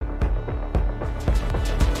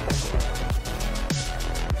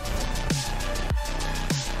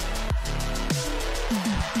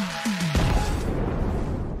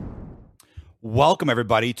Welcome,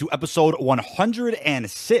 everybody, to episode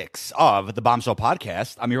 106 of the Bombshell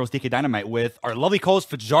Podcast. I'm your host, DK Dynamite, with our lovely co-host,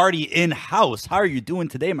 Fajardi, in-house. How are you doing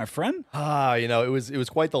today, my friend? It was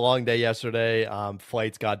quite the long day yesterday.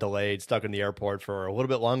 Flights got delayed, stuck in the airport for a little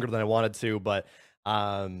bit longer than I wanted to, but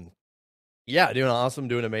doing awesome,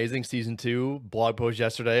 doing amazing. Season 2 blog post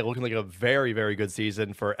yesterday, looking like a very, very good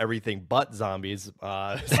season for everything but zombies.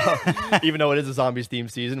 Even though it is a zombies themed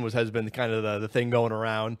season, which has been kind of the thing going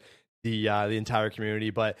around the entire community.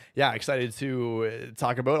 But yeah, excited to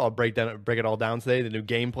talk about it. I'll break it all down today. The new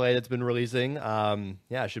gameplay that's been releasing.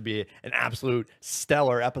 It should be an absolute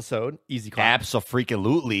stellar episode. Easy clap.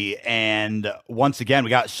 Absolutely. And once again, we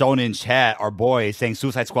got shown in chat, our boy, saying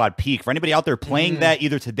Suicide Squad Peak. For anybody out there playing that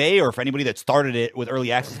either today or for anybody that started it with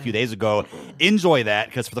early access a few days ago, enjoy that,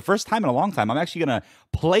 because for the first time in a long time, I'm actually going to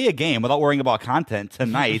play a game without worrying about content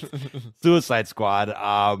tonight. Suicide Squad.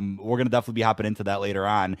 We're going to definitely be hopping into that later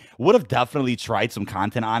on. Would have definitely tried some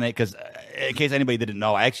content on it, because in case anybody didn't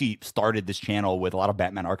know, I actually started this channel with a lot of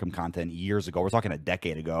Batman Arkham content years ago. We're talking a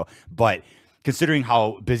decade ago. But considering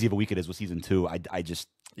how busy of a week it is with season 2,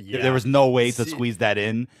 there was no way to squeeze that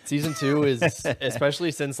in. Season 2 is,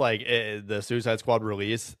 especially since the Suicide Squad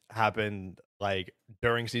release happened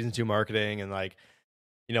during season 2 marketing, and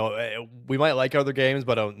we might like other games,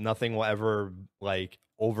 but nothing will ever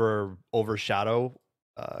overshadow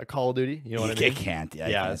Call of Duty. You know what I mean? It can't. Yeah.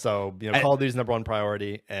 Yeah. Can't. So Call of Duty's number one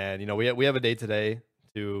priority, and we have a day today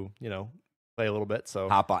to play a little bit. So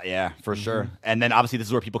hop on, yeah, for sure. And then obviously this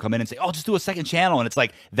is where people come in and say, "Oh, just do a second channel," and it's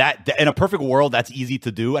like that. In a perfect world, that's easy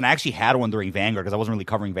to do. And I actually had one during Vanguard, because I wasn't really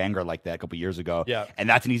covering Vanguard like that a couple years ago. Yeah, and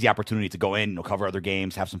that's an easy opportunity to go in, cover other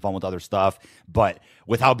games, have some fun with other stuff. But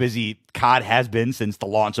with how busy COD has been since the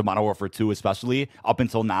launch of Modern Warfare 2, especially up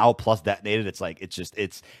until now, plus detonated, it's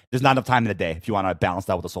there's not enough time in the day if you want to balance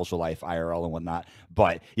that with a social life, IRL and whatnot.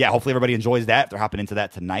 But yeah, hopefully everybody enjoys that. They're hopping into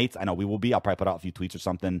that tonight. I know we will be. I'll probably put out a few tweets or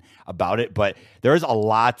something about it. But there is a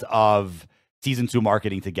lot of season 2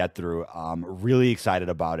 marketing to get through. Really excited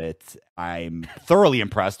about it. I'm thoroughly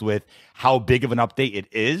impressed with how big of an update it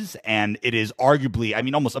is. And it is arguably,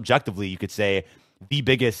 almost objectively, you could say, the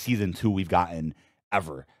biggest season 2 we've gotten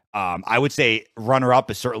ever. I would say runner-up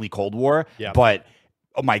is certainly Cold War. Yeah. But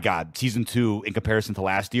oh my God, season 2 in comparison to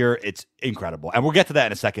last year, it's incredible. And we'll get to that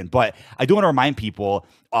in a second. But I do want to remind people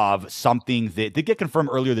of something that did get confirmed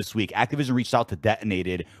earlier this week. Activision reached out to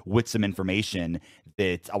Detonated with some information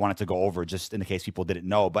that I wanted to go over, just in the case people didn't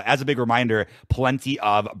know. But as a big reminder, plenty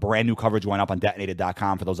of brand new coverage going up on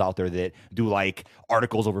detonated.com for those out there that do like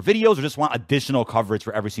articles over videos or just want additional coverage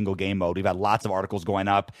for every single game mode. We've had lots of articles going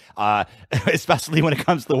up, especially when it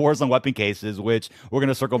comes to the Warzone weapon cases, which we're going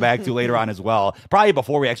to circle back to later on as well. Probably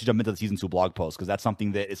before we actually jump into the season 2 blog post, because that's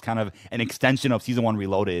something that is kind of an extension of season 1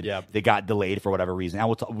 Reloaded. Yep. They got delayed for whatever reason. And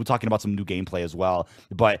we're talking about some new gameplay as well.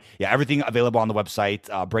 But yeah, everything available on the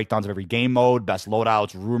website, breakdowns of every game mode, best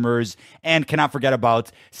loadouts, rumors, and cannot forget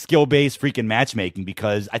about skill-based freaking matchmaking,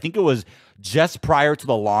 because I think it was just prior to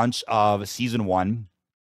the launch of season 1,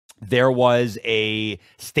 there was a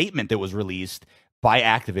statement that was released by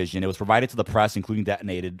Activision. It was provided to the press, including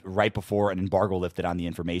Detonated, right before an embargo lifted on the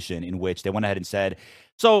information, in which they went ahead and said,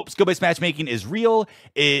 so skill-based matchmaking is real.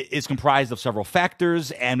 It is comprised of several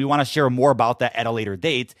factors, and we want to share more about that at a later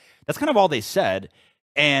date. That's kind of all they said.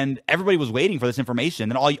 And everybody was waiting for this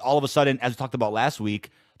information. And all of a sudden, as we talked about last week,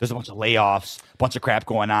 there's a bunch of layoffs, a bunch of crap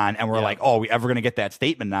going on. And we're like, oh, are we ever going to get that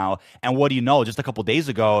statement now? And what do you know? Just a couple days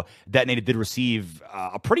ago, Detonated did receive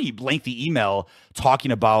a pretty lengthy email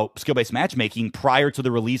talking about skill-based matchmaking prior to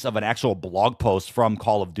the release of an actual blog post from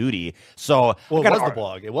Call of Duty. So, well, it was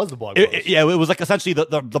the blog post. It was like essentially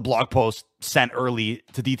the blog post sent early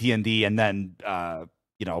to DTND, and then a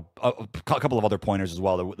couple of other pointers as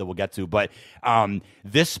well that we'll get to. But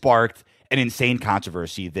this sparked an insane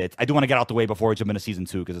controversy that I do want to get out the way before we jump into season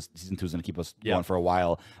 2, because season 2 is going to keep us going for a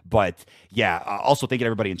while. But yeah, also thank you to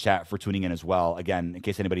everybody in chat for tuning in as well. Again, in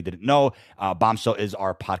case anybody didn't know, Bombshell is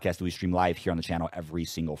our podcast that we stream live here on the channel every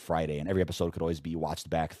single Friday, and every episode could always be watched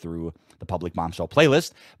back through the public Bombshell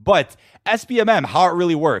playlist. But SBMM, how it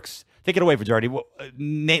really works. Take it away, Fajardi.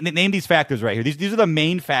 Name these factors right here. These are the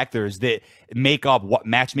main factors that make up what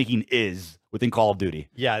matchmaking is within Call of Duty.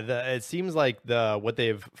 Yeah, it seems like what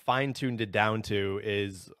they've fine-tuned it down to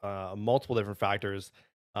is multiple different factors,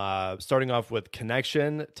 starting off with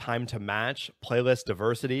connection, time to match, playlist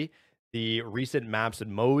diversity, the recent maps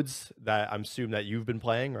and modes that I'm assuming that you've been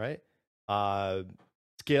playing, right?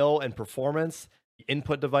 Skill and performance, the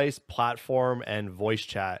input device, platform, and voice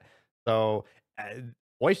chat. So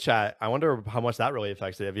Voice chat, I wonder how much that really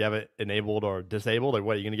affects it. If you have it enabled or disabled, like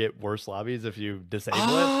what, are you going to get worse lobbies if you disable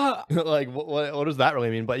it? Like what does that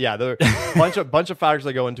really mean? But yeah, there are bunch of factors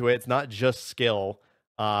that go into it. It's not just skill.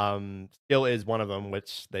 Skill is one of them,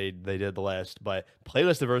 which they did the list, but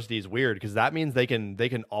playlist diversity is weird because that means they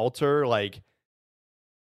can alter, like,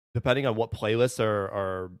 depending on what playlists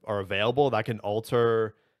are available, that can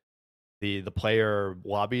alter the player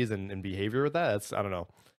lobbies and behavior with that. That's, I don't know.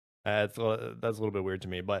 That's a little bit weird to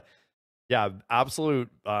me, but yeah,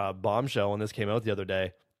 absolute bombshell when this came out the other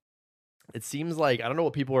day. It seems like, I don't know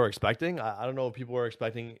what people were expecting. I don't know if people were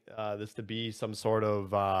expecting this to be some sort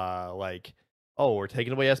of like, oh, we're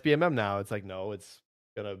taking away SBMM now. It's like, no, it's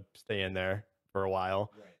gonna stay in there for a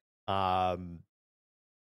while. Right.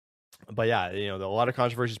 But yeah, you know, a lot of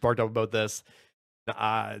controversy sparked up about this.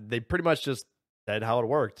 They pretty much just said how it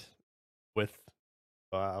worked with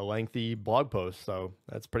a lengthy blog post, so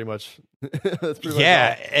that's pretty much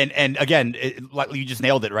yeah. And again, like you just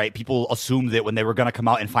nailed it, right? People assumed that when they were going to come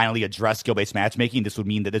out and finally address skill-based matchmaking, this would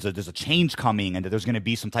mean that there's a change coming and that there's going to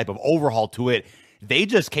be some type of overhaul to it. They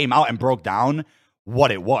just came out and broke down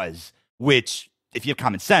what it was, which, if you have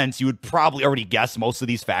common sense, you would probably already guess most of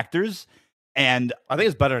these factors. And I think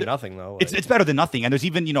it's better than nothing, though. Like, it's better than nothing. And there's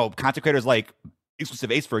even, you know, content creators like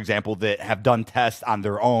Exclusive Ace, for example, that have done tests on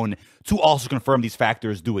their own to also confirm these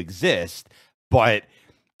factors do exist. But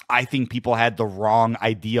I think people had the wrong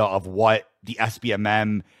idea of what the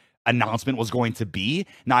SBMM announcement was going to be.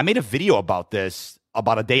 Now, I made a video about this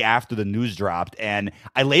about a day after the news dropped, and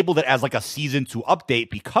I labeled it as like a season 2 update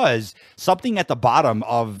because something at the bottom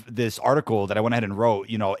of this article that I went ahead and wrote,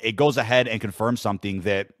 you know, it goes ahead and confirms something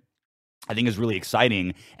that I think is really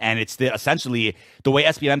exciting. And it's essentially the way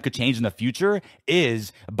SBM could change in the future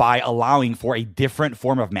is by allowing for a different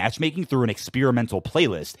form of matchmaking through an experimental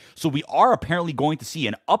playlist. So we are apparently going to see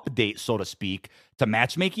an update, so to speak, to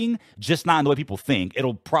matchmaking, just not in the way people think.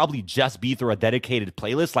 It'll probably just be through a dedicated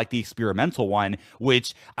playlist like the experimental one,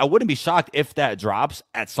 which I wouldn't be shocked if that drops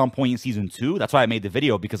at some point in season 2. That's why I made the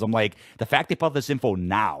video, because I'm like, the fact they put this info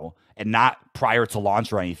now and not prior to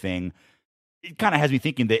launch or anything, it kind of has me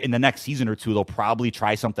thinking that in the next season or two, they'll probably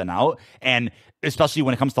try something out. And especially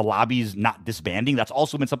when it comes to lobbies not disbanding, that's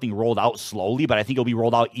also been something rolled out slowly, but I think it'll be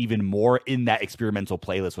rolled out even more in that experimental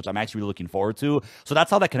playlist, which I'm actually really looking forward to. So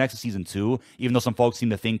that's how that connects to season 2, even though some folks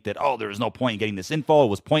seem to think that, oh, there's no point in getting this info. It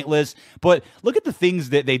was pointless. But look at the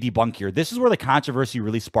things that they debunk here. This is where the controversy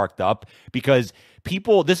really sparked up, because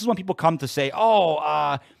this is when people come to say,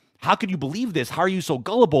 oh, how could you believe this? How are you so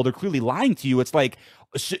gullible? They're clearly lying to you. It's like,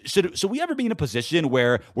 should we ever be in a position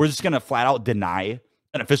where we're just going to flat out deny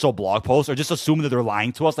an official blog post or just assume that they're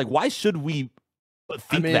lying to us? Like, why should we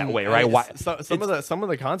think that way, right? Why? Some of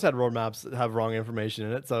the content roadmaps have wrong information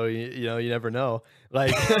in it, so you know, you never know.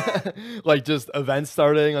 Like like just events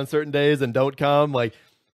starting on certain days and don't come. Like,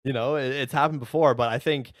 you know, it's happened before, but I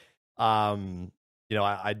think you know,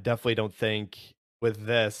 I definitely don't think with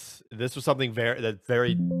this was something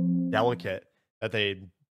very delicate that they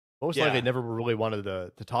most likely never really wanted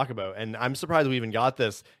to talk about. And I'm surprised we even got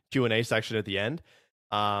this Q&A section at the end,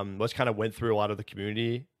 which kind of went through a lot of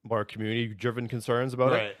the more community-driven concerns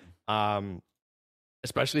about it.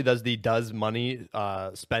 Especially does money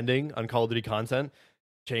spending on Call of Duty content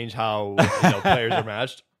change how players are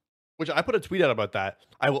matched? Which I put a tweet out about that.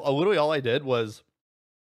 I literally all I did was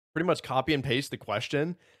pretty much copy and paste the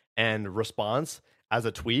question and response as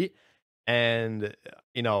a tweet, and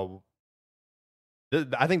you know,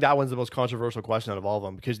 I think that one's the most controversial question out of all of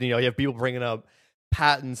them, because you know, you have people bringing up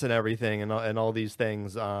patents and everything and all these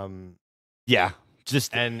things.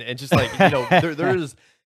 Just like, you know, there's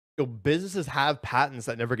businesses have patents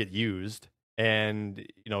that never get used, and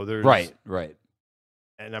you know, there's right.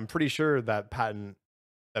 And I'm pretty sure that patent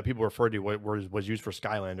that people referred to was used for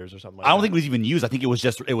Skylanders or something like that. I don't think it was even used. I think it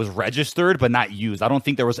was registered but not used. I don't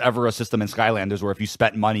think there was ever a system in Skylanders where if you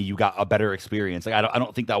spent money, you got a better experience. Like, I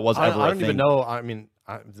don't think that was ever. I don't even know. I mean,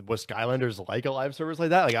 was Skylanders like a live service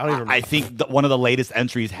like that? Like, I don't even remember. I think one of the latest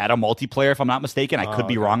entries had a multiplayer, if I'm not mistaken. I could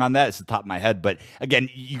be wrong on that. It's the top of my head. But again,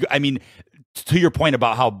 I mean, to your point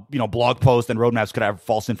about how, you know, blog posts and roadmaps could have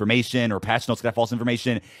false information or patch notes could have false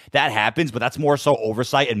information, that happens, but that's more so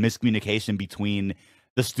oversight and miscommunication between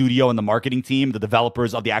the studio and the marketing team, the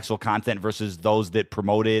developers of the actual content versus those that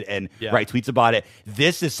promote it and write tweets about it.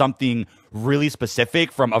 This is something really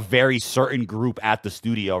specific from a very certain group at the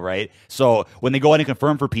studio, right? So when they go in and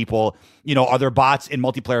confirm for people, you know, are there bots in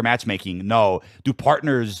multiplayer matchmaking? No. Do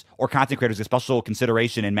partners or content creators get special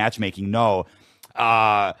consideration in matchmaking? No.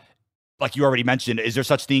 like you already mentioned, is there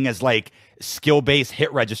such thing as like skill-based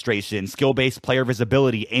hit registration, skill-based player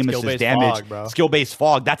visibility, aim assist damage, skill-based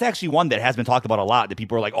fog? That's actually one that has been talked about a lot, that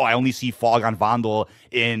people are like, oh, I only see fog on Vondel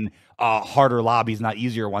in harder lobbies, not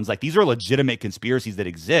easier ones. Like, these are legitimate conspiracies that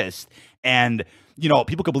exist. And, you know,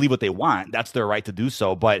 people can believe what they want. That's their right to do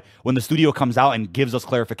so. But when the studio comes out and gives us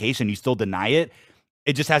clarification, you still deny it.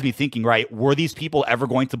 It just has me thinking, right, were these people ever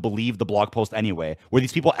going to believe the blog post anyway? Were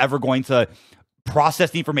these people ever going to process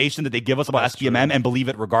the information that they give us about SPMM and believe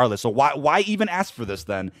it regardless? So why even ask for this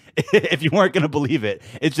then if you weren't going to believe it?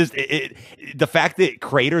 It's just the fact that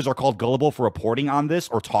creators are called gullible for reporting on this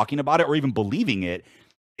or talking about it or even believing it.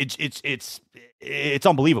 It's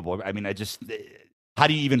unbelievable. I mean, how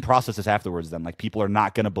do you even process this afterwards then? Like, people are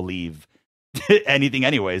not going to believe anything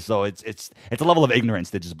anyway. So it's a level of ignorance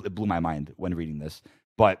that just blew my mind when reading this.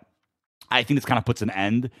 But I think this kind of puts an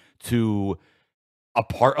end to a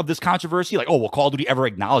part of this controversy. Like, oh, will Call of Duty ever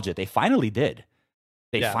acknowledge it? They finally did.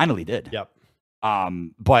 Finally did. Yep.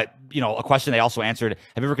 But, you know, a question they also answered,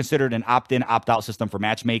 have you ever considered an opt-in, opt-out system for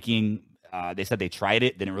matchmaking? They said they tried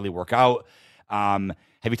it, didn't really work out.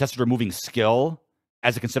 Have you tested removing skill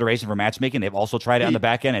as a consideration for matchmaking? They've also tried it on the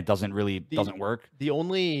back end. It doesn't work. The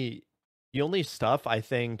only stuff I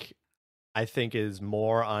think is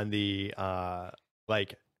more on the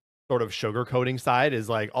like sort of sugarcoating side is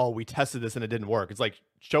like, oh, we tested this and it didn't work. It's like,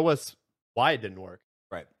 show us why it didn't work.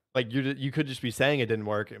 Right. Like, you could just be saying it didn't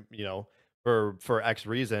work, you know, for X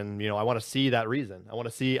reason. You know, I want to see that reason. I want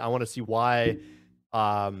to see why.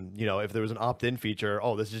 You know, if there was an opt-in feature,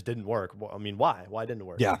 oh, this just didn't work. Well, I mean, why? Why didn't it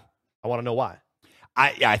work? Yeah. I want to know why.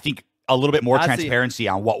 I think a little bit more transparency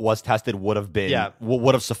on what was tested would have been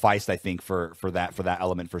would have sufficed, I think, for that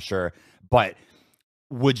element for sure. But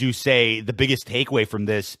would you say the biggest takeaway from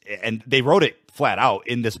this, and they wrote it flat out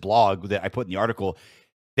in this blog that I put in the article,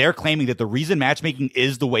 they're claiming that the reason matchmaking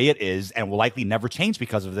is the way it is and will likely never change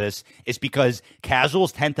because of this is because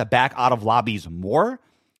casuals tend to back out of lobbies more,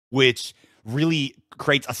 which really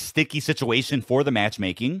creates a sticky situation for the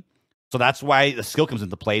matchmaking. So that's why the skill comes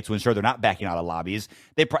into play, to ensure they're not backing out of lobbies.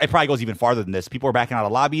 It probably goes even farther than this. People are backing out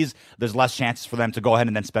of lobbies. There's less chances for them to go ahead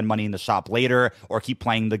and then spend money in the shop later or keep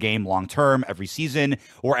playing the game long term every season.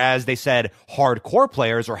 Whereas they said hardcore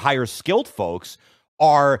players or higher skilled folks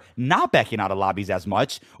are not backing out of lobbies as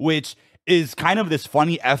much, which is kind of this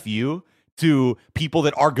funny FU to people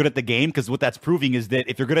that are good at the game, because what that's proving is that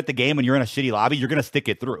if you're good at the game and you're in a shitty lobby, you're going to stick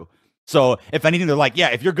it through. So if anything, they're like, yeah,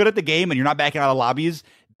 if you're good at the game and you're not backing out of lobbies,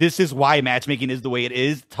 this is why matchmaking is the way it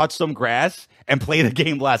is. Touch some grass and play the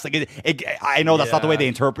game less. Like I know that's not the way they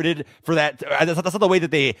interpreted for that. That's not the way that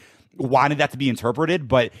they wanted that to be interpreted,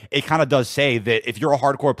 but it kind of does say that if you're a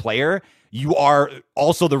hardcore player, you are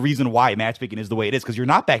also the reason why matchmaking is the way it is, because you're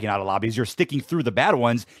not backing out of lobbies. You're sticking through the bad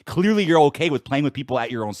ones. Clearly, you're okay with playing with people at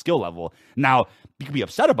your own skill level. Now, you can be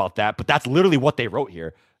upset about that, but that's literally what they wrote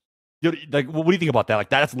here. Like, what do you think about that? Like,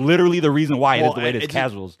 that's literally the reason why it is the way it is.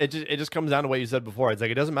 Casuals. It just comes down to what you said before. It's like,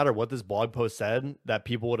 it doesn't matter what this blog post said, that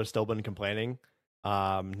people would have still been complaining,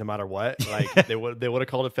 no matter what. Like, they would have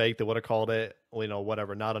called it fake. They would have called it, you know,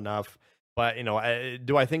 whatever, not enough. But, you know,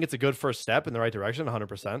 do I think it's a good first step in the right direction?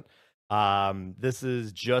 100%. This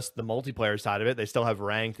is just the multiplayer side of it. They still have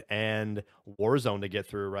ranked and Warzone to get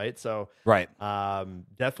through, right? So, right.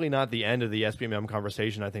 Definitely not the end of the SPMM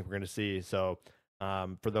conversation I think we're going to see. So,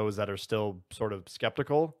 for those that are still sort of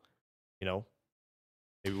skeptical, you know,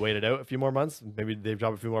 maybe wait it out a few more months. Maybe they've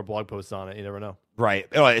dropped a few more blog posts on it. You never know. Right.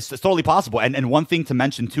 It's totally possible. And one thing to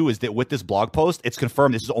mention, too, is that with this blog post, it's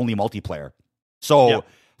confirmed this is only multiplayer. So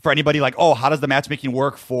for anybody like, oh, how does the matchmaking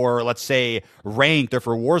work for, let's say, ranked or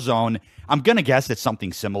for Warzone? I'm going to guess it's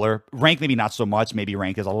something similar. Ranked, maybe not so much. Maybe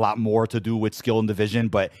ranked has a lot more to do with skill and division.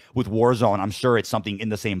 But with Warzone, I'm sure it's something in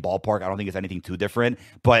the same ballpark. I don't think it's anything too different.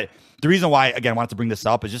 But the reason why, again, I wanted to bring this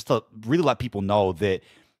up is just to really let people know that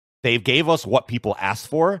they gave us what people asked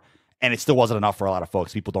for, and it still wasn't enough for a lot of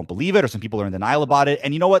folks. People don't believe it, or some people are in denial about it.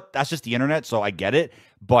 And you know what? That's just the internet, so I get it.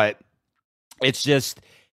 But it's just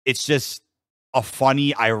a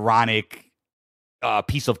funny, ironic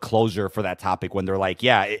piece of closure for that topic when they're like,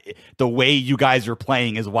 yeah, the way you guys are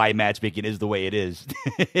playing is why matchmaking is the way it is.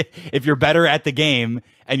 If you're better at the game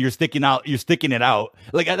and you're sticking it out.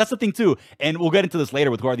 Like, that's the thing too. And we'll get into this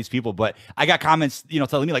later with who are these people, but I got comments, you know,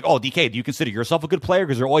 telling me like, oh, DK, do you consider yourself a good player?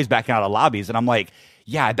 Because you're always backing out of lobbies. And I'm like,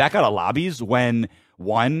 yeah, I back out of lobbies when,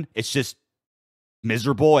 one, it's just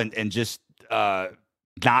miserable and just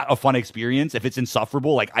not a fun experience. If it's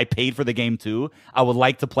insufferable, like, I paid for the game too. I would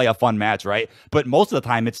like to play a fun match, right? But most of the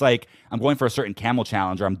time, it's like I'm going for a certain camel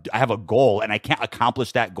challenge, or I have a goal, and I can't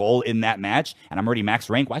accomplish that goal in that match, and I'm already max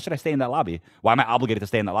rank. Why should I stay in that lobby? Why am I obligated to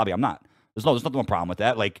stay in that lobby? I'm not. There's nothing no problem with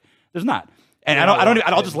that. Like, There's not. And Yeah,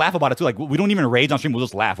 I'll just laugh about it too. Like, we don't even rage on stream. We'll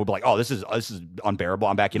just laugh. We'll be like, oh, this is unbearable.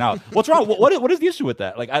 I'm backing out. What's wrong? What is the issue with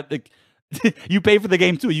that? Like, you pay for the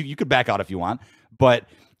game too. You could back out if you want, but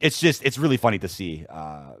it's really funny to see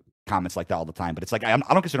comments like that all the time. But it's like, I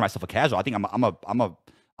don't consider myself a casual. I think I'm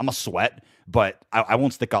a sweat, but I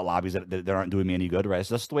won't stick out lobbies that aren't doing me any good. Right? It's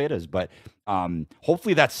just the way it is. But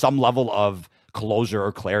hopefully that's some level of closure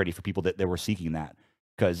or clarity for people that were seeking that.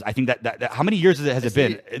 Because I think that how many years has it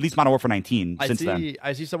been? At least Modern Warfare 19 since then.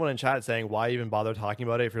 I see someone in chat saying, why even bother talking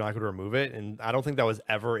about it if you're not going to remove it? And I don't think that was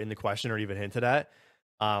ever in the question or even hinted at.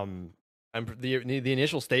 The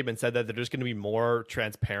initial statement said that they're just going to be more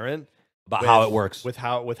transparent about how it works. With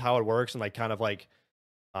how it works, and like kind of like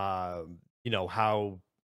how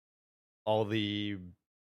all the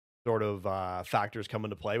sort of factors come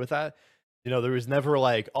into play with that. There was never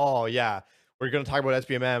like, oh yeah, we're going to talk about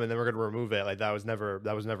SBMM and then we're going to remove it. Like that was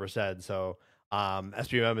never said. So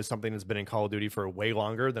SBMM is something that's been in Call of Duty for way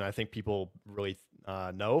longer than I think people really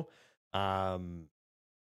know. But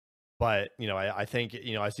I think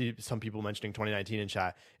I see some people mentioning 2019 in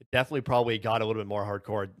chat. It definitely probably got a little bit more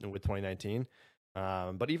hardcore with 2019.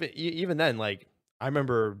 But even then, like I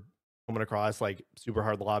remember coming across like super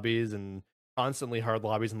hard lobbies and constantly hard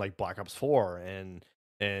lobbies in like Black Ops 4 and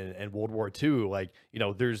World War II. Like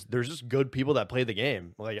there's just good people that play the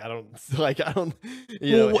game. Like I don't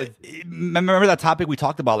remember that topic we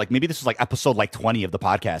talked about? Like maybe this was like episode like 20 of the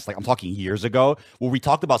podcast. Like I'm talking years ago, where we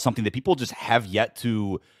talked about something that people just have yet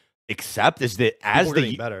to accept, is that as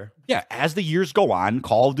the years go on,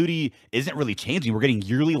 Call of Duty isn't really changing. We're getting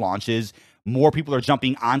yearly launches. More people are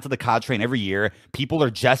jumping onto the COD train every year. People are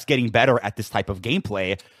just getting better at this type of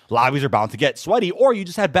gameplay. Lobbies are bound to get sweaty, or you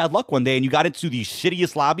just had bad luck one day and you got into the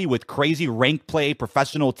shittiest lobby with crazy rank play,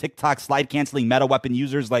 professional TikTok slide canceling meta weapon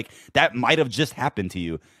users. Like that might have just happened to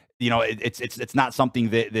you. It's not something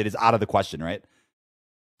that is out of the question, right?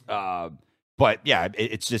 But yeah,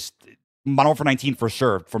 it's just Modern Warfare 19 for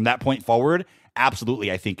sure. From that point forward,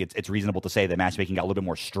 absolutely, I think it's reasonable to say that matchmaking got a little bit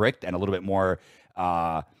more strict and a little bit more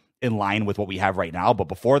in line with what we have right now. But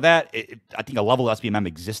before that, I think a level of SBMM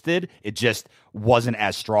existed. It just wasn't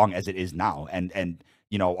as strong as it is now. And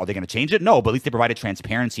are they going to change it? No, but at least they provided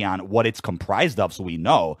transparency on what it's comprised of, so we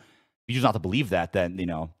know. If you choose not to believe that, then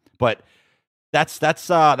But that's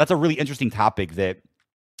a really interesting topic that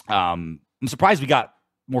I'm surprised we got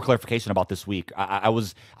more clarification about this week.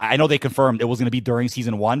 I know they confirmed it was going to be during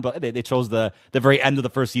season 1, but they chose the very end of the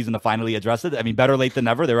first season to finally address it. I mean, better late than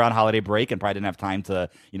never. They were on holiday break and probably didn't have time to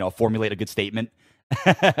formulate a good statement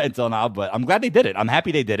until now. But I'm glad they did it. I'm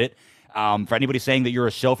happy they did it. For anybody saying that you're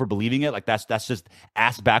a shill for believing it, like that's just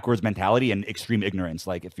ass backwards mentality and extreme ignorance.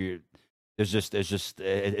 Like if you're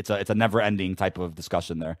it's a never ending type of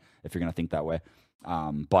discussion there if you're going to think that way.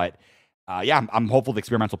 Yeah, I'm hopeful the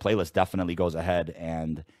experimental playlist definitely goes ahead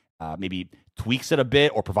and maybe tweaks it a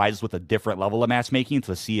bit or provides us with a different level of matchmaking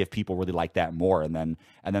to see if people really like that more, and then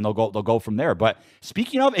they'll go from there. But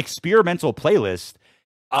speaking of experimental playlist,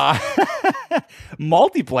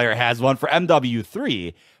 multiplayer has one for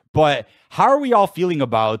MW3. But how are we all feeling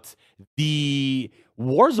about the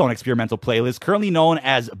Warzone experimental playlist, currently known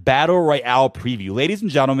as Battle Royale Preview? Ladies and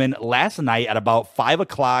gentlemen, last night at about 5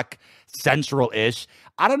 o'clock Central-ish,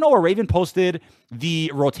 I don't know where Raven posted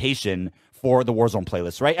the rotation for the Warzone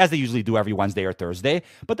playlist, right? As they usually do every Wednesday or Thursday.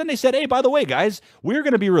 But then they said, hey, by the way, guys, we're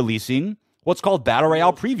going to be releasing what's called Battle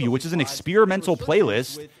Royale Preview, which is an experimental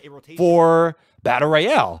playlist for Battle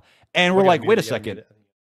Royale. And we're like, wait a second.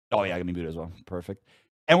 Oh, yeah, I got me muted as well. Perfect.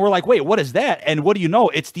 And we're like, wait, what is that? And what do you know?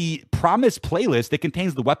 It's the Promise playlist that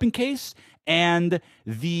contains the weapon case and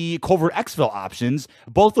the covert exfil options,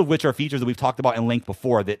 both of which are features that we've talked about in length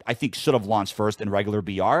before that I think should have launched first in regular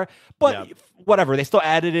BR. But whatever, they still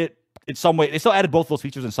added it in some way. They still added both those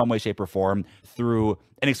features in some way, shape, or form through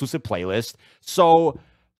an exclusive playlist. So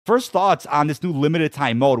first thoughts on this new limited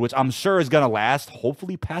time mode, which I'm sure is going to last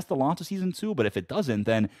hopefully past the launch of season 2. But if it doesn't,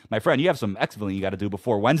 then my friend, you have some exfilling you got to do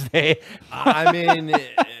before Wednesday. I mean,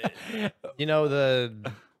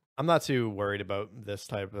 I'm not too worried about this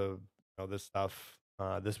type of this stuff,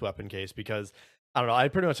 this weapon case, because I don't know. I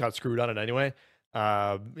pretty much got screwed on it anyway,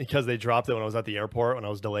 because they dropped it when I was at the airport when I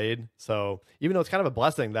was delayed. So even though it's kind of a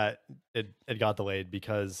blessing that it got delayed,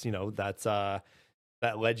 because that's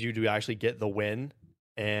that led you to actually get the win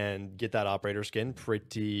and get that operator skin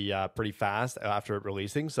pretty fast after it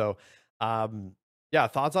releasing. So yeah,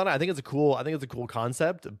 thoughts on it? I think it's a cool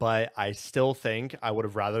concept, but I still think I would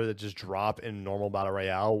have rather that just drop in normal battle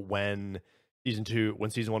royale when season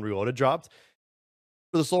 1 Reloaded dropped,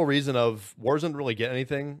 for the sole reason of Warzone didn't really get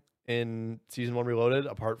anything in season 1 Reloaded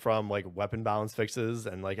apart from like weapon balance fixes,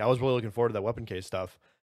 and like I was really looking forward to that weapon case stuff.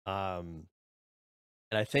 Um,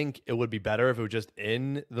 and I think it would be better if it was just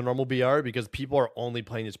in the normal BR because people are only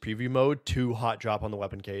playing this preview mode to hot drop on the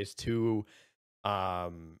weapon case, to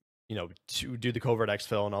to do the covert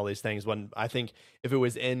exfil and all these things. When I think if it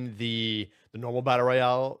was in the normal battle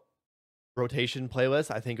royale rotation playlist,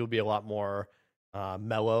 I think it would be a lot more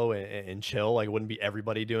mellow and chill. Like it wouldn't be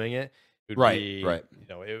everybody doing it. It would be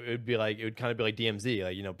it would be like it would kind of be like DMZ.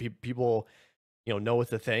 Like people know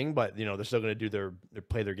it's a thing, but they're still going to do their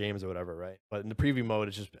play their games or whatever, right? But in the preview mode,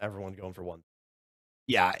 it's just everyone going for one.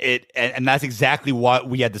 Yeah, and that's exactly what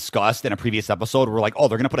we had discussed in a previous episode. We're like, oh,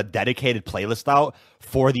 they're going to put a dedicated playlist out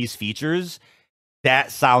for these features.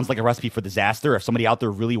 That sounds like a recipe for disaster. If somebody out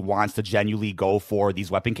there really wants to genuinely go for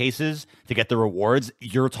these weapon cases to get the rewards,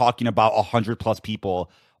 you're talking about 100+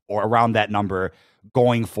 people or around that number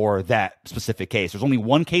going for that specific case. There's only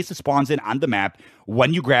one case that spawns in on the map.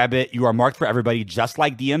 When you grab it, you are marked for everybody, just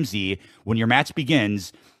like DMZ. When your match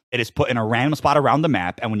begins, it is put in a random spot around the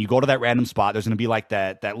map, and when you go to that random spot, there's going to be like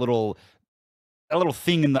that little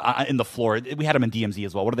thing in the floor. We had them in DMZ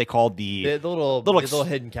as well. What are they called? The little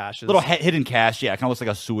hidden caches. Hidden cache. Yeah, it kind of looks like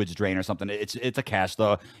a sewage drain or something. It's a cache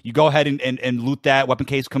though. You go ahead and loot that. Weapon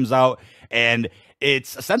case comes out, and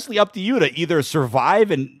it's essentially up to you to either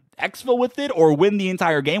survive and exfil with it or win the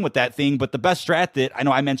entire game with that thing. But the best strat that I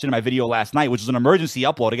know I mentioned in my video last night, which was an emergency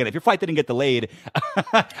upload. Again, if your flight didn't get delayed,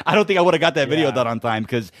 I don't think I would have got that video done on time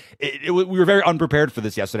because we were very unprepared for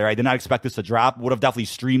this yesterday. I did not expect this to drop. Would have definitely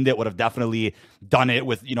streamed it. Would have definitely done it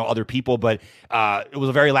with other people. But it was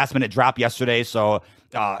a very last minute drop yesterday, so.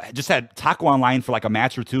 Just had Taco online for like a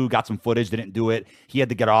match or two, got some footage, didn't do it. He had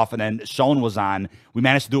to get off, and then Sean was on. We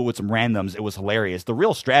managed to do it with some randoms. It was hilarious. The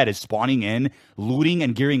real strat is spawning in, looting,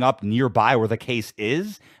 and gearing up nearby where the case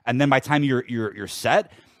is, and then by the time you're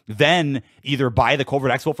set, then either buy the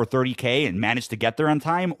covert exfil for 30K and manage to get there on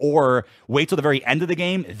time, or wait till the very end of the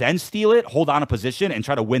game, then steal it, hold on a position, and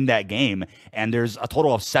try to win that game. And there's a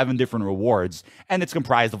total of 7 different rewards, and it's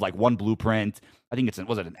comprised of like 1 blueprint. I think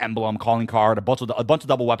was it an emblem, calling card, a bunch of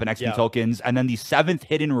double weapon XP tokens, and then the 7th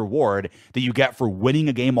hidden reward that you get for winning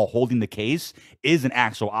a game while holding the case is an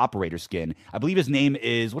actual operator skin. I believe his name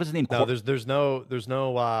is, what is his name? No, there's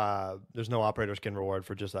no operator skin reward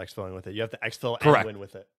for just exfilling with it. You have to exfil and win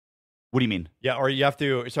with it. What do you mean? Yeah, or you have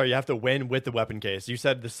to win with the weapon case. You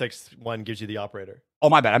said the 6th one gives you the operator. Oh,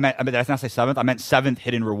 my bad. I meant did I not say 7th? I meant 7th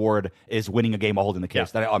hidden reward is winning a game while holding the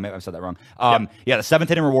case. Yeah. I said that wrong. The 7th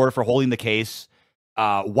hidden reward for holding the case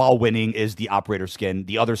while winning is the operator skin.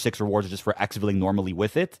 The other 6 rewards are just for exfilling normally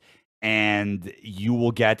with it. And you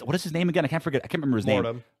will get, what is his name again? I can't remember his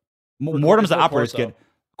name. Mortem's the operator skin.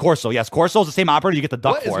 Corso, yes. Corso's the same operator you get the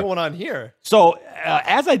duck for. What is going on here? So,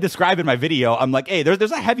 as I described in my video, I'm like, hey,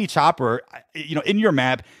 there's a heavy chopper, in your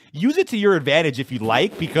map. Use it to your advantage if you'd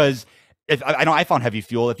like, because I know I found heavy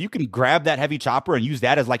fuel. If you can grab that heavy chopper and use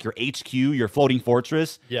that as like your HQ, your floating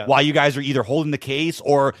fortress, while you guys are either holding the case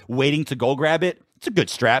or waiting to go grab it, it's a good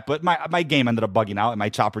strat. But my game ended up bugging out, and my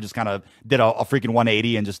chopper just kind of did a freaking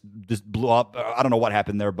 180 and just blew up. I don't know what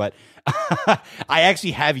happened there, but I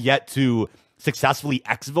actually have yet to successfully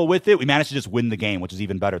exfil with it. We managed to just win the game, which is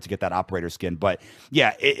even better to get that operator skin. But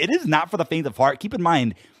yeah, it is not for the faint of heart. Keep in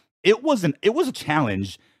mind, it was a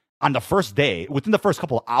challenge on the first day, within the first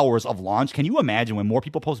couple of hours of launch. Can you imagine when more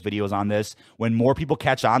people post videos on this, when more people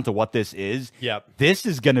catch on to what this is? Yep. This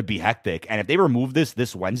is going to be hectic. And if they remove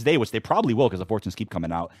this Wednesday, which they probably will because the fortunes keep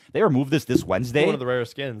coming out, they remove this Wednesday. One of the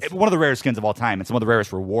rarest skins. One of the rarest skins of all time and some of the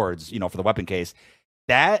rarest rewards, for the weapon case.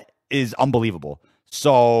 That is unbelievable.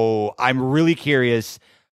 So I'm really curious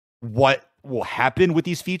what will happen with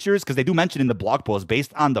these features, because they do mention in the blog post,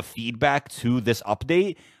 based on the feedback to this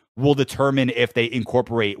update, will determine if they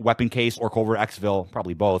incorporate weapon case or covert exfil,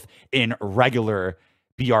 probably both, in regular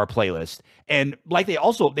BR playlist. And like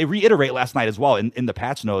they reiterate last night as well in the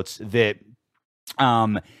patch notes that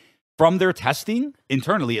from their testing,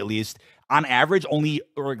 internally at least, on average, only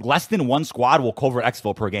or less than 1 squad will covert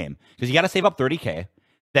exfil per game, because you got to save up 30K.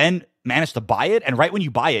 Then manage to buy it, and right when you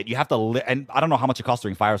buy it, you have to and I don't know how much it costs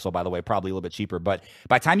during Fire Soul, by the way, probably a little bit cheaper, but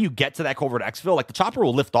by the time you get to that covert exfil, like the chopper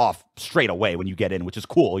will lift off straight away when you get in, which is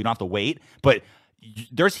cool. You don't have to wait, but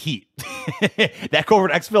there's heat. That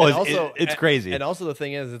covert exfil it's crazy. And also the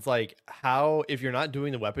thing is, it's like, how, if you're not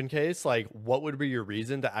doing the weapon case, like what would be your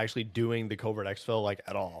reason to actually doing the covert exfil like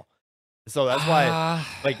at all? So that's why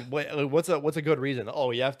what's a good reason?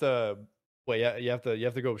 Oh, you have to you have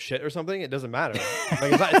to go shit or something. It doesn't matter.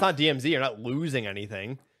 Like it's not DMZ. You're not losing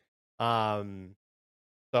anything. So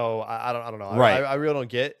I don't know. Right. I really don't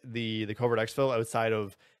get the covert exfil outside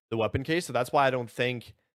of the weapon case. So that's why I don't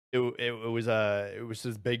think it was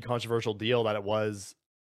this big controversial deal that it was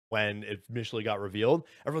when it initially got revealed.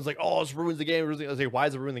 Everyone's like, "Oh, this ruins the game." I was like, "Why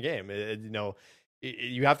does it ruin the game?"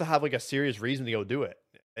 You have to have like a serious reason to go do it.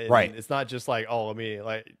 And Right. it's not just like, "Oh, let me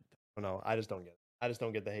like." I don't know. I just don't get it. I just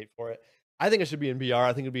don't get the hate for it. I think it should be in BR.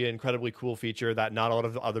 I think it'd be an incredibly cool feature that not a lot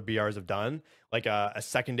of other BRs have done, like a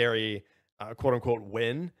secondary, quote unquote,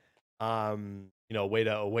 win. A way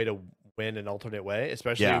to win an alternate way,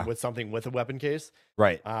 especially with something with a weapon case.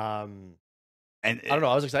 Right. And I don't know.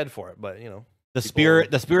 I was excited for it, but the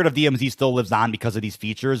spirit of DMZ still lives on because of these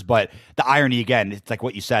features. But the irony, again, it's like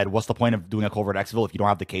what you said. What's the point of doing a covert exfil if you don't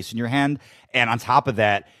have the case in your hand? And on top of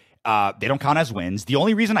that, they don't count as wins. The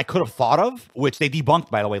only reason I could have thought of, which they debunked,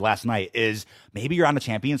 by the way, last night, is maybe you're on a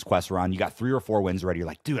Champions Quest run. You got 3 or 4 wins already. You're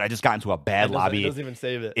like, dude, I just got into a bad lobby. It doesn't even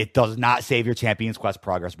save it. It does not save your Champions Quest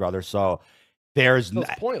progress, brother. So there's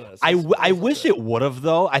pointless. I wish it would have,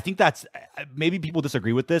 though. I think that's maybe people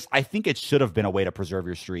disagree with this. I think it should have been a way to preserve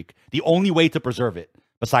your streak. The only way to preserve it,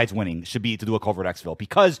 besides winning, should be to do a covert exfil,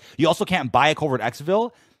 because you also can't buy a covert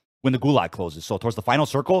exfil when the gulag closes. So towards the final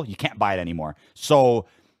circle, you can't buy it anymore. So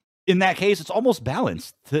in that case, it's almost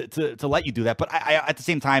balanced to let you do that. But I at the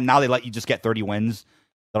same time, now they let you just get 30 wins.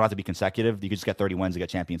 They don't have to be consecutive. You can just get 30 wins to get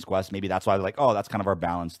Champions Quest. Maybe that's why they're like, oh, that's kind of our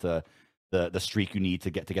balance to the streak you need to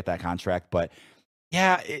get that contract. But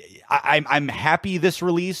yeah, I'm happy this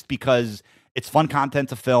released because it's fun content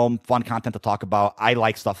to film, fun content to talk about. I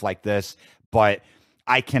like stuff like this, but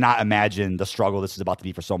I cannot imagine the struggle this is about to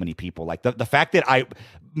be for so many people. Like the fact that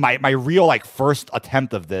my real like first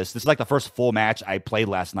attempt of this is like the first full match I played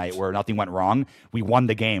last night where nothing went wrong. We won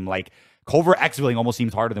the game. Like covert exfilling almost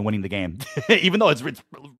seems harder than winning the game, even though it's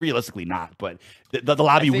realistically not. But the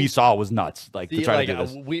lobby we saw was nuts. Like to try to do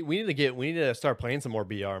this. We need to start playing some more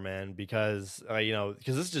BR, man, because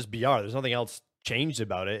because this is just BR. There's nothing else changed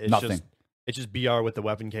about it. It's just BR with the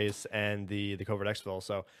weapon case and the covert exfil.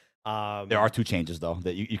 So. There are 2 changes though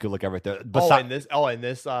that you could look at right there. In this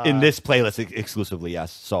playlist exclusively,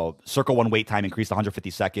 yes. So Circle 1 wait time increased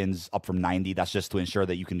 150 seconds, up from 90. That's just to ensure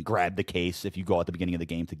that you can grab the case if you go at the beginning of the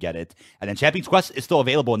game to get it. And then Champions Quest is still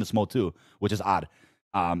available in this mode too, which is odd.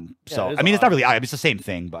 It's not really odd. It's the same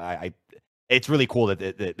thing, but it's really cool that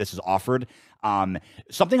this is offered.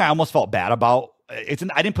 Something I almost felt bad about. I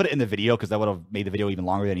didn't put it in the video because that would have made the video even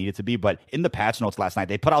longer than it needed to be. But in the patch notes last night,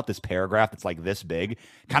 they put out this paragraph that's like this big,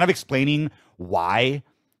 kind of explaining why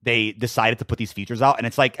they decided to put these features out. And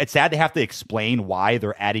it's like, it's sad they have to explain why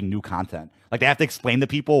they're adding new content. Like they have to explain to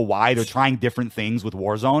people why they're trying different things with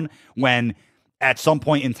Warzone when at some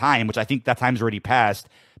point in time, which I think that time's already passed,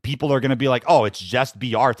 people are going to be like, oh, it's just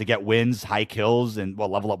BR to get wins, high kills, and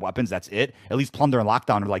level up weapons. That's it. At least Plunder and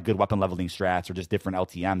Lockdown are like good weapon leveling strats or just different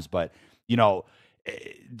LTMs. But,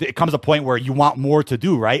 it comes a point where you want more to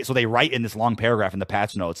do, right? So they write in this long paragraph in the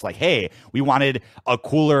patch notes like, hey, we wanted a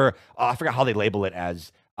cooler, I forgot how they label it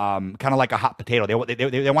as, kind of like a hot potato. They want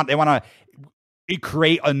to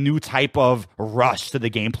create a new type of rush to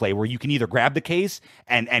the gameplay where you can either grab the case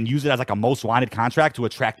and use it as like a most wanted contract to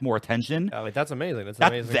attract more attention. That's amazing. That's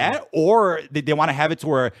amazing. Or they want to have it to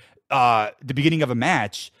where the beginning of a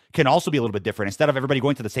match can also be a little bit different. Instead of everybody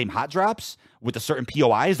going to the same hot drops with the certain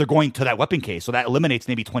POIs, they're going to that weapon case. So that eliminates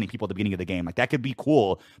maybe 20 people at the beginning of the game. Like that could be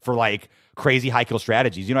cool for like crazy high kill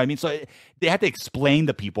strategies. You know what I mean? So they have to explain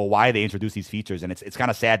to people why they introduce these features. And it's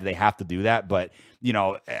kind of sad that they have to do that. But,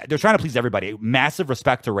 they're trying to please everybody. Massive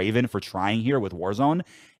respect to Raven for trying here with Warzone.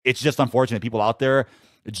 It's just unfortunate people out there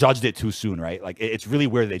judged it too soon, right? Like it's really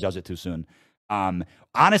weird they judged it too soon.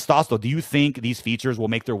 Honest thoughts though, do you think these features will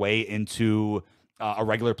make their way into a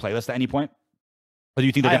regular playlist at any point? Or do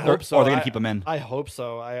you think they're going to keep them in? I hope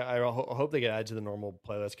so. I hope they get added to the normal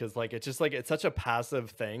playlist because like it's just like it's such a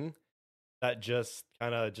passive thing that just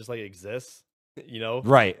kind of just like exists,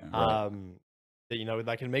 Right.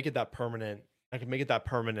 That can make it that permanent. I can make it that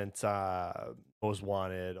permanent most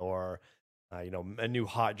wanted or a new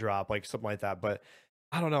hot drop, like something like that. But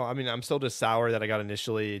I don't know. I mean, I'm still just sour that I got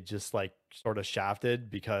initially just like sort of shafted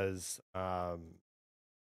because didn't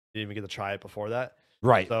even get to try it before that.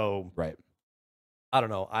 Right. So right. I don't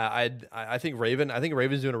know. I think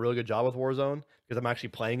Raven's doing a really good job with Warzone because I'm actually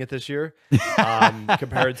playing it this year.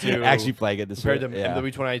 Compared to actually playing it this year. Compared to MW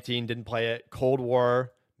 2019, didn't play it. Cold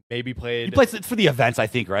War, maybe played. You played it for the events, I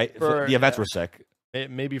think, right? The events were sick.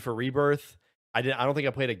 Maybe for Rebirth. I don't think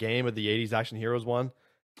I played a game of the 80s Action Heroes one.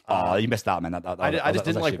 Oh, you missed out, man. I just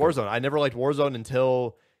didn't like Warzone. I never liked Warzone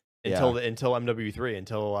until MW3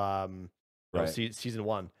 until season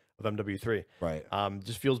 1 of MW3. Right.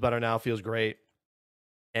 Just feels better now. Feels great.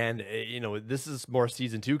 And this is more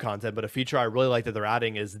season 2 content, but a feature I really like that they're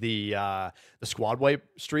adding is the squad wipe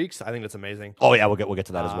streaks. I think that's amazing. Oh yeah, we'll get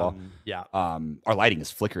to that as well. Yeah. Our lighting is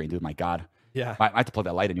flickering, dude. My God. Yeah. I have to plug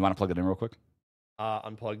that light in. You want to plug it in real quick?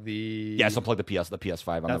 Unplug the. Yeah, so plug the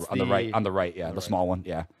PS5 on the right, yeah, the right. small one,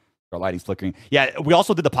 yeah. Our lighting's flickering. Yeah, we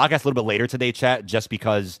also did the podcast a little bit later today, chat, just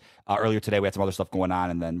because earlier today we had some other stuff going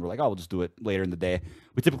on, and then we're like, oh, we'll just do it later in the day.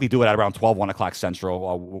 We typically do it at around 1 o'clock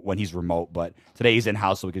Central when he's remote, but today he's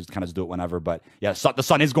in-house, so we can just kind of do it whenever. But yeah, the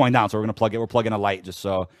sun is going down, so we're going to plug it. We're plugging a light just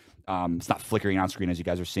so it's not flickering on screen as you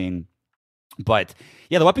guys are seeing. But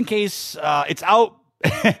yeah, the weapon case, it's out.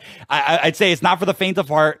 I'd say it's not for the faint of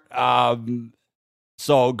heart.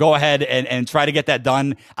 So go ahead and try to get that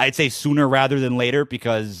done. I'd say sooner rather than later,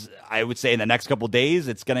 because I would say in the next couple of days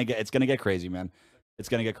it's gonna get crazy, man. It's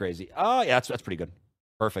gonna get crazy. Oh yeah, that's pretty good.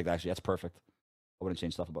 Perfect, actually. That's perfect. I wouldn't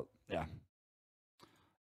change stuff about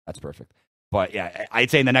that's perfect. But yeah, I'd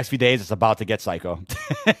say in the next few days it's about to get psycho.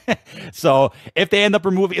 So if they end up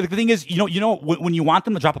removing, the thing is, when you want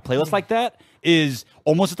them to drop a playlist like that is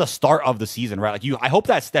almost at the start of the season, right? Like I hope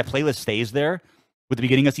that playlist stays there with the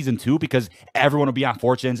beginning of season 2, because everyone will be on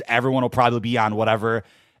Fortunes, everyone will probably be on whatever,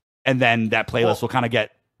 and then that playlist will kind of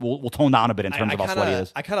get we'll tone down a bit in terms of how sweaty it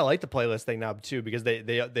is. I kind of like the playlist thing now too, because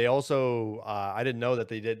they also I didn't know that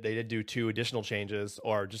they did do 2 additional changes,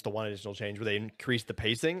 or just the 1 additional change where they increased the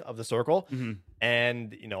pacing of the circle,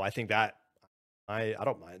 and I think that I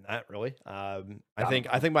don't mind that really. I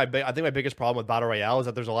think my biggest problem with Battle Royale is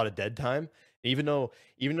that there's a lot of dead time. Even though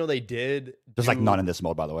they did, there's like none in this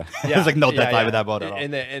mode, by the way. Yeah, there's like no dead time in that mode at all.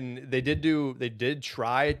 And they did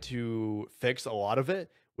try to fix a lot of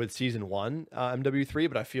it with season 1 MW3,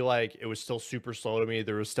 but I feel like it was still super slow to me.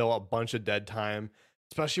 There was still a bunch of dead time,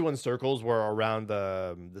 especially when circles were around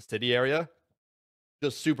the city area.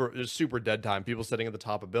 Just super dead time. People sitting at the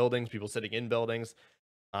top of buildings, people sitting in buildings.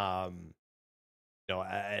 And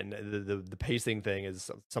the pacing thing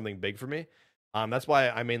is something big for me. That's why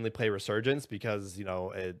I mainly play Resurgence, because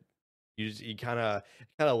it kind of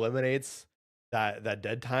eliminates that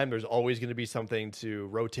dead time. There's always going to be something to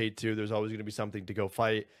rotate to. There's always going to be something to go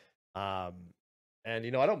fight. And I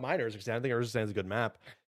don't mind Urzakstan. I think Urzakstan a good map.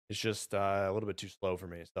 It's just a little bit too slow for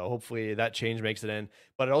me. So hopefully that change makes it in.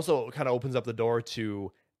 But it also kind of opens up the door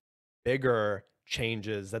to bigger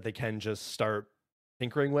changes that they can just start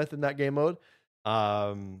tinkering with in that game mode.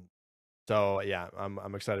 So yeah,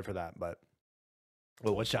 I'm excited for that. But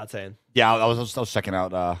what's chat saying? Yeah, I was checking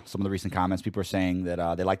out some of the recent comments. People are saying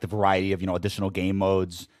that they like the variety of additional game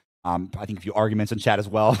modes. I think a few arguments in chat as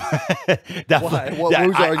well. Definitely. Who's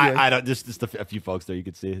arguing? I don't just a few folks there. You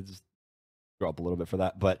could see just grow up a little bit for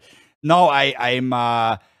that. But no,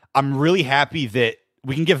 I'm really happy that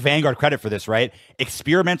we can give Vanguard credit for this. Right,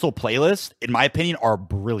 experimental playlists, in my opinion, are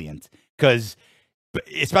brilliant, because.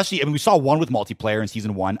 Especially, we saw one with multiplayer in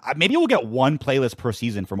season 1. Maybe we'll get one playlist per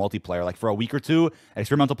season for multiplayer, like for a week or two, an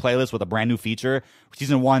experimental playlist with a brand new feature.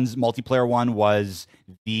 Season 1's multiplayer one was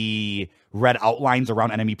the red outlines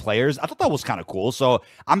around enemy players. I thought that was kind of cool. So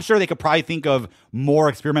I'm sure they could probably think of more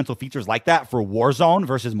experimental features like that for Warzone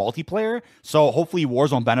versus multiplayer. So hopefully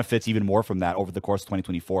Warzone benefits even more from that over the course of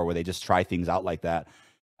 2024, where they just try things out like that.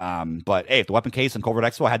 But hey, if the weapon case and Covert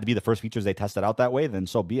Expo had to be the first features they tested out that way, then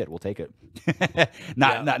so be it. We'll take it.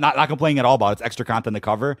 Not complaining at all about it. It's extra content to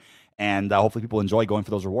cover, and hopefully people enjoy going for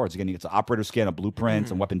those rewards. Again, you get an operator skin, a blueprint,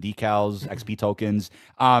 and weapon decals, XP tokens.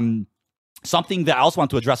 Something that I also want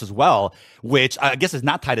to address as well, which I guess is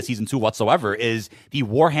not tied to season 2 whatsoever, is the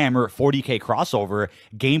Warhammer 40K crossover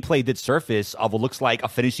gameplay did surface of what looks like a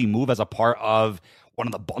finishing move as a part of one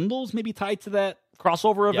of the bundles, maybe tied to that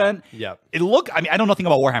crossover event. Yeah. I know nothing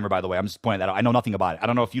about Warhammer, by the way. I'm just pointing that out. I know nothing about it. I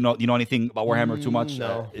don't know if you know anything about Warhammer too much.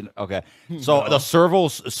 No. Okay. So the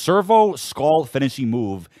servo skull finishing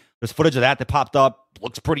move, there's footage of that popped up.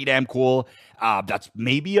 Looks pretty damn cool. That's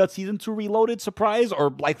maybe a season 2 reloaded surprise,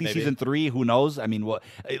 or likely season 3. Who knows? I mean,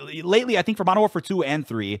 lately, I think for Modern Warfare 2 and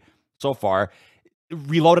 3 so far,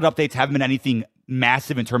 reloaded updates haven't been anything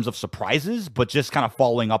massive in terms of surprises, but just kind of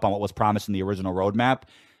following up on what was promised in the original roadmap.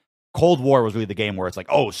 Cold War was really the game where it's like,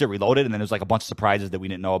 oh shit, reloaded, and then there's like a bunch of surprises that we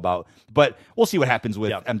didn't know about. But we'll see what happens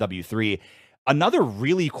with MW3. Another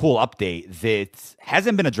really cool update that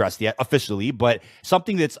hasn't been addressed yet officially, but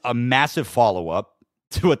something that's a massive follow-up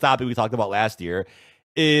to a topic we talked about last year,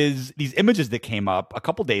 is these images that came up a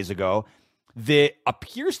couple days ago that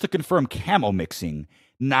appears to confirm camo mixing.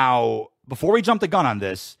 Now, before we jump the gun on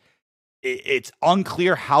this, it's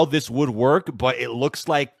unclear how this would work, but it looks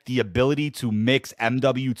like the ability to mix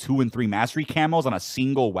MW2 and 3 Mastery camos on a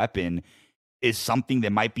single weapon is something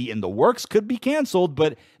that might be in the works, could be canceled,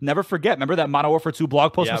 but never forget. Remember that Modern Warfare 2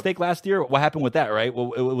 blog post mistake last year? What happened with that, right?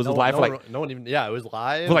 Well, it was live for like... No one even... Yeah, it was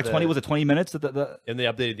live. For like 20... Was it 20 minutes? And they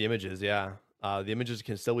updated the images, yeah. The images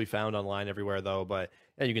can still be found online everywhere though, but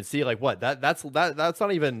yeah, you can see like what that's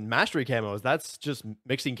not even mastery camos. That's just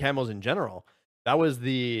mixing camos in general. That was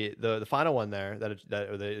the final one there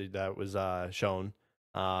that was shown.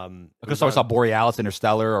 Because I saw Borealis,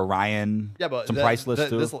 Interstellar, Orion. Yeah, but some priceless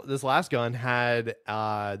too. This last gun had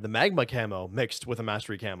the magma camo mixed with a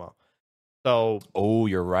mastery camo. So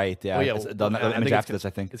you're right. Yeah, the image after this, I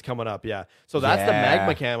think it's coming up. Yeah, so that's the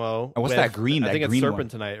magma camo. And what's that green? I think it's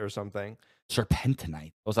Serpentinite or something.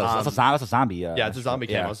 Serpentinite. That's a zombie. Yeah, it's a zombie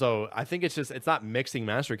camo. So I think it's not mixing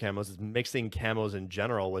mastery camos. It's mixing camos in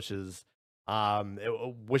general, which is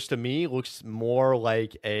which to me looks more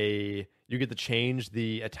like you get to change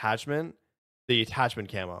the attachment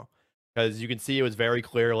camo, because you can see it was very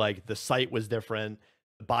clear. Like the sight was different,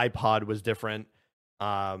 the bipod was different.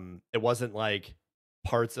 It wasn't like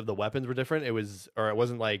parts of the weapons were different. It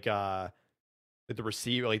wasn't like the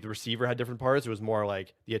receiver had different parts. It was more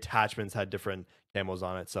like the attachments had different camos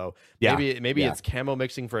on it. So maybe it's camo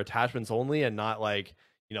mixing for attachments only, and not like,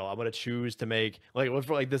 I'm gonna choose to make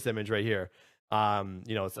like this image right here.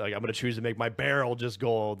 It's like I'm gonna choose to make my barrel just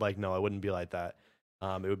gold. Like, no, it wouldn't be like that.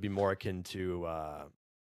 It would be more akin to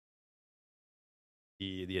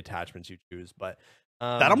the attachments you choose. But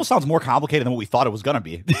that almost sounds more complicated than what we thought it was gonna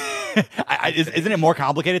be. Isn't it more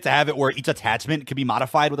complicated to have it where each attachment can be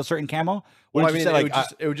modified with a certain camo?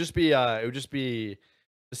 It would just be the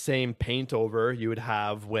same paint over you would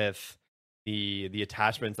have with the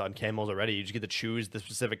attachments on camos already. You just get to choose the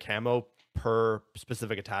specific camo per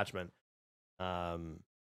specific attachment. I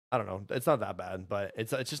don't know. It's not that bad, but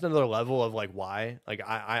it's just another level of like why. Like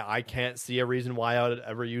I can't see a reason why I would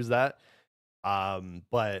ever use that.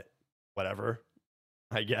 But whatever,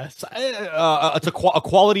 I guess. It's a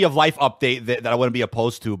quality of life update that I wouldn't be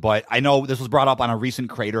opposed to. But I know this was brought up on a recent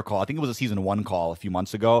creator call. I think it was a season 1 call a few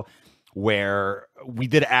months ago, where we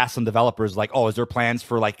did ask some developers like, is there plans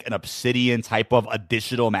for like an Obsidian type of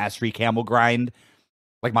additional mastery camo grind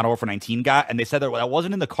like Modern Warfare 19 got? And they said that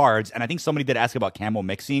wasn't in the cards. And I think somebody did ask about camo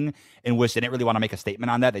mixing, in which they didn't really want to make a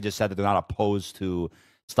statement on that. They just said that they're not opposed to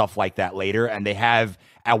stuff like that later. And they have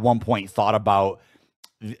at one point thought about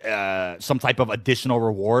some type of additional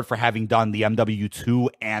reward for having done the MW2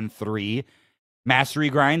 and 3 mastery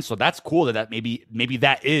grind. So that's cool that maybe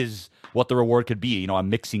that is what the reward could be, a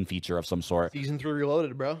mixing feature of some sort. Season 3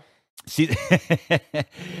 Reloaded, bro. See,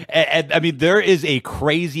 and I mean, there is a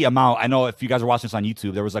crazy amount. I know if you guys are watching this on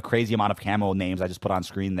YouTube, there was a crazy amount of camo names I just put on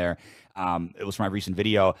screen there. It was from my recent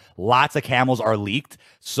video. Lots of camos are leaked.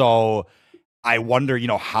 So I wonder,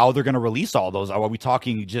 how they're going to release all those. Are we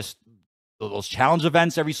talking just those challenge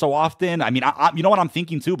events every so often? I mean, you know what I'm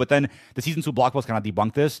thinking too, but then the season 2 blog post kind of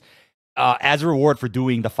debunked this. As a reward for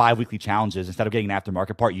doing the 5 weekly challenges, instead of getting an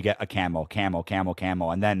aftermarket part, you get a camo.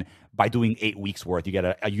 And then by doing 8 weeks worth, you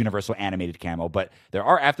get a universal animated camo. But there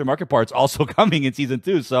are aftermarket parts also coming in season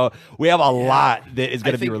 2. So we have a lot that is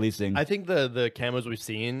going to be releasing. I think the camos we've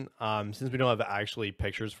seen, since we don't have actually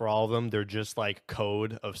pictures for all of them, they're just like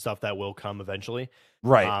code of stuff that will come eventually.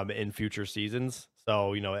 Right. In future seasons.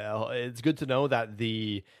 So, it's good to know that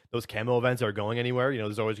those camo events are going anywhere.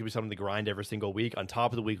 There's always going to be something to grind every single week on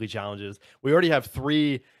top of the weekly challenges. We already have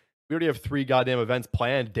three goddamn events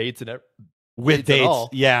planned, dates and with dates.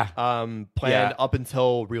 Yeah. Planned up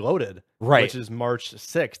until Reloaded, right, which is March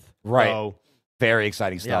 6th. Right. So, very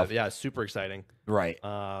exciting stuff. Yeah, super exciting. Right.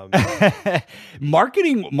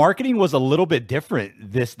 Marketing was a little bit different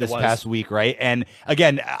this past week, right? And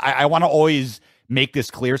again, I want to always make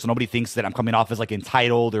this clear so nobody thinks that I'm coming off as like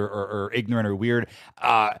entitled or ignorant or weird.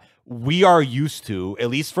 We are used to, at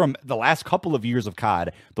least from the last couple of years of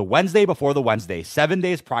COD, the Wednesday before the Wednesday, 7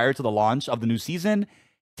 days prior to the launch of the new season,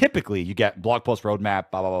 typically you get blog post,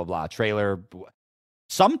 roadmap, blah, blah, blah, blah, trailer.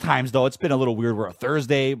 Sometimes, though, it's been a little weird where a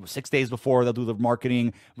Thursday, 6 days before, they'll do the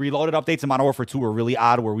marketing. Reloaded updates in Modern Warfare 2 were really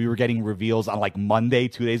odd, where we were getting reveals on like Monday,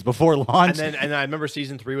 2 days before launch. And I remember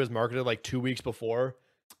season 3 was marketed like 2 weeks before.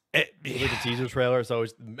 With the teaser trailer, so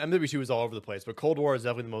MW2 was all over the place, but Cold War is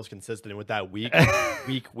definitely the most consistent. And with that week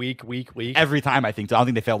every time, I don't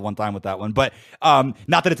think they failed one time with that one. But not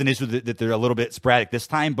that it's an issue that they're a little bit sporadic this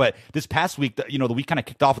time. But this past week, the week kind of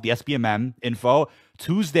kicked off with the SBMM info.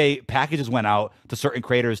 Tuesday, packages went out to certain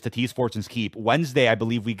creators to tease Fortune's Keep. Wednesday, I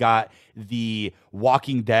believe we got the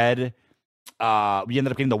Walking Dead. We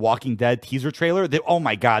ended up getting the Walking Dead teaser trailer. Oh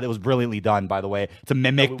my god, it was brilliantly done, by the way, to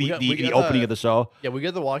mimic the opening of the show. Yeah, we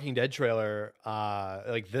got the Walking Dead trailer,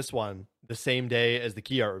 like this one, the same day as the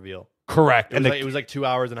key art reveal. Correct. It was like 2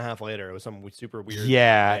 hours and a half later. It was some super weird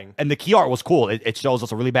thing. And the key art was cool. It shows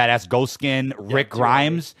us a really badass Ghost Skin, Rick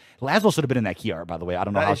Grimes. Laslo should have been in that key art, by the way. I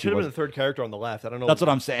don't know how she should have was. been the third character on the left. I don't know. That's what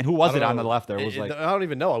I'm saying. Who was it on the left there? It was like, I don't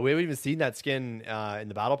even know. We haven't even seen that skin in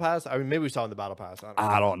the battle pass. I mean, maybe we saw it in the battle pass.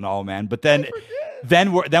 I don't know, man. But then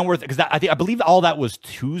we're because I believe all that was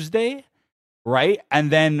Tuesday, right?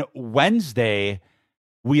 And then Wednesday,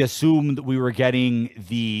 we assumed we were getting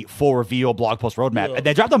the full reveal blog post roadmap. And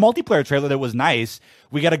they dropped a multiplayer trailer that was nice.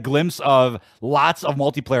 We got a glimpse of lots of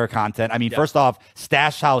multiplayer content. I mean, first off,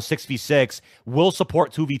 Stash House 6v6 will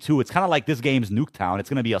support 2v2. It's kind of like this game's Nuketown. It's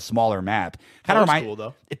going to be a smaller map. Kind of cool,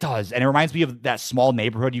 though. It does. And it reminds me of that small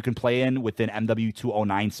neighborhood you can play in within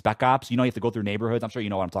MW209 Spec Ops. You know, you have to go through neighborhoods. I'm sure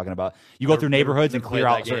you know what I'm talking about. You go through neighborhoods and clear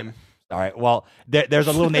out certain... All right. Well, there's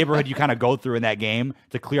a little neighborhood you kind of go through in that game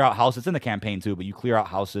to clear out houses. It's in the campaign too, but you clear out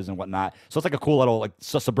houses and whatnot. So it's like a cool little like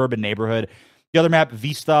suburban neighborhood. The other map,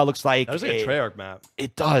 Vista, looks like that was like a Treyarch map.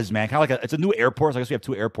 It does, man. Kind of like it's a new airport. So I guess we have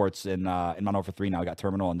two airports in MW3 now. We got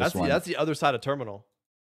Terminal and this one. That's the other side of Terminal.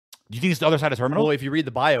 Do you think it's the other side of Terminal? Well, if you read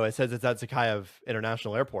the bio, it says it's at Zakhaev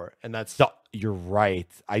International Airport, and that's. You're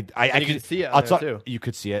right. I can see it on there too. You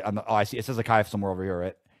could see it. I see. It says Zakhaev somewhere over here,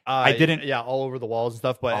 right? I didn't. Yeah, all over the walls and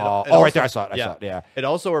stuff. But right there, I saw it. Yeah. It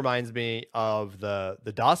also reminds me of the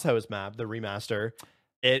DOS House map, the remaster.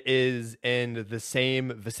 It is in the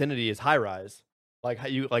same vicinity as High Rise.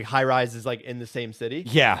 High Rise is like in the same city.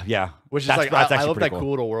 Yeah. Which is like I love that cool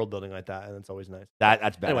little world building like that, and it's always nice.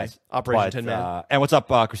 That's badass. Anyway, Operation Tin Man. And what's up,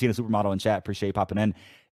 Christina Supermodel in chat? Appreciate you popping in.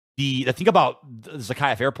 The thing about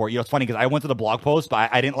Zakhaev Airport, it's funny because I went to the blog post,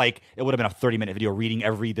 but I didn't like it. Would have been a 30-minute video reading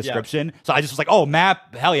every description. So I just was like, oh,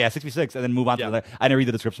 map, hell yeah, 6v6, and then move on to the. I didn't read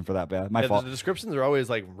the description for that, but my fault. The descriptions are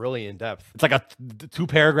always like really in depth. It's like two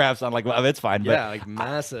paragraphs on like, well, it's fine. But like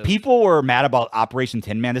massive. People were mad about Operation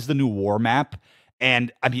Tin Man. This is the new war map.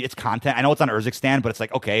 And I mean, it's content. I know it's on Urzikstan, but it's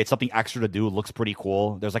like, okay, it's something extra to do. It looks pretty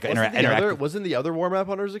cool. There's like an interactive. Wasn't the other war map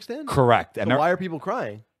on Urzikstan? Correct. So why are people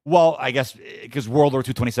crying? Well, I guess because World War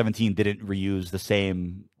II 2017 didn't reuse the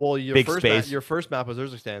same big space. Your first map was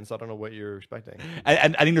Urzikstan, so I don't know what you're expecting.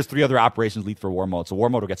 And I think there's 3 other operations leaked for War Mode, so War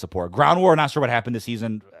Mode will get support. Ground War, not sure what happened this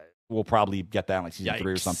season. We'll probably get that in like season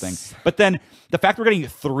 3 or something. But then the fact we're getting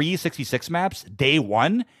 3 66 maps day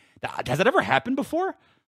one, has that ever happened before?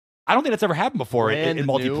 I don't think that's ever happened before in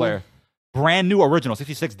multiplayer. Brand new original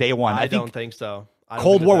 66 day one. I don't think so.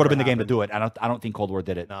 Cold War would have been the game to do it. I don't think Cold War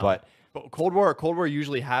did it, but Cold War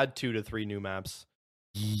usually had 2 to 3 new maps.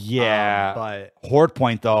 Yeah, but Horde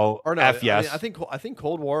Point though, or no, FES. I think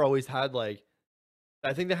Cold War always had like,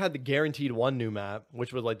 I think they had the guaranteed 1 new map,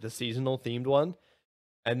 which was like the seasonal themed one,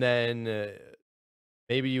 and then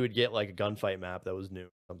maybe you would get like a gunfight map that was new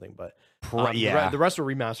or something. But the rest were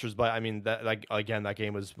remasters. But I mean, that like again, that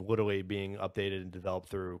game was literally being updated and developed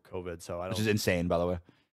through COVID. So which is insane, by the way,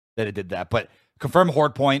 that it did that. But confirm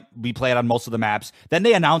Horde Point. We played on most of the maps. Then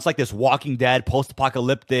they announced like this Walking Dead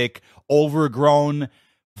post-apocalyptic overgrown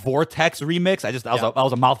Vortex remix. That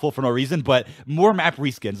was a mouthful for no reason, but more map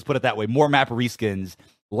reskins. Let's put it that way. More map reskins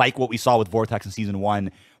like what we saw with Vortex in season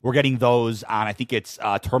 1. We're getting those on, I think it's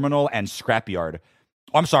Terminal and Scrapyard.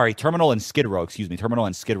 Oh, I'm sorry, Terminal and Skid Row. Excuse me, Terminal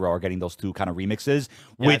and Skid Row are getting those 2 kind of remixes.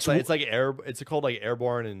 Yeah, it's called like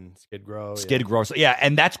Airborne and Skid Row. Skid Row. So, yeah,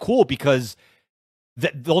 and that's cool because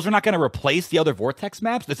those are not going to replace the other Vortex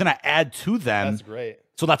maps. It's going to add to them. That's great.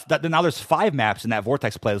 So now there's 5 maps in that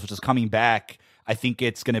Vortex playlist, which is coming back. I think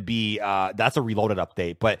it's going to be that's a reloaded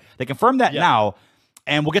update, but they confirmed that now.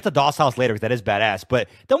 And we'll get to DOS House later because that is badass. But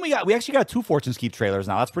then we actually got 2 Fortune's Keep trailers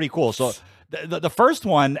now. That's pretty cool. So the first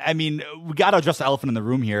one, I mean, we got to address the elephant in the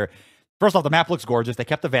room here. First off, the map looks gorgeous. They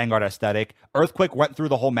kept the Vanguard aesthetic. Earthquake went through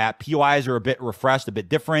the whole map. POIs are a bit refreshed, a bit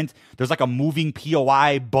different. There's like a moving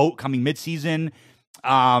POI boat coming mid-season.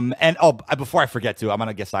 Before I forget to, I'm going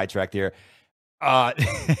to get sidetracked here.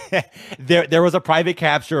 There was a private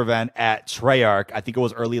capture event at Treyarch. I think it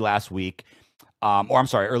was earlier this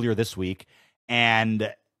week.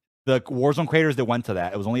 And the Warzone creators that went to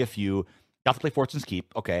that, it was only a few, got to play Fortune's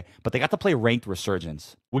Keep, okay, but they got to play Ranked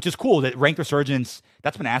Resurgence, which is cool. That Ranked Resurgence,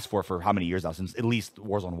 that's been asked for how many years now? Since at least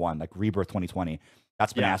Warzone 1, like Rebirth 2020.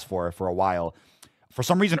 That's been asked for a while. For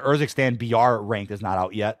some reason, Urzikstan BR Ranked is not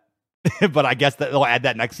out yet. But I guess that they'll add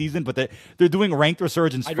that next season. But they're doing Ranked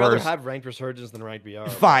Resurgence I'd first. rather have Ranked Resurgence than Ranked BR.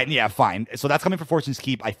 Fine. So that's coming for Fortune's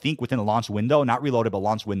Keep, I think, within the launch window. Not reloaded, but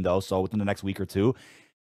launch window. So within the next week or 2.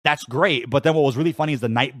 That's great. But then what was really funny is the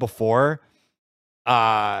night before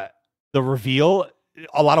the reveal,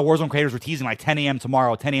 a lot of Warzone creators were teasing like 10 a.m.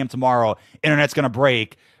 tomorrow, internet's going to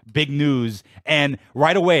break, big news. And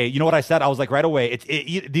right away, you know what I said? I was like, right away,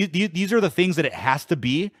 these are the things that it has to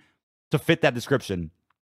be to fit that description.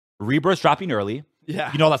 Rebirth's dropping early.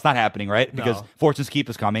 Yeah. You know that's not happening, right? Because No. Fortune's Keep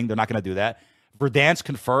is coming. They're not going to do that. Verdansk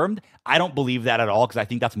confirmed. I don't believe that at all because I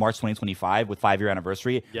think that's March 2025 with 5-year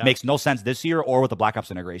anniversary. Yeah. Makes no sense this year or with the Black Ops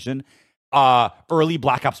integration. Early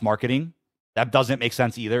Black Ops marketing. That doesn't make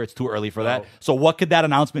sense either. It's too early for that. So what could that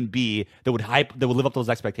announcement be that would live up to those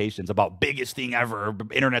expectations about biggest thing ever,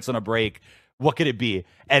 internet's on a break? What could it be?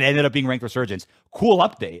 And it ended up being Ranked Resurgence. Cool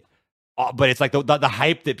update. But it's like the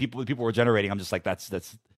hype that people were generating. I'm just like, that's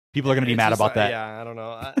people are going to be mad about that. Yeah, I don't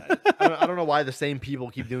know. I don't know why the same people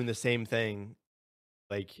keep doing the same thing.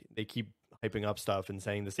 Like they keep hyping up stuff and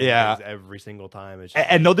saying the same things every single time. It's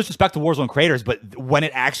just, and no disrespect to Warzone creators, but when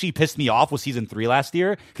it actually pissed me off was Season 3 last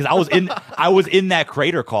year because I was in that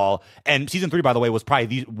creator call, and Season 3, by the way, was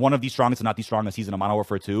probably one of the strongest, and not the strongest season of Modern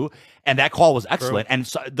Warfare 2, and that call was excellent. True. And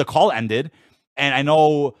so the call ended, and I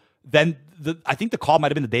know then I think the call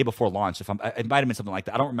might have been the day before launch. It might have been something like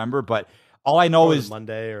that. I don't remember, but all I know is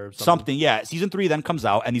Monday or something. Yeah, Season 3 then comes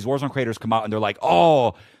out, and these Warzone creators come out, and they're like,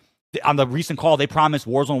 oh. On the recent call, they promised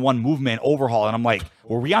Warzone 1 movement overhaul, and I'm like,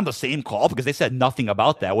 were we on the same call? Because they said nothing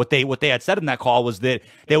about that. What they had said in that call was that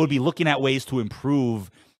they would be looking at ways to improve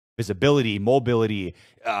visibility, mobility,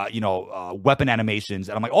 weapon animations,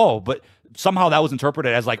 and I'm like, oh, but somehow that was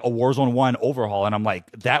interpreted as like a Warzone 1 overhaul, and I'm like,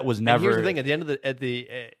 that was never. And here's the thing: at the end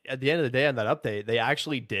of the day on that update, they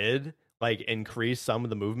actually did like increase some of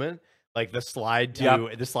the movement. Like the slide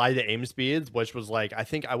to aim speeds, which was like, I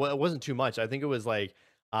think it wasn't too much. I think it was like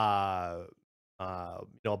a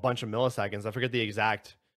bunch of milliseconds. I forget the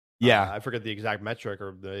exact metric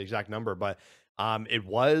or the exact number, but it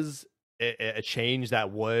was a change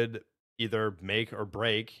that would either make or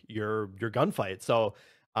break your gunfight. So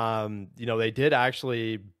they did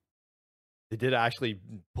actually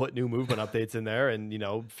put new movement updates in there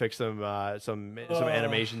and fix some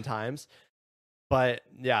animation times. But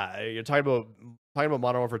yeah, you're talking about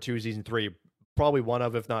Modern Warfare 2 Season 3, probably one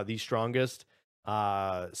of, if not the strongest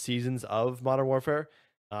seasons of Modern Warfare.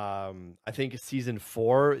 I think Season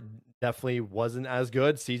 4 definitely wasn't as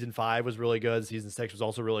good. Season 5 was really good. Season 6 was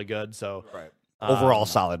also really good. So overall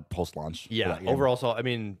solid post launch. Yeah, overall. So I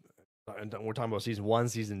mean, we're talking about Season 1,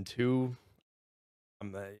 Season 2.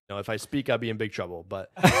 If I speak, I'll be in big trouble. But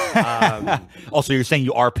also, you're saying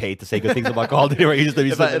you are paid to say good things about Call of Duty, right? You just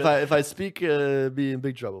if I speak, be in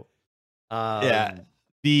big trouble.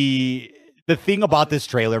 The thing about this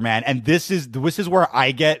trailer, man, and this is where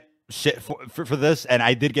I get shit for this, and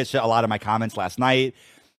I did get shit a lot in my comments last night.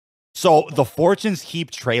 So the Fortune's Keep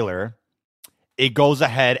trailer, it goes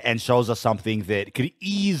ahead and shows us something that could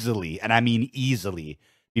easily, and I mean easily,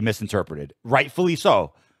 be misinterpreted. Rightfully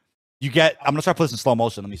so. I'm going to start putting this in slow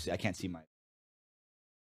motion. Let me see. I can't see my...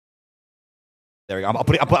 There we go.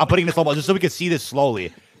 I'm putting this in slow motion just so we can see this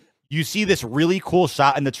slowly. You see this really cool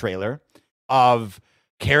shot in the trailer of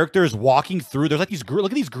characters walking through. There's like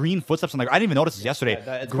look at these green footsteps. I didn't even notice this yesterday.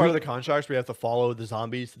 Yeah, it's part of the contracts where you have to follow the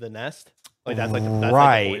zombies to the nest. Like that's like the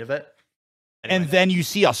point of it. Anyway. And then you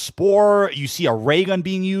see a spore, you see a ray gun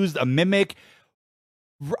being used, a mimic.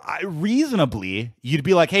 Reasonably, you'd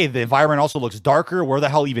be like, hey, the environment also looks darker. Where the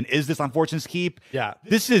hell even is this on Fortune's Keep? Yeah.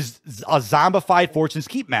 This is a zombified Fortune's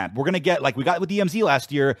Keep, man. We're going to get, like we got with DMZ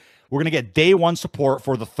last year, we're going to get day one support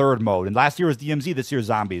for the third mode. And last year was DMZ, this year's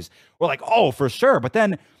zombies. We're like, oh, for sure. But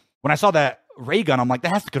then when I saw that ray gun, I'm like,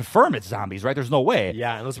 that has to confirm it's zombies, right? There's no way.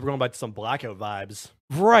 Yeah, unless we're going back to some Blackout vibes.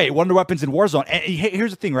 Right, Wonder Weapons in Warzone. And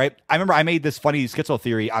here's the thing, right? I remember I made this funny schizo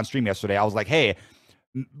theory on stream yesterday. I was like, hey,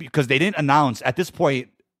 because they didn't announce at this point.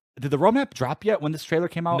 Did the roadmap drop yet when this trailer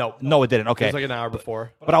came out? No, it didn't. Okay. It was like an hour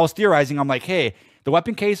before. But I was theorizing. I'm like, hey, the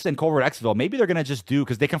weapon case and Covert Exfil, maybe they're going to just do,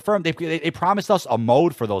 because they confirmed, they promised us a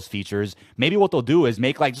mode for those features. Maybe what they'll do is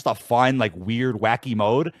make like just a fun, like weird, wacky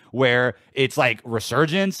mode where it's like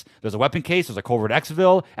Resurgence, there's a weapon case, there's a Covert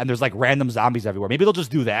Exfil, and there's like random zombies everywhere. Maybe they'll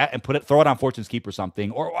just do that and throw it on Fortune's Keep or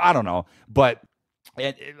something. Or I don't know. But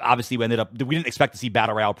obviously we didn't expect to see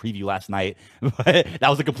Battle Royale preview last night, but that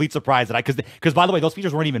was a complete surprise because by the way, those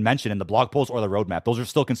features weren't even mentioned in the blog post or the roadmap. Those are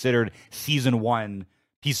still considered season 1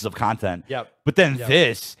 pieces of content. Yep. But then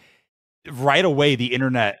this, right away, the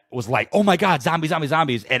internet was like, oh my God, zombies.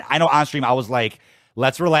 And I know on stream, I was like,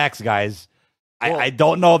 let's relax, guys. Well, I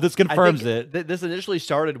don't know if this confirms it. This initially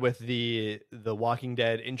started with the Walking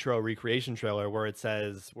Dead intro recreation trailer where it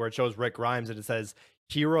shows Rick Grimes and it says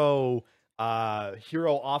hero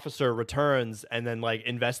officer returns and then like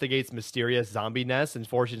investigates mysterious zombie nests in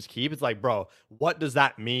Fortune's Keep. It's like, bro, what does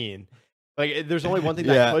that mean? Like, there's only one thing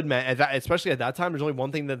that could meant, especially at that time. There's only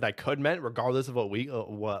one thing that could meant, regardless of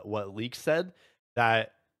what leaks said.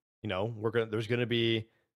 That there's gonna be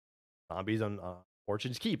zombies on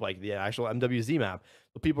Fortune's Keep, like the actual MWZ map.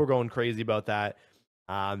 So people are going crazy about that.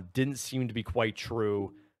 didn't seem to be quite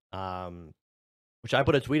true. Which I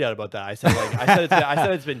put a tweet out about that. I said I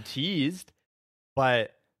said it's been teased,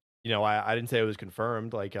 but I didn't say it was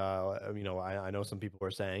confirmed. Like I know some people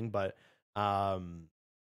were saying, but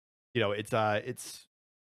it's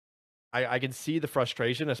I can see the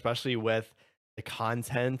frustration, especially with the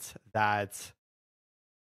content that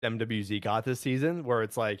MWZ got this season, where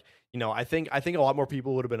it's like, I think a lot more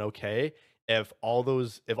people would have been okay if all the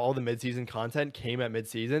midseason content came at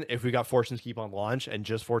midseason. If we got Fortune's Keep on launch and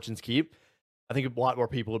just Fortune's Keep, I think a lot more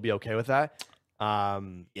people would be okay with that.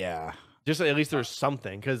 Yeah, just at least there's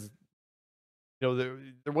something, because there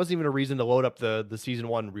wasn't even a reason to load up the season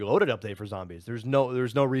 1 reloaded update for zombies. There's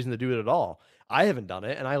no reason to do it at all. I haven't done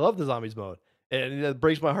it, and I love the zombies mode, and it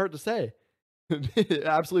breaks my heart to say. It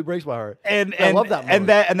absolutely breaks my heart. And I love that mode.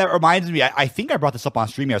 and that reminds me, I think I brought this up on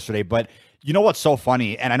stream yesterday, but you know what's so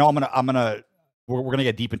funny? And I know we're gonna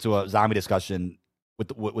get deep into a zombie discussion with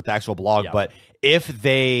the actual blog, but if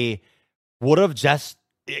they would have just,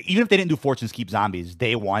 even if they didn't do Fortune's Keep zombies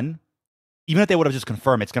day 1, even if they would have just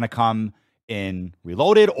confirmed it's gonna come in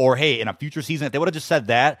Reloaded, or hey, in a future season, if they would have just said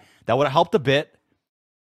that would have helped a bit.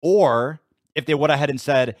 Or if they would have had and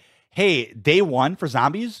said, hey, day 1 for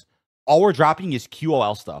zombies, all we're dropping is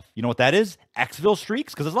QOL stuff. You know what that is? Exfil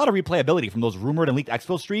streaks, because there's a lot of replayability from those rumored and leaked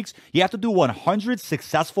Exfil streaks. You have to do 100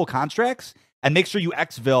 successful contracts and make sure you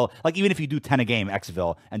Exfil, like even if you do 10 a game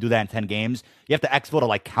Exfil and do that in 10 games, you have to Exfil to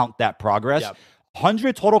like count that progress. Yep.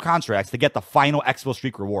 100 total contracts to get the final Exfil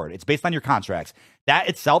streak reward. It's based on your contracts. That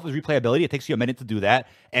itself is replayability. It takes you a minute to do that.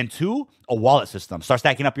 And 2, a wallet system. Start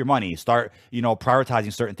stacking up your money. Start,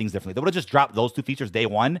 prioritizing certain things differently. They would have just dropped those 2 features day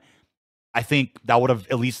 1. I think that would have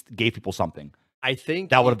at least gave people something. I think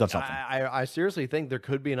that would have done something. I seriously think there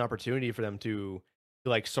could be an opportunity for them to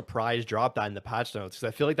like surprise drop that in the patch notes,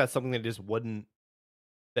 because I feel like that's something they just wouldn't.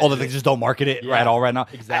 That they just don't market it at all right now.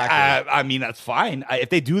 Exactly. I mean, that's fine if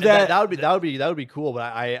they do that. That would be cool.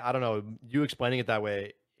 But I don't know. You explaining it that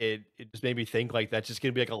way, it just made me think like that's just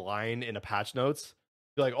gonna be like a line in a patch notes.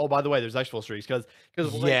 Be like, oh, by the way, there's exfil streaks because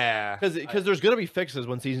there's gonna be fixes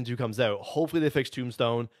when season 2 comes out. Hopefully they fix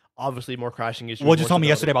Tombstone. Obviously more crashing issues. What you told me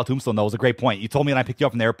yesterday about Tombstone though was a great point. You told me, and I picked you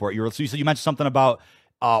up from the airport. You mentioned something about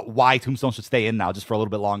why Tombstone should stay in now just for a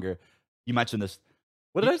little bit longer. You mentioned this.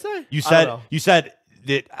 What did I say? You said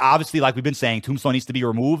that obviously, like we've been saying, Tombstone needs to be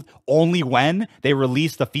removed only when they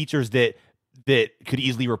release the features that could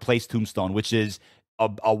easily replace Tombstone, which is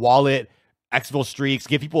a wallet, Exfil streaks,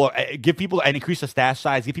 give people and increase the stash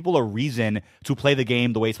size, give people a reason to play the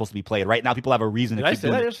game the way it's supposed to be played. Right now, people have a reason to keep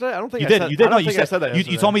doing it. Did I say that yesterday? I don't think you I did. said, You did. I don't No, think I said that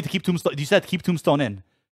yesterday. You told me to keep Tombstone. You said keep Tombstone in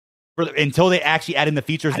until they actually add in the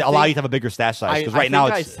features that allow you to have a bigger stash size. Because right now,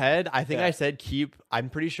 I said keep. I'm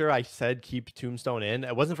pretty sure I said keep Tombstone in.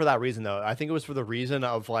 It wasn't for that reason though. I think it was for the reason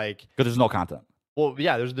of like because there's no content. Well,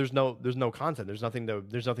 yeah, there's no content. There's nothing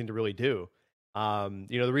to really do.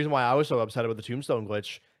 The reason why I was so upset about the Tombstone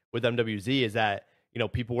glitch with MWZ is that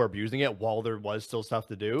people were abusing it while there was still stuff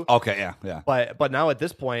to do. Okay, yeah. But now at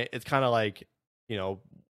this point, it's kind of like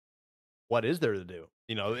what is there to do?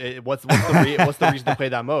 What's the reason to play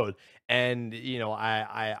that mode? And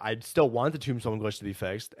I still want the Tombstone glitch to be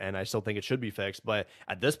fixed, and I still think it should be fixed. But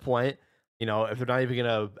at this point, if they're not even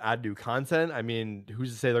gonna add new content, I mean,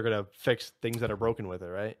 who's to say they're gonna fix things that are broken with it,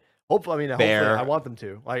 right? Hopefully, I want them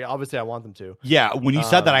to. Like, obviously, I want them to. Yeah, when you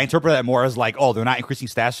said that, I interpret that more as like, oh, they're not increasing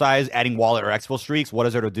stash size, adding wallet or exfil streaks. What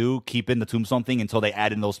is there to do? Keep in the Tombstone thing until they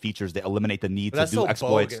add in those features that eliminate the need to do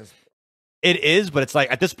exploits. Bogus. It is, but it's like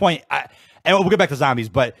at this point, and we'll get back to zombies.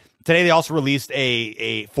 But today they also released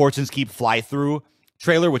a Fortune's Keep fly through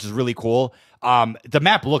trailer, which is really cool. The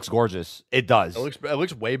map looks gorgeous. It does. It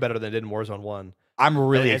looks way better than it did in Warzone 1. I'm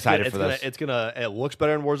really excited for this. It looks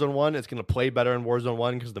better in Warzone 1. It's gonna play better in Warzone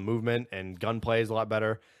 1 because the movement and gunplay is a lot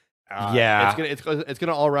better. It's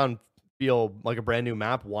gonna all around feel like a brand new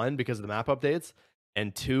map. 1, because of the map updates,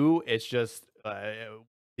 and 2, it's just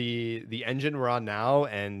the engine we're on now,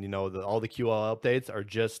 and all the QL updates are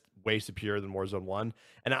just way superior than Warzone 1.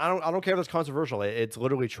 And I don't care if that's controversial. It's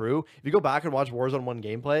literally true. If you go back and watch Warzone 1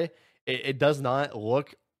 gameplay, it does not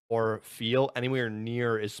look or feel anywhere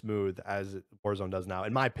near as smooth as Warzone does now,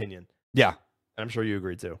 in my opinion. Yeah. And I'm sure you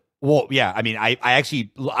agree too. Well, yeah. I mean, I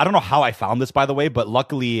actually, I don't know how I found this, by the way, but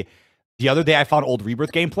luckily the other day I found old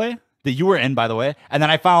Rebirth gameplay that you were in, by the way. And then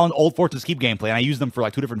I found old Fortune's Keep gameplay, and I used them for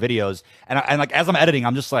like 2 different videos. And like, as I'm editing,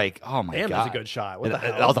 I'm just like, oh my God. That's a good shot. What the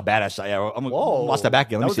hell? That was a badass shot. Yeah. I'm Whoa. Watch that back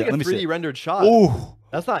again. Let me see. Let me see. 3D rendered shot. Ooh.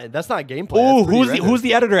 That's not gameplay. Ooh, who's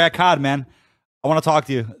the editor at COD, man? I want to talk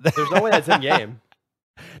to you. There's no way that's in game.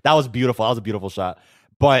 That was beautiful. That was a beautiful shot.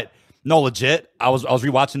 But no, legit. I was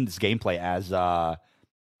rewatching this gameplay as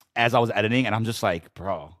as I was editing, and I'm just like,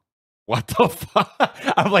 bro, what the fuck?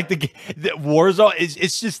 I'm like, the Warzone is,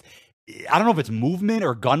 it's just, I don't know if it's movement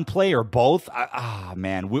or gunplay or both.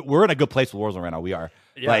 Man, we're in a good place with Warzone right now. We are.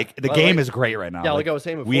 Yeah. Like, the game is great right now. Yeah, like I was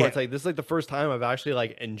saying before, we- it's like this is like the first time I've actually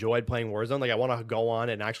like enjoyed playing Warzone. Like I want to go on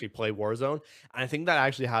and actually play Warzone. And I think that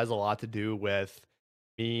actually has a lot to do with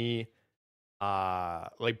me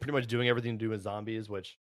like pretty much doing everything to do with zombies,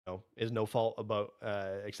 which is no fault about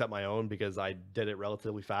except my own, because I did it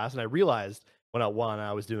relatively fast. And I realized when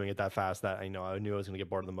I was doing it that fast that I knew I was gonna get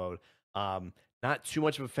bored of the mode. Not too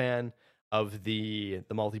much of a fan of the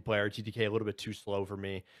multiplayer. TTK a little bit too slow for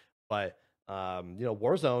me, but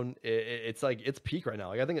Warzone, it's like it's peak right now.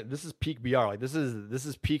 Like I think this is peak BR. Like this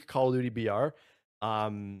is peak Call of Duty BR.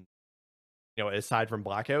 Aside from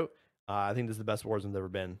Blackout, I think this is the best Warzone's ever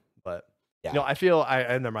been. But I feel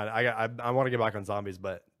never mind. I want to get back on zombies,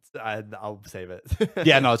 but I'll save it.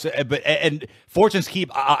 Yeah, no, and Fortune's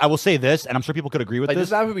Keep. I will say this, and I'm sure people could agree with like, this.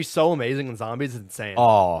 This would be so amazing in zombies. It's insane.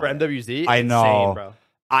 Oh, for MWZ, I know, insane, bro.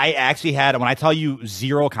 I actually had, when I tell you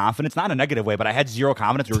zero confidence, not in a negative way, but I had zero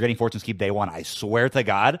confidence we were getting Fortune's Keep day one. I swear to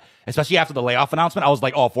God, especially after the layoff announcement, I was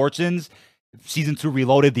like, oh, Fortune's Season 2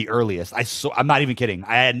 Reloaded the earliest. I'm not even kidding.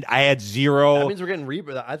 I had zero. That means we're getting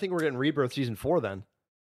Rebirth. I think we're getting Rebirth Season 4 then.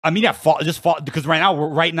 I mean, yeah, because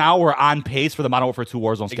right now we're on pace for the Modern Warfare 2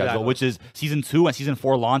 Warzone schedule, which is Season 2 and Season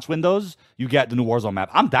 4 launch windows. You get the new Warzone map.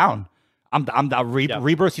 I'm down. I'm down.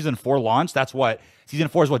 Rebirth Season 4 launch. That's what Season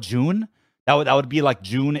 4 is. What, June? That would be like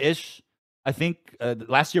June-ish. I think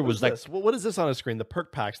last year was like. What is this on a screen? The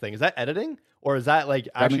perk packs thing. Is that editing, or is that like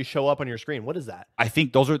actually show up on your screen? What is that? I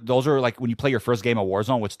think those are like when you play your first game of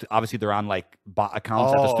Warzone, which obviously they're on like bot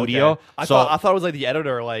accounts at the studio. Okay. I thought it was like the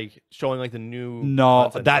editor like showing like the new. No,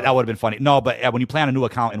 that would have been funny. No, but when you play on a new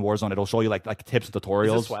account in Warzone, it'll show you like tips and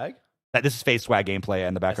tutorials. Is this swag? This is face swag gameplay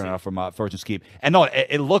in the background from Fortune's Keep. And no,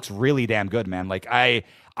 it looks really damn good, man. Like I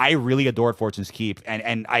really adored Fortune's Keep,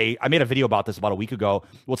 and I made a video about this about a week ago.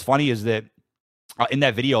 What's funny is that in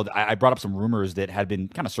that video, I brought up some rumors that had been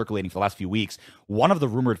kind of circulating for the last few weeks. One of the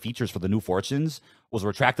rumored features for the new Fortunes was a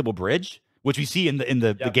retractable bridge, which we see in the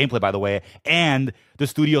gameplay, by the way. And the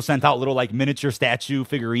studio sent out little like miniature statue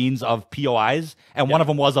figurines of POIs, and one of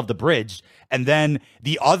them was of the bridge. And then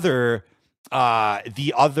the other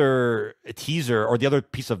teaser, or the other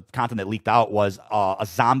piece of content that leaked out, was a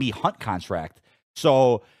zombie hunt contract.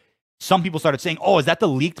 So some people started saying, oh, is that the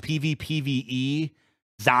leaked PvPvE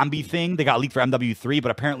zombie thing? They got leaked for MW3,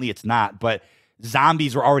 but apparently it's not. But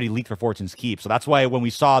zombies were already leaked for Fortune's Keep. So that's why when we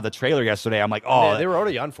saw the trailer yesterday, I'm like, oh. They were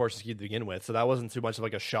already on Fortune's Keep to begin with, so that wasn't too much of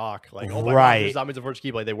like a shock. Like, oh my God, there's zombies on Fortune's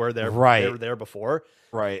Keep. Like, they were there. Right. They were there before.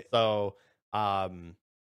 Right. So, I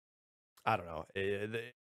don't know. The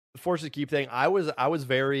Fortune's Keep thing, I was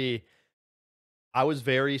very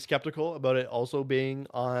skeptical about it also being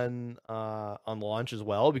on launch as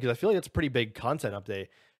well, because I feel like it's a pretty big content update.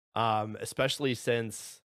 Especially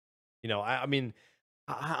since, I mean,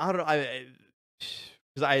 I don't know,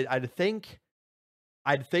 because I'd think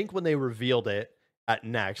when they revealed it at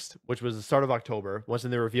Next, which was the start of October, once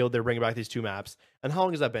they revealed they're bringing back these two maps, and how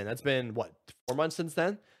long has that been? That's been what, 4 months since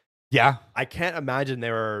then? Yeah, I can't imagine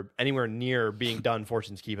they were anywhere near being done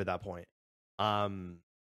Fortune's Keep at that point. I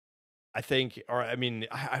think, or I mean,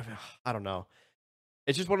 I don't know.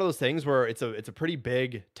 It's just one of those things where it's a pretty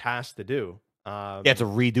big task to do. To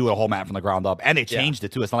redo a whole map from the ground up, and they changed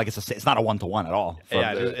it too. It's not like it's not a 1-to-1 at all.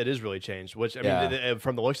 It is really changed. Which I mean,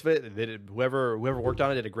 from the looks of it, whoever worked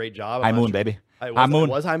on it did a great job. High Moon, baby. High Moon.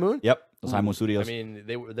 Was High Moon? Yep, it was High Moon Studios. I mean,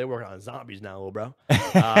 they work on zombies now, little bro.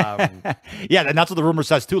 Yeah, and that's what the rumor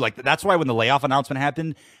says too. Like that's why when the layoff announcement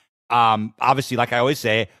happened, obviously, like I always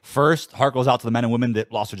say, first heart goes out to the men and women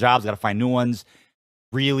that lost their jobs. Got to find new ones.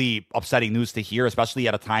 Really upsetting news to hear, especially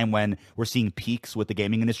at a time when we're seeing peaks with the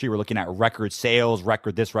gaming industry. We're looking at record sales,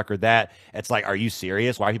 record this, record that. It's like, are you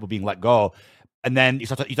serious? Why are people being let go? And then you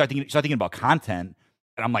start thinking about content,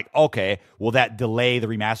 and I'm like, okay, will that delay the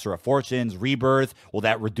remaster of Fortunes, Rebirth? Will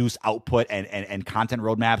that reduce output and content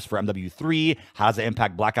roadmaps for MW3? How does it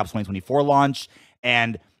impact Black Ops 2024 launch?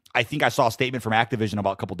 And I think I saw a statement from Activision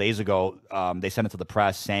about a couple days ago. They sent it to the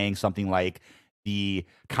press saying something like the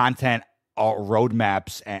content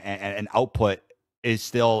roadmaps and output is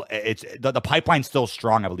still, it's the pipeline's still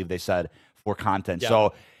strong, I believe they said, for content.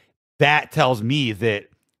 So that tells me that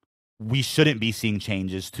we shouldn't be seeing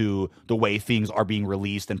changes to the way things are being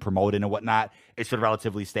released and promoted and whatnot. It should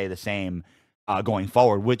relatively stay the same going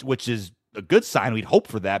forward, which is a good sign. We'd hope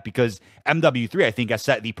for that, because MW3, I think, has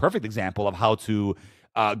set the perfect example of how to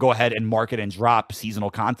go ahead and market and drop seasonal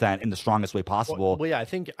content in the strongest way possible. Well, yeah, I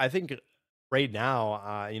think right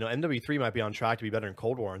now, MW3 might be on track to be better than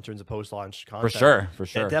Cold War in terms of post-launch For content. sure.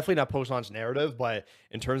 Definitely not post-launch narrative, but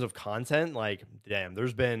in terms of content, like, damn,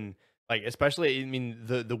 there's been like, especially, I mean,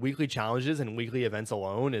 the weekly challenges and weekly events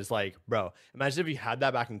alone is like, bro, imagine if you had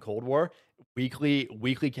that back in Cold War, weekly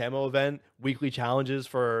camo event, weekly challenges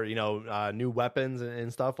for new weapons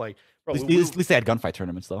and stuff. Like, bro, At least they had gunfight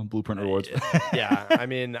tournaments though, blueprint rewards. yeah, I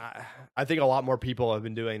mean, I think a lot more people have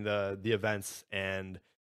been doing the events and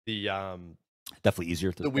the definitely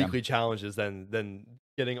easier to the weekly challenges than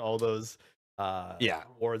getting all those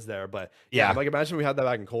awards there. But yeah, like, imagine we had that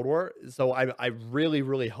back in Cold War. So I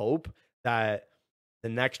really hope that the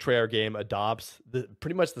next Treyarch game adopts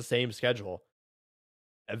pretty much the same schedule.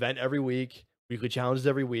 Event every week, weekly challenges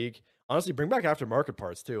every week. Honestly, bring back aftermarket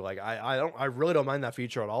parts too. Like, I really don't mind that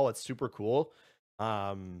feature at all. It's super cool.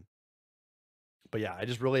 But yeah, I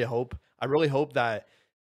really hope that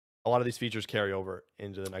a lot of these features carry over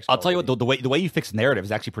into the next. I'll tell you what, the way you fix narrative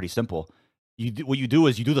is actually pretty simple. What you do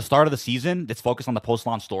is you do the start of the season that's focused on the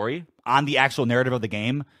post-launch story, on the actual narrative of the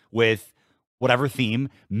game with whatever theme.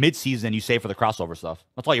 Mid-season, you save for the crossover stuff.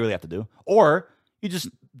 That's all you really have to do. Or you just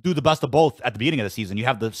do the best of both at the beginning of the season. You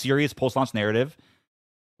have the serious post-launch narrative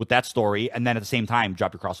with that story, and then at the same time,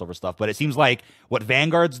 drop your crossover stuff. But it seems like what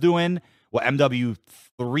Vanguard's doing, what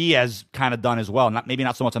MW3 has kind of done as well, maybe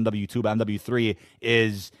not so much MW2, but MW3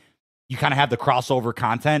 is you kind of have the crossover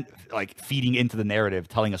content like feeding into the narrative,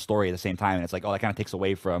 telling a story at the same time. And it's like, oh, that kind of takes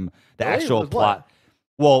away from the actual plot.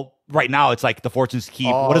 Well, right now it's like the Fortune's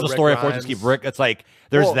Keep. What is the story of Fortune's Keep, Rick? It's like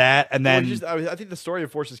there's that, and then I think the story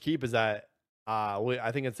of Fortune's Keep is that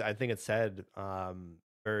I think it's said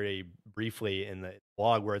very briefly in the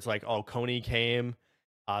blog where it's like, oh, Coney came,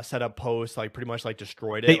 set up posts, like pretty much like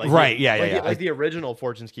destroyed it. Like the original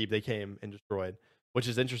Fortune's Keep, they came and destroyed. Which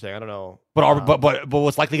is interesting. I don't know. But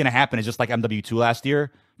what's likely going to happen is just like MW2 last year,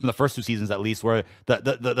 from the first 2 seasons at least, where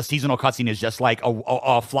the seasonal cutscene is just like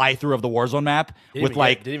a fly through of the Warzone map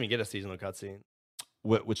didn't even get a seasonal cutscene.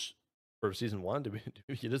 Which for season 1, did we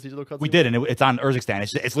get a seasonal cutscene? We did, and it's on Urzikstan.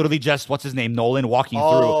 It's literally just what's his name, Nolan walking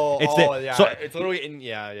through. So it's literally in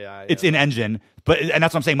It's in engine, and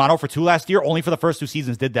that's what I'm saying. Modern Warfare 2 last year, only for the first 2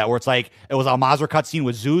 seasons did that, where it's like it was a Mazur cutscene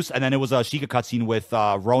with Zeus, and then it was a Sheikah cutscene with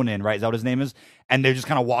Ronin, right? Is that what his name is? And they're just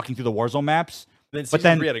kind of walking through the Warzone maps. Then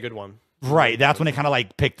season 3 had a good one. Right, that's when it kind of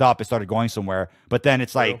like picked up. It started going somewhere. But then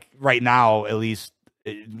it's like right now, at least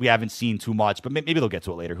we haven't seen too much. But maybe they'll get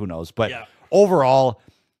to it later. Who knows? But overall,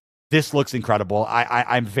 this looks incredible.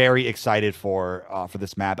 I'm very excited for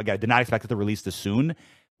this map. Again, I did not expect it to release this soon,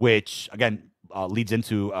 which again leads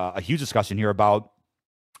into a huge discussion here about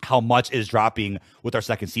how much is dropping with our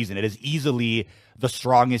second season. It is easily the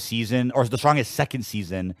strongest season, or the strongest second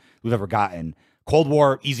season we've ever gotten. Cold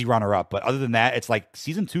War, easy runner-up. But other than that, it's like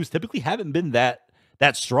season 2s typically haven't been that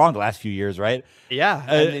strong the last few years, right? Yeah,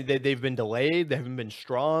 and they've been delayed. They haven't been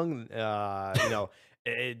strong.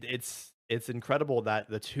 It's incredible that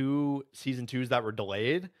the 2 season 2s that were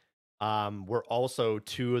delayed were also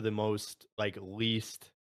 2 of the most least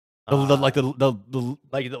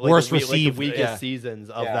the worst received, the weakest seasons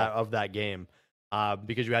of that game,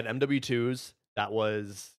 because you had MW2s that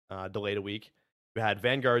was delayed a week. You had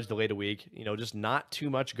Vanguard's delayed a week. Just not too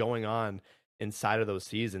much going on inside of those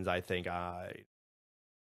seasons. I think I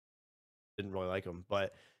didn't really like them,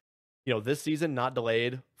 but this season not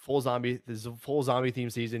delayed, this is a full zombie theme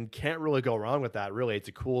season. Can't really go wrong with that. Really, it's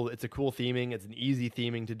a cool theming. It's an easy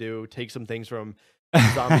theming to do. Take some things from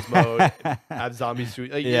zombies mode, have zombies.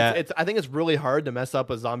 I think it's really hard to mess up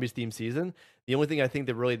a zombies theme season. The only thing I think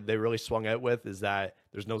they really swung out with is that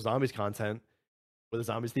there's no zombies content with a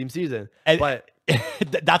zombies theme season. But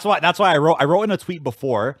that's why I wrote in a tweet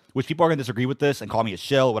before, which people are gonna disagree with this and call me a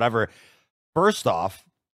shill, whatever. First off,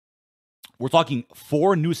 we're talking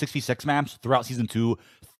 4 new 6v6 maps throughout season 2,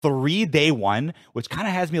 3 day 1, which kind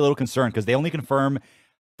of has me a little concerned because they only confirm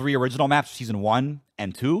 3 original maps for season 1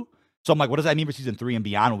 and 2. So I'm like, what does that mean for season 3 and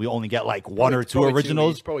beyond when we only get like 1 or 2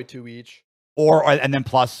 originals? Probably 2 each. And then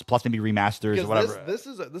plus maybe remasters or whatever. This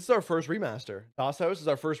is our first remaster. DOS House is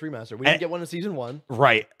our first remaster. We didn't get one in season 1.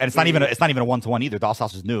 Right. And it's not even a 1-to-1 either. DOS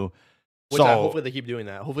House is new. So hopefully they keep doing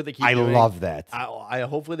that. Hopefully they keep. I love that. I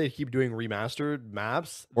hopefully they keep doing remastered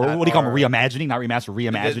maps. Or what do you call them? Reimagining, not remaster.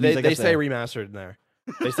 Reimagining. They say remastered in there.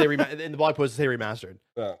 They say in the blog post. They say remastered.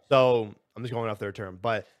 Yeah. So I'm just going off their term.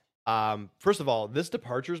 But first of all, this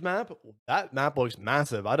Departures map, that map looks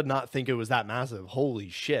massive. I did not think it was that massive. Holy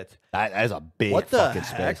shit! That is a big what the fucking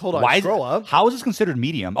heck? space. Hold on, scroll up. How is this considered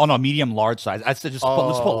medium? Oh no, medium large size. I said let's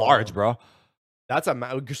put large, bro. That's a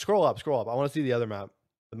map. Scroll up. I want to see the other map.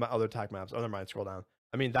 The other attack maps. Oh, never mind. Scroll down.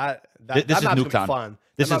 I mean, that map's gonna be fun.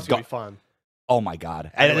 This is gonna be fun. Oh my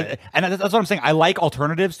god! Anyway. And that's what I'm saying. I like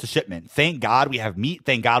alternatives to shipment. Thank God we have meat.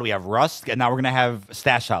 Thank God we have Rust, and now we're gonna have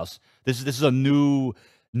Stash House. This is a new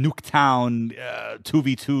Nuketown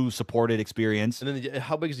 2v2 supported experience. And then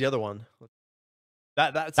how big is the other one?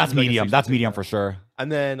 That's medium. That's medium for sure. And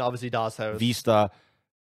then obviously DOS House, Vista,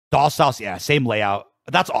 DOS House. Yeah, same layout.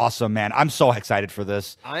 That's awesome, man. I'm so excited for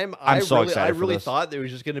this. I'm so excited. I really thought it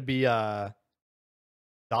was just gonna be DOS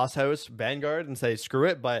House Vanguard and say screw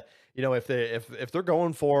it, but. You know, if they're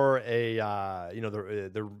going for a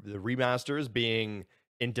the remasters being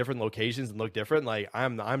in different locations and look different, like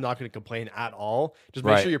I'm not going to complain at all. Just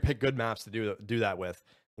make sure you pick good maps to do that with.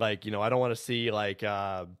 Like, you know, I don't want to see like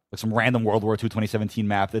some random World War II 2017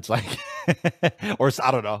 map that's like or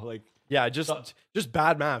I don't know, like yeah, just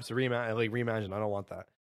bad maps to reimagine. I don't want that.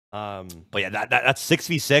 But yeah, that's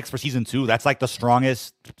 6v6 for season 2. That's like the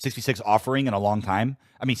strongest 6v6 offering in a long time.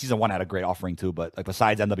 I mean, season 1 had a great offering too, but like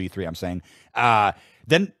besides MW3, I'm saying.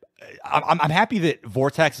 Then I'm happy that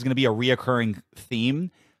Vortex is going to be a reoccurring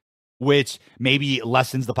theme, which maybe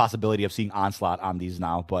lessens the possibility of seeing Onslaught on these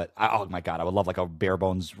now. But oh my god, I would love like a bare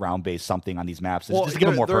bones round base something on these maps just to give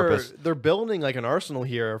them more purpose. They're building like an arsenal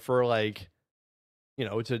here for like, you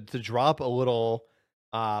know, to drop a little.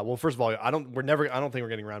 Well, first of all, I don't think we're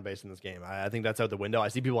getting round base in this game. I think that's out the window. I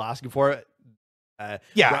see people asking for it.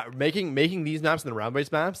 Making these maps and the round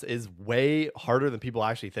base maps is way harder than people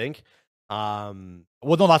actually think. Well,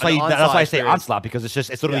 no, that's why I say Onslaught, because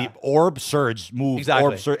it's literally orb, surge, move,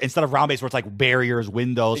 exactly. Orb, surge, instead of round base where it's like barriers,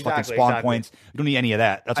 windows, fucking spawn points. You don't need any of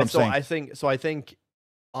that. That's what I'm saying. I think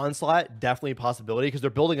Onslaught definitely a possibility because they're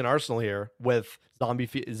building an arsenal here with zombie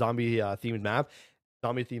themed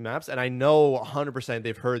maps, and I know 100%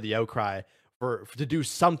 they've heard the outcry to do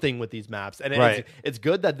something with these maps, and it's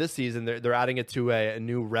good that this season they're adding it to a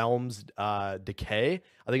new Realms Decay,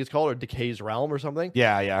 I think it's called, or Decay's Realm or something.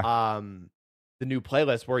 Yeah. The new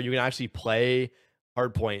playlist where you can actually play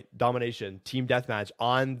Hardpoint, Domination, Team Deathmatch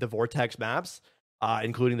on the Vortex maps,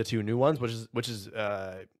 including the 2 new ones, which is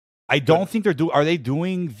I don't think are they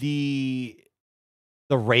doing the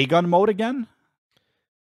ray gun mode again?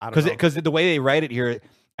 Because the way they write it here,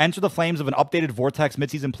 enter the flames of an updated Vortex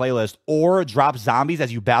midseason playlist, or drop zombies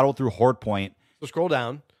as you battle through Horde Point. So scroll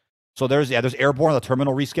down. So there's Airborne, the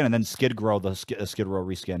terminal reskin, and then Skid Row, the Skid Row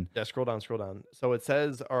reskin. Yeah, scroll down. So it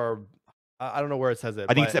says, I don't know where it says it.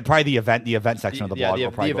 I think it's probably the event section of the blog.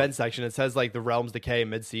 The event section. It says like the Realms Decay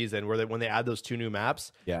mid-season, where when they add those 2 new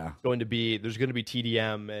maps, there's going to be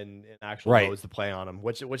TDM and actual modes to play on them,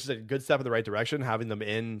 which is a good step in the right direction. Having them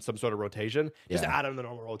in some sort of rotation, just add them to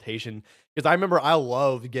normal rotation. Because I remember I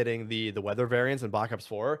loved getting the weather variants in Black Ops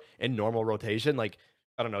 4 in normal rotation. Like,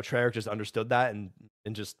 I don't know, Treyarch just understood that and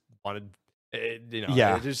just wanted.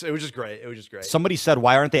 It was just great. Somebody said,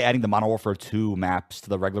 why aren't they adding the Modern Warfare 2 maps to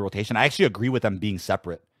the regular rotation? I actually agree with them being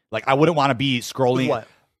separate. Like, I wouldn't want to be scrolling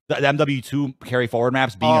the MW2 carry forward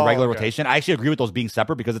maps being in regular rotation. I actually agree with those being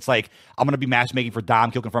separate, because it's like, I'm going to be matchmaking for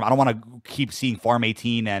Dom, Kill Confirm. I don't want to keep seeing Farm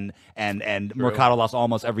 18 and Mercado Los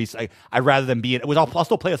Alamos every. I'd rather than be I'll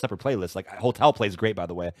still play a separate playlist. Like, Hotel plays great, by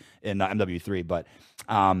the way, in MW3. But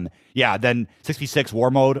then 6v6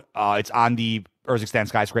 War Mode. It's on the Urzikstan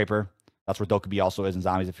Skyscraper. That's where Dokkaebi also is in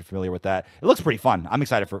Zombies, if you're familiar with that. It looks pretty fun. I'm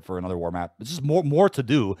excited for another war map. It's just more to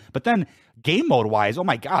do. But then game mode-wise, oh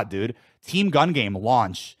my god, dude. Team Gun Game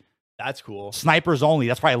launch. That's cool. Snipers only.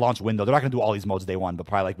 That's probably a launch window. They're not going to do all these modes day one, but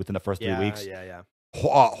probably like within the first 3 weeks. Yeah.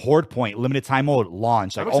 Horde Point, limited time mode,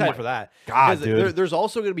 launch. I'm excited for that. God, dude. There's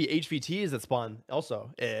also going to be HVTs that spawn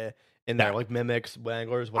also in there, like Mimics,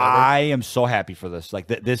 Wanglers, whatever. I am so happy for this. Like,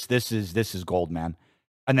 this is gold, man.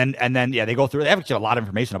 And then they go through. They have a lot of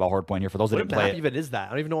information about Horde Point here for those that didn't play it. What map even is that? I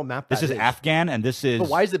don't even know what map that is. This is Afghan, and this is. But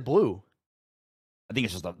why is it blue? I think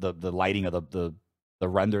it's just the lighting of the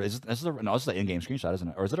render. This is the in-game screenshot, isn't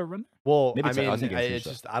it? Or is it a render? Well, maybe it's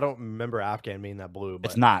just I don't remember Afghan being that blue.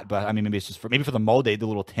 But it's not, but I mean, maybe it's just for the mode they did a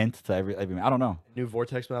little tint to every. I don't know. New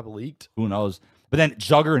Vortex map leaked. Who knows? But then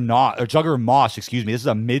Juggermosh, excuse me. This is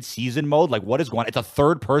a mid-season mode. Like, what is going? It's a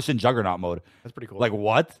third-person Juggernaut mode. That's pretty cool. Like,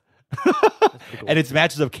 what? Cool. And it's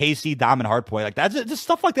matches of KC, Dom, and Hardpoint. Like, that's just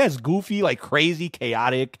stuff like that is goofy, like crazy,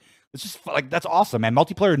 chaotic. It's just like, that's awesome, man.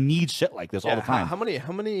 Multiplayer needs shit like this all the time. How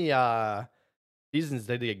many seasons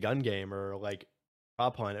did they get gun game or like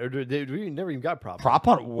prop hunt? Or we never even got prop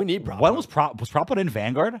hunt? We need prop When hunt. was prop hunt in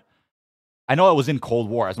Vanguard? I know it was in Cold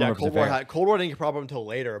War. Cold War didn't get prop hunt until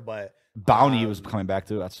later, but Bounty was coming back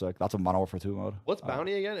too. That's a Modern Warfare 2 mode. What's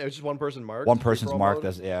Bounty again? It was just one person marked. One person's marked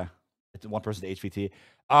as It's one person to HVT.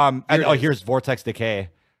 Here's Vortex Decay.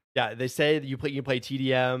 Yeah, they say that you can play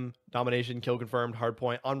TDM, Domination, Kill Confirmed,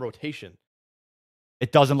 Hardpoint on rotation.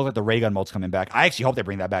 It doesn't look like the ray gun mode's coming back. I actually hope they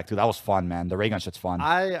bring that back too. That was fun, man. The ray gun shit's fun.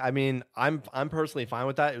 I mean, I'm personally fine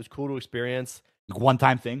with that. It was cool to experience. Like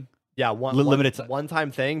one-time thing. Yeah, Limited time.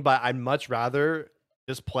 one-time thing, but I'd much rather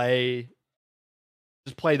just play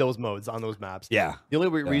those modes on those maps. Yeah. The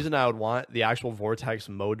only reason I would want the actual Vortex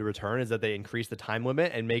mode to return is that they increase the time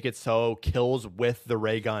limit and make it so kills with the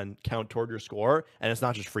ray gun count toward your score, and it's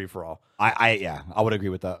not just free for all. I would agree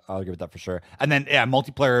with that. I would agree with that for sure. And then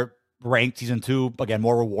multiplayer ranked season 2, again,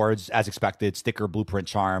 more rewards as expected: sticker, blueprint,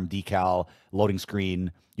 charm, decal, loading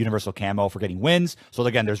screen, universal camo for getting wins. So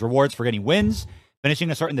again, there's rewards for getting wins, finishing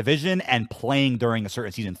a certain division, and playing during a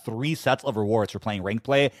certain season. 3 sets of rewards for playing ranked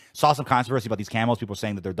play. Saw some controversy about these camos. People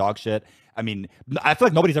saying that they're dog shit. I mean, I feel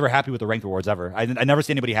like nobody's ever happy with the ranked rewards ever. I never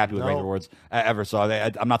see anybody happy with ranked rewards ever. So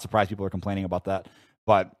I'm not surprised people are complaining about that.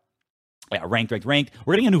 But yeah, ranked. We're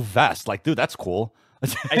getting a new vest. Like, dude, that's cool.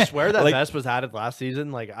 I swear that vest was added last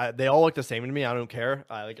season. Like, they all look the same to me. I don't care.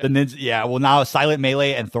 The ninja, yeah. Well, now silent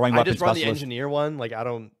melee and throwing weapons. I just run the engineer one. Like, I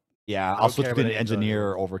don't. Yeah, I'll switch between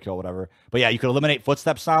engineer or overkill, whatever. But yeah, you could eliminate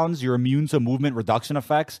footstep sounds. You're immune to movement reduction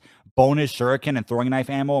effects. Bonus shuriken and throwing knife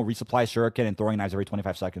ammo. Resupply shuriken and throwing knives every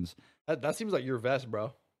 25 seconds. That seems like your vest,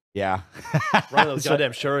 bro. Yeah. Running those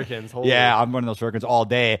goddamn shurikens. Holy. Yeah, I'm running those shurikens all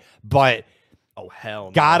day. But oh hell,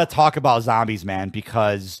 no. Gotta talk about zombies, man,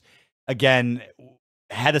 because again,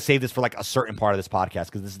 had to save this for like a certain part of this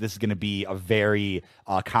podcast because this is going to be a very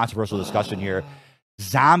controversial discussion here.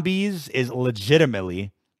 Zombies is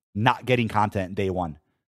legitimately not getting content day 1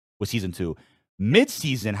 with season 2.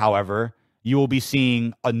 Mid-season, however, you will be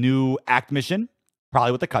seeing a new act mission,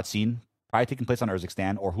 probably with a cutscene, probably taking place on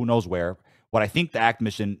Urzikstan or who knows where. What I think the act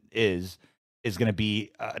mission is going to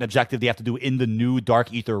be an objective they have to do in the new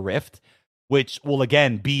Dark Ether Rift, which will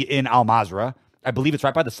again be in Al Mazrah. I believe it's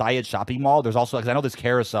right by the Syed shopping mall. There's also, because I know this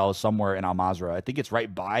carousel is somewhere in Al Mazrah. I think it's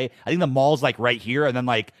right by. I think the mall's like right here, and then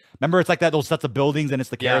like remember it's like that those sets of buildings, and it's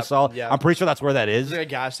the carousel. Yeah. I'm pretty sure that's where that is. There's like a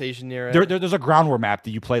gas station near it. There's a ground war map that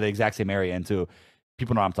you play the exact same area into.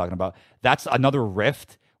 People know what I'm talking about. That's another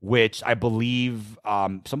rift, which I believe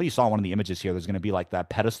somebody saw in one of the images here. There's going to be like that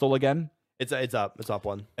pedestal again. It's up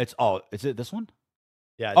one. Is it this one?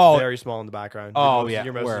 Yeah, it's very small in the background.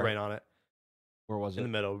 Your mouse is right on it. Where was it? In the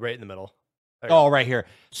middle, right in the middle. Right here.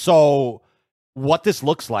 So what this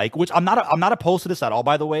looks like, which I'm not opposed to this at all,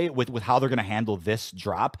 by the way, with how they're going to handle this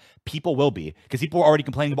drop. People will be, because people are already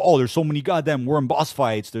complaining about, there's so many goddamn worm boss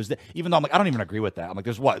fights. Even though I'm like, I don't even agree with that. I'm like,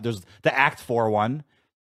 there's the Act 4 one.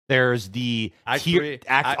 There's the Act 3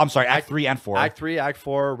 and 4. Act 3, Act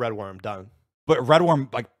 4, Red Worm, done. But Red Worm,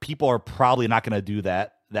 like, people are probably not going to do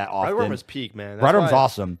that often. Red Worm is peak, man. Red Worm's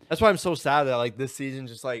awesome. That's why I'm so sad that like this season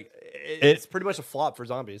just like it's pretty much a flop for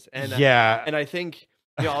zombies. And and I think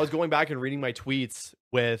I was going back and reading my tweets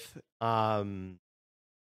with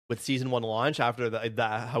season 1 launch after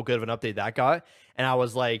how good of an update that got, and I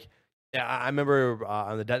was like, I remember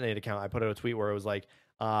on the Detonate account I put out a tweet where it was like,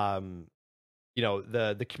 the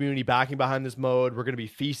community backing behind this mode, we're going to be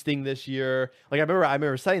feasting this year. Like I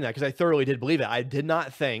remember saying that because I thoroughly did believe it. I did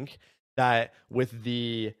not think that with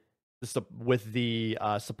the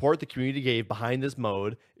support the community gave behind this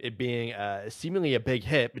mode, it being seemingly a big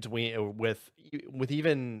hit with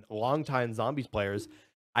even longtime zombies players,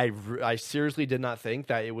 I seriously did not think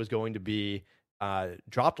that it was going to be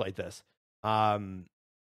dropped like this.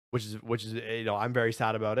 Which is I'm very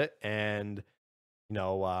sad about it, and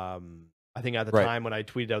I think at the time when I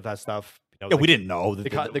tweeted out that stuff, we didn't know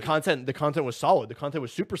the content was solid. The content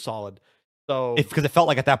was super solid. So because it felt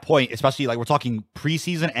like at that point, especially like we're talking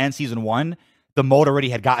preseason and season 1, the mode already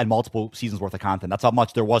had gotten multiple seasons worth of content. That's how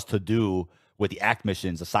much there was to do with the act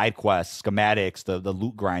missions, the side quests, schematics, the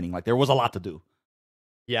loot grinding. Like there was a lot to do.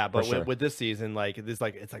 Yeah, but with this season, it's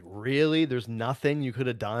like really there's nothing you could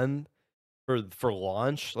have done for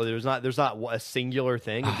launch. Like there's not a singular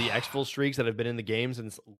thing of the exfil streaks that have been in the game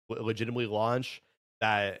since legitimately launch.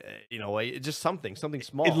 That just something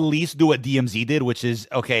small. At least do what DMZ did, which is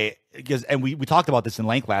okay. Because we talked about this in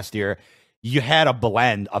length last year. You had a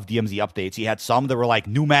blend of DMZ updates. You had some that were like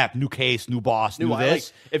new map, new case, new boss, new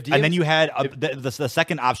this, and then you had the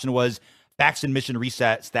second option was faction mission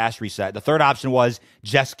reset, stash reset. The third option was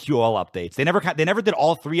just QL updates. They never did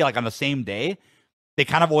all 3 like on the same day. They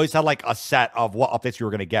kind of always had like a set of what updates you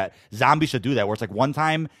were going to get. Zombies should do that, where it's like one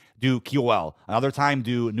time do QOL, another time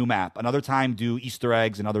do new map, another time do Easter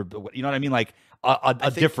eggs, another, you know what I mean? Like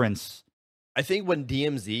a difference. I think when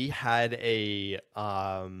DMZ had a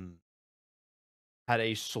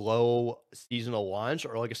slow seasonal launch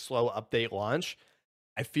or like a slow update launch,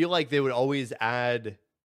 I feel like they would always add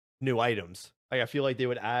new items. Like I feel like they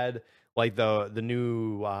would add like the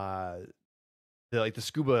new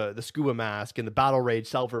the scuba mask and the battle rage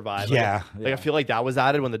self revive. Yeah, I feel like that was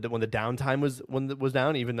added when the downtime was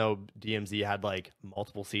down, even though DMZ had like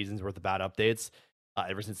multiple seasons worth of bad updates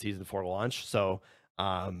ever since season 4 launch. So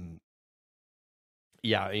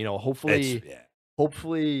yeah, hopefully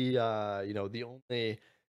the only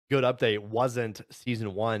good update wasn't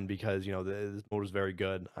season 1, because this mode was very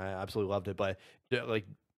good. I absolutely loved it, but like,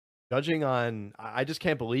 judging on, I just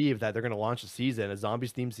can't believe that they're going to launch a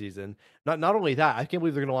zombies themed season. Not only that, I can't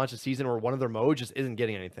believe they're going to launch a season where one of their modes just isn't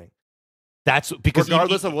getting anything. That's because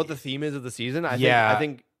regardless of what the theme is of the season, I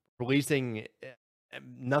think releasing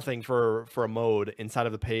nothing for a mode inside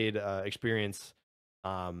of the paid experience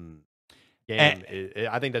game,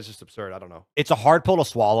 I think that's just absurd. I don't know. It's a hard pill to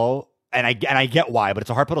swallow, and I get why, but it's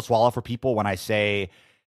a hard pill to swallow for people when I say,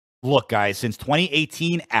 look, guys, since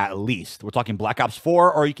 2018 at least, we're talking Black Ops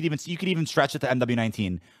 4, or you could even stretch it to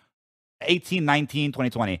MW19, 18, 19,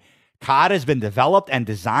 2020. COD has been developed and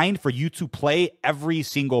designed for you to play every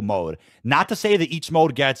single mode. Not to say that each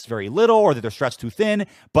mode gets very little or that they're stretched too thin,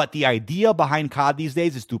 but the idea behind COD these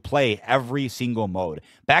days is to play every single mode.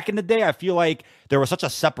 Back in the day, I feel like there was such a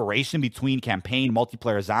separation between campaign,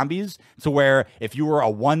 multiplayer, zombies, to where if you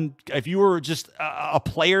were just a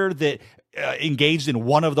player that engaged in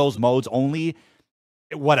one of those modes only,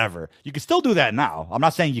 whatever. You can still do that now. I'm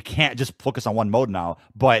not saying you can't just focus on one mode now,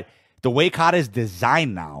 but the way COD is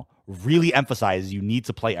designed now really emphasizes you need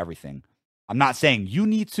to play everything. I'm not saying you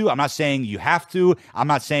need to. I'm not saying you have to. I'm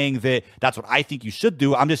not saying that that's what I think you should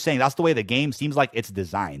do. I'm just saying that's the way the game seems like it's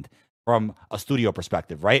designed from a studio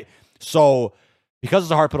perspective, right? So because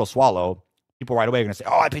it's a hard pill to swallow, people right away are going to say,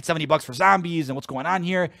 oh, I paid $70 for zombies and what's going on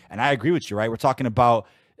here? And I agree with you, right? We're talking about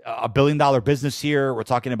 $1 billion business here. We're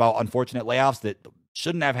talking about unfortunate layoffs that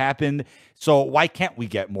shouldn't have happened. So why can't we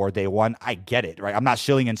get more day one? I get it, right? I'm not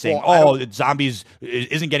shilling and saying, zombies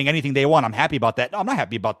isn't getting anything day one. I'm happy about that. No, I'm not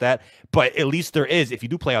happy about that. But at least there is, if you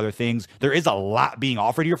do play other things, there is a lot being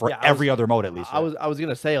offered here for every other mode at least. Right? I was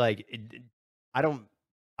gonna say, like, I don't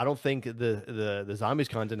think the zombies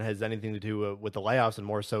content has anything to do with the layoffs, and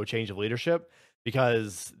more so change of leadership,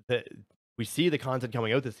 because we see the content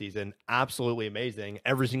coming out this season, absolutely amazing.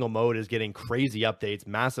 Every single mode is getting crazy updates,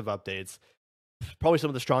 massive updates. Probably some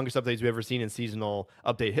of the strongest updates we've ever seen in seasonal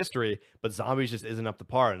update history, but zombies just isn't up to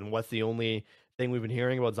par. And what's the only thing we've been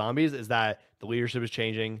hearing about zombies is that the leadership is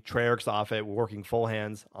changing. Treyarch's off it. We're working full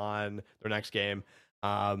hands on their next game.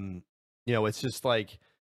 It's just like,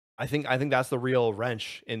 I think that's the real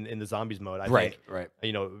wrench in the zombies mode. I think,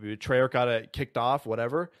 Treyarch got it kicked off,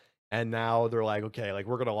 whatever. And now they're like, okay, like,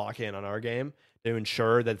 we're going to lock in on our game to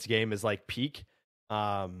ensure that this game is like peak.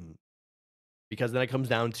 Because then it comes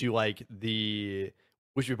down to like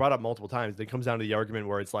which we brought up multiple times, it comes down to the argument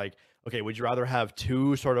where it's like, okay, would you rather have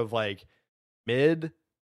two sort of like mid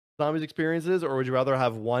zombies experiences, or would you rather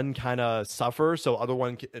have one kind of suffer so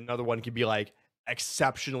another one could be like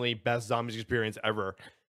exceptionally best zombies experience ever?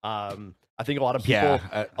 I think a lot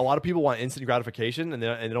of people want instant gratification, and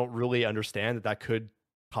they don't really understand that could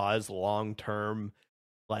cause long-term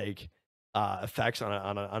like effects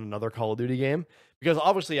on another Call of Duty game. Because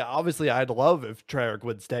obviously, I'd love if Treyarch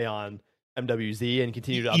would stay on MWZ and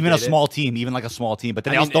continue to even a small team, like a small team. But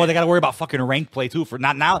then they got to worry about fucking ranked play too. For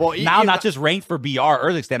not just ranked for BR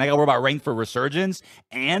or Urzikstan. I got to worry about ranked for Resurgence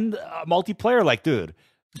and multiplayer. Like, dude.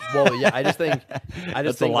 Well, yeah, I just think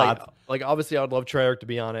like obviously, I would love Treyarch to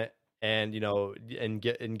be on it, and and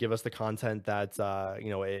give us the content that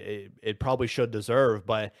it probably should deserve.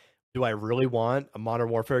 But do I really want a Modern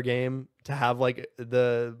Warfare game to have like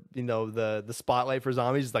the spotlight for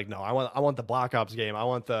zombies? It's like, no, I want the Black Ops game. I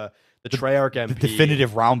want the Treyarch MP. The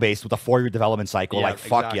definitive round based with a 4-year development cycle. Yeah, like,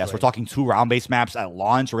 fuck exactly. Yes. We're talking 2 round based maps at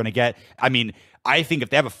launch. We're gonna get. I mean, I think if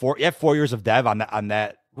they have 4 years of dev on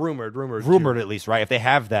that rumored at least, right? If they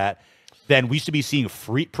have that, then we should be seeing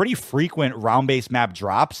pretty frequent round based map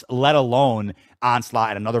drops, let alone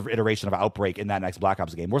Onslaught and another iteration of Outbreak in that next Black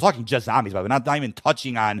Ops game. We're talking just zombies, but we're not even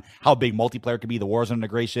touching on how big multiplayer could be, the Warzone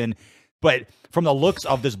integration. But from the looks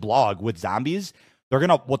of this blog with zombies,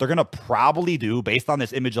 what they're gonna probably do based on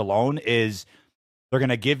this image alone is they're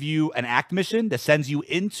gonna give you an act mission that sends you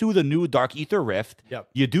into the new Dark Ether Rift. Yep.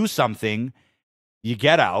 You do something, you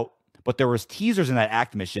get out, but there was teasers in that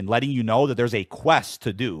act mission letting you know that there's a quest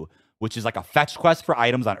to do, which is like a fetch quest for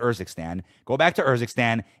items on Urzikstan. Go back to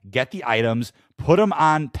Urzikstan, get the items, put them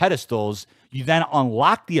on pedestals. You then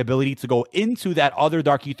unlock the ability to go into that other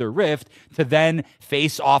Dark Ether Rift to then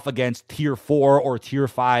face off against tier 4 or tier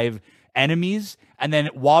 5 enemies. And then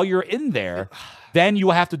while you're in there, then you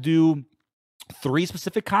will have to do 3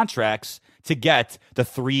 specific contracts to get the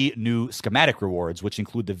 3 new schematic rewards, which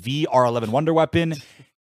include the VR11 Wonder Weapon,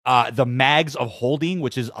 The Mags of Holding,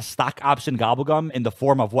 which is a stock option gobblegum in the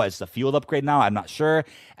form of what is the field upgrade now? I'm not sure.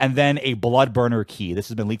 And then a Blood Burner key. This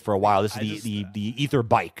has been leaked for a while. This is the Ether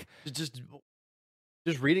bike. Just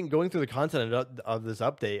going through the content of this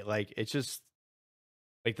update, like it's just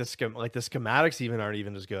like the schematics even aren't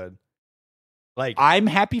even as good. Like I'm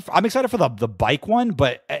happy. I'm excited for the bike one,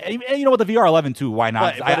 but and you know what, the VR11 too. Why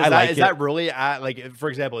not? But is that really like, for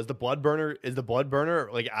example, is the blood burner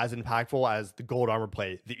like as impactful as the gold armor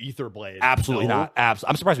plate, the ether blade? Absolutely not.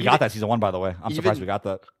 I'm surprised we got that season 1. By the way, I'm surprised we got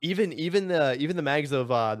that. Even the mags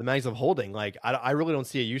of holding. Like I really don't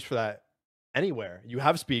see a use for that anywhere. You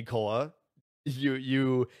have speed cola.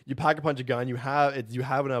 You pack a punch a gun. You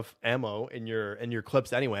have enough ammo in your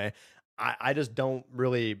clips anyway. I just don't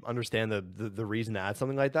really understand the reason to add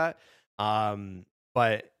something like that.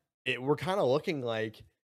 But we're kind of looking like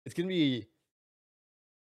it's gonna be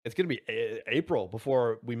April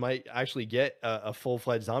before we might actually get a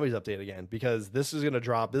full-fledged zombies update again, because this is gonna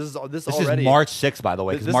drop. This already is March 6th, by the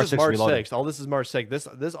way. This is March 6th. All this is March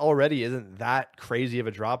 6th. This already isn't that crazy of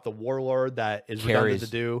a drop. The warlord that is redundant to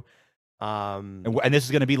do. And this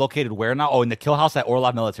is gonna be located where now? Oh, in the kill house at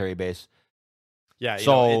Orlov military base. Yeah.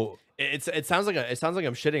 So. It sounds like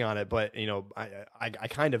I'm shitting on it, but you know, I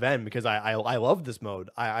kind of am, because I love this mode.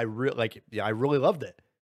 I really loved it,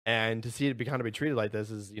 and to see it be treated like this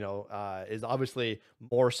is, you know, is obviously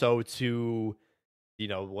more so to, you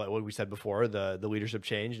know, what we said before, the leadership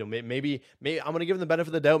change. You know, maybe I'm gonna give them the benefit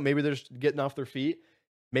of the doubt. Maybe they're just getting off their feet.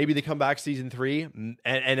 Maybe they come back season 3,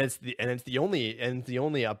 and it's the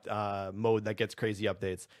only mode that gets crazy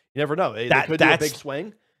updates. You never know. They could do a big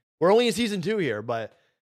swing. We're only in season 2 here, but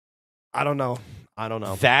I don't know.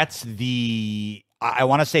 That's I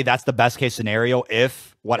want to say that's the best case scenario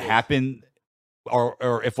if what happened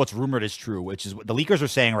or if what's rumored is true, which is what the leakers are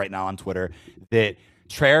saying right now on Twitter, that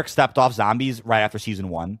Treyarch stepped off zombies right after season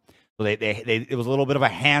 1. So it was a little bit of a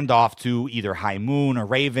handoff to either High Moon or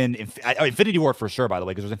Raven, Infinity Ward for sure, by the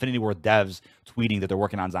way, because there's Infinity Ward devs tweeting that they're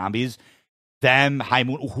working on zombies. Them, High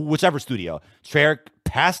Moon, whichever studio, Treyarch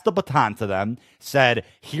passed the baton to them, said,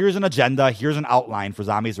 here's an agenda, here's an outline for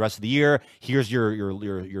zombies the rest of the year, here's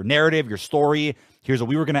your narrative, your story, here's what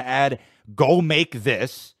we were going to add, go make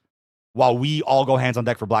this while we all go hands on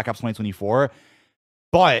deck for Black Ops 2024.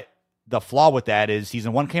 But the flaw with that is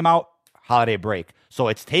season 1 came out, holiday break. So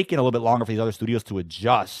it's taken a little bit longer for these other studios to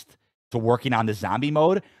adjust to working on the zombie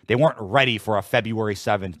mode. They weren't ready for a February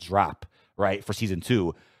 7th drop, right, for season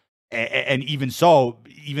 2. And even so,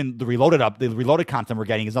 even the reloaded content we're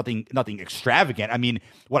getting is nothing extravagant. I mean,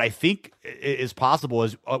 what I think is possible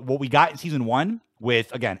is what we got in season 1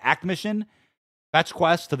 with, again, Act Mission, Fetch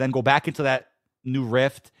Quest, to then go back into that new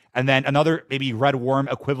Rift, and then another maybe Red Worm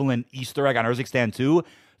equivalent Easter egg on Urzikstan 2.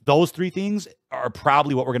 Those 3 things are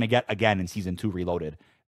probably what we're going to get again in season 2 Reloaded,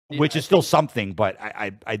 which is still something, but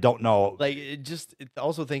I don't know. Like, it's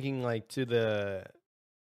also thinking like to the...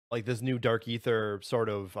 like this new Dark Ether sort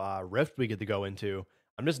of rift we get to go into.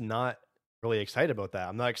 I'm just not really excited about that.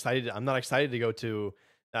 I'm not excited to go to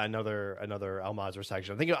another Al Mazrah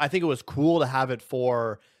section. I think it was cool to have it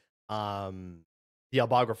for the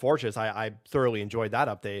Albagra Fortress. I thoroughly enjoyed that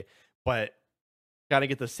update, but got to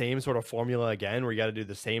get the same sort of formula again, where you got to do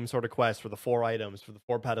the same sort of quest for the 4 items, for the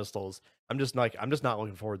 4 pedestals. I'm just not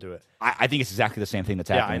looking forward to it. I think it's exactly the same thing that's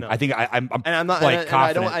happening. Yeah, I know. I think I'm and I'm not like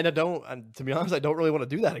confident. I don't, to be honest, I don't really want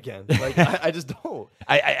to do that again. Like I just don't.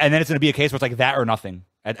 And then it's going to be a case where it's like that or nothing.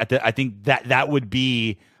 I think that would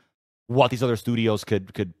be what these other studios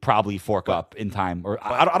could probably fork up in time, or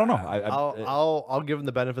I don't know. I'll give them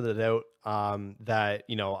the benefit of the doubt. That,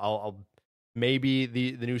 you know, I'll maybe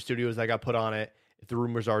the new studios that got put on it, if the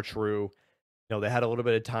rumors are true, you know, they had a little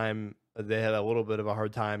bit of time. They had a little bit of a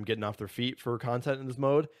hard time getting off their feet for content in this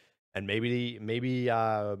mode, and maybe you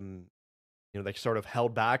know, they sort of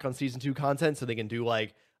held back on season 2 content so they can do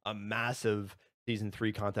like a massive season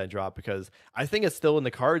 3 content drop, because I think it's still in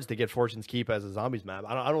the cards to get Fortune's Keep as a zombies map.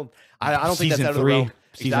 I don't think that's out of the realm.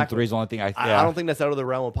 Season 3 is the only thing I don't think that's out of the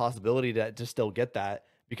realm of possibility to still get that,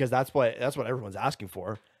 because that's what everyone's asking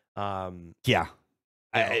for. Yeah.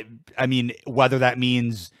 I mean, whether that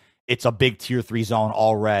means it's a big tier 3 zone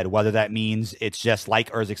all red, whether that means it's just like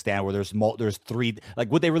Urzikstan where there's 3, like,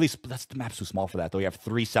 would they really that's the map's too small for that though. You have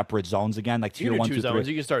 3 separate zones again, like tier 1, 2 zones.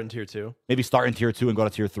 3. You can start in tier 2, maybe start in tier 2 and go to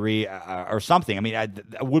tier 3 or something. I mean, I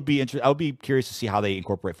would be curious to see how they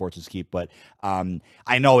incorporate Fortune's Keep, but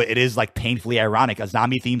I know it is like painfully ironic, a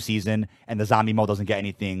zombie theme season and the zombie mode doesn't get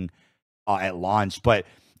anything at launch. But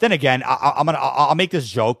then again, I'll make this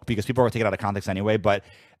joke because people are taking it out of context anyway, but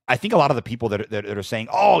I think a lot of the people that are saying,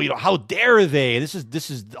 "Oh, how dare they? This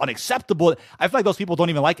is unacceptable." I feel like those people don't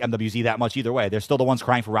even like MWZ that much either way. They're still the ones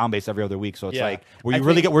crying for round base every other week. So it's like, were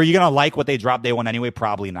you gonna like what they dropped day one anyway?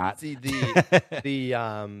 Probably not. See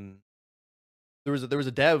there was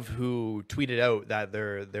a dev who tweeted out that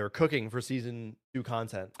they're cooking for season 2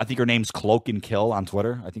 content. I think her name's Cloak and Kill on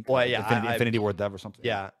Twitter. I think. Well, yeah, Infinity Ward Dev or something.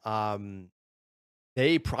 Yeah.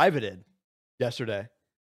 They privated yesterday.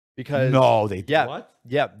 Because what?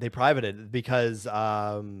 Yeah, they privated because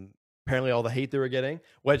apparently all the hate they were getting,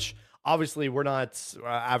 which obviously we're not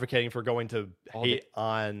advocating for going to hate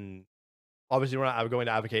on. Obviously, we're not going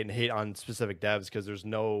to advocate and hate on specific devs because there's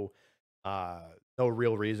no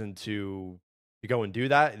real reason to go and do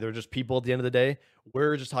that. They're just people at the end of the day.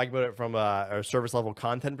 We're just talking about it from a service level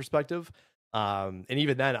content perspective, and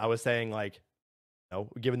even then, I was saying like,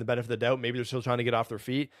 given the benefit of the doubt, maybe they're still trying to get off their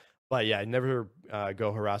feet. But yeah, never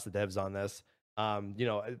go harass the devs on this.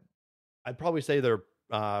 I'd probably say their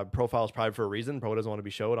profile is private for a reason. Probably doesn't want to be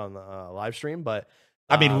showed on the live stream. But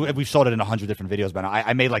I mean, we've showed it in 100 different videos. But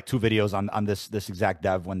I made like 2 videos on this exact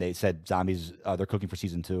dev when they said zombies they're cooking for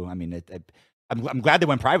season 2. I mean, I'm glad they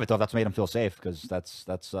went private though. That's made them feel safe because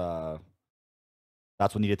that's what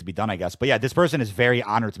needed to be done, I guess. But yeah, this person is very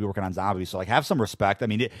honored to be working on zombies. So like, have some respect. I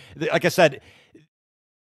mean, like I said,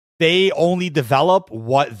 they only develop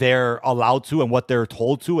what they're allowed to and what they're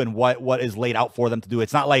told to and what is laid out for them to do.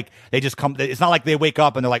 It's not like they just come. It's not like they wake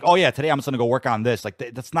up and they're like, oh yeah, today I'm just going to go work on this. Like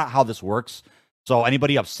that's not how this works. So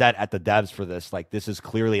anybody upset at the devs for this, like this is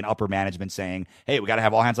clearly an upper management saying, hey, we got to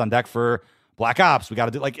have all hands on deck for Black Ops. We got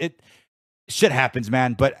to do like it. Shit happens,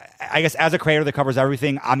 man. But I guess as a creator that covers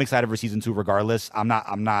everything, I'm excited for season 2 regardless. I'm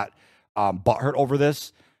not butthurt over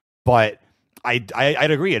this, but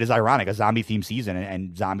I'd agree. It is ironic, a zombie themed season,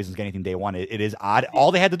 and zombies isn't getting anything day one. It is odd.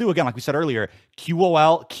 All they had to do, again, like we said earlier,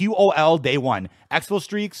 QOL day one, Expo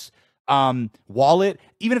streaks, wallet.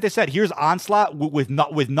 Even if they said here's Onslaught with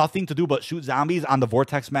nothing to do but shoot zombies on the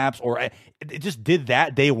Vortex maps, or it just did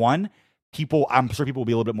that day one. I'm sure people will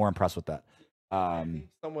be a little bit more impressed with that.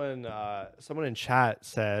 Someone in chat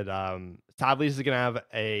said, sadly, this is going to have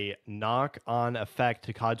a knock-on effect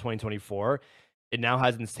to COD 2024. It now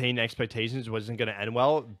has insane expectations, which isn't going to end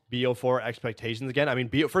well. BO4 expectations again. I mean,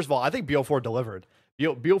 first of all, I think BO4 delivered.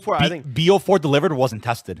 BO4 delivered wasn't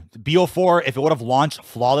tested. BO4, if it would have launched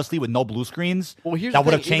flawlessly with no blue screens, that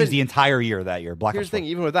would have changed the entire year that year. Here's the thing,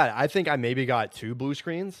 even with that, I think I maybe got 2 blue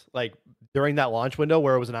screens like during that launch window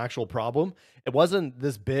where it was an actual problem. It wasn't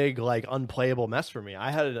this big like unplayable mess for me.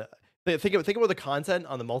 I had think about the content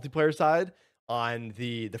on the multiplayer side. On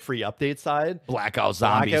the free update side, Blackout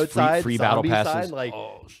Zombies, free battle passes. Side,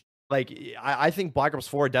 I think Black Ops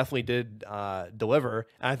 4 definitely did deliver.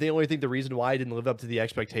 And I think the reason why I didn't live up to the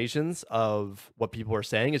expectations of what people were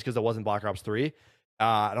saying is because it wasn't Black Ops 3.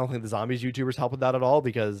 I don't think the zombies YouTubers helped with that at all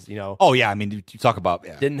because, Oh yeah, I mean, you talk about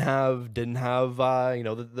didn't have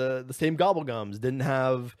the same gobblegums, didn't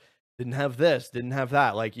have this, didn't have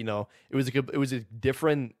that. Like, it was a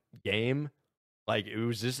different game. Like it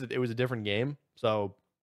was a different game. So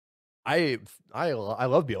I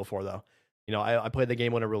love BO4 though. I played the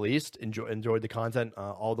game when it released, enjoyed the content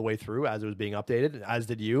all the way through as it was being updated, as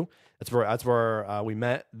did you. That's where we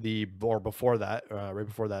met right before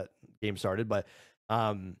that game started. But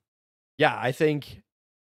yeah, I think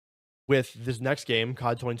with this next game,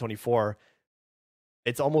 COD 2024,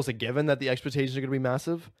 it's almost a given that the expectations are going to be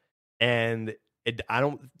massive, and it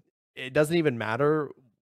doesn't even matter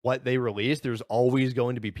what they release. There's always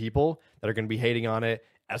going to be people that are going to be hating on it.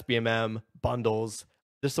 SBMM, bundles,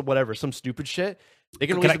 just whatever, some stupid shit. They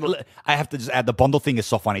can I have to just add, the bundle thing is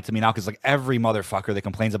so funny to me now because like every motherfucker that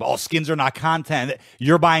complains about skins are not content,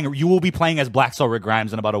 you will be playing as Black Soul Rick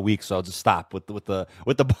Grimes in about a week. So just stop with the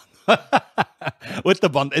with the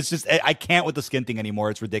bundle. It's just I can't with the skin thing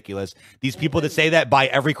anymore. It's ridiculous. These people that say that buy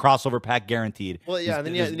every crossover pack guaranteed. Well, yeah, and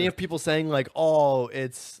then you have people saying like, oh,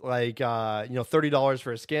 it's like $30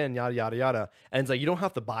 for a skin, yada yada yada, and it's like you don't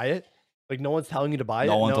have to buy it. Like no one's telling you to buy it.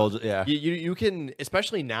 No one told you. Yeah, you can,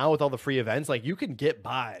 especially now with all the free events, like you can get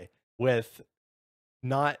by with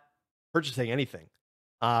not purchasing anything.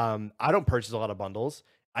 I don't purchase a lot of bundles.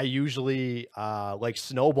 I usually like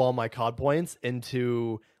snowball my COD points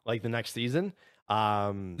into like the next season.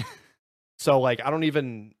 So like I don't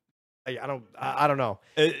know.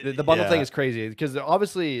 The bundle thing is crazy because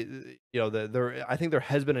obviously I think there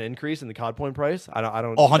has been an increase in the COD point price. I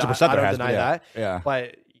don't 100% I don't deny that. Yeah.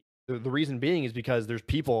 But the reason being is because there's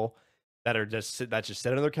people that are just sitting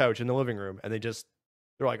on their couch in the living room and they're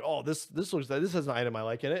like, oh, this looks like this has an item I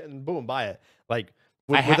like in it, and boom, buy it. Like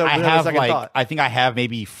I think I have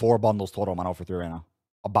maybe 4 bundles total on my 0 for 3 right now.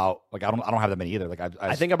 about. Like I don't have that many either. Like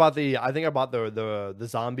I think about the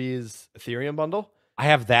zombies Ethereum bundle, I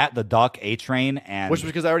have that, the Duck, A Train, and which was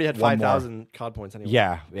because I already had one more. 5,000 COD points anyway.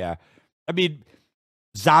 Yeah. I mean,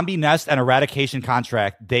 Zombie Nest and Eradication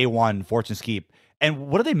Contract, day one, Fortune's Keep. And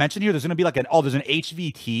what do they mention here? There's going to be like there's an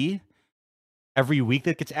HVT every week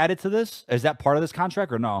that gets added to this. Is that part of this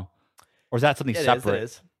contract or no? Or is that something separate? It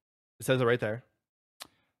is. It says it right there.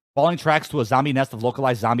 Falling tracks to a zombie nest of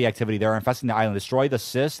localized zombie activity. They're infesting the island. Destroy the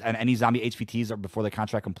cyst and any zombie HVTs before the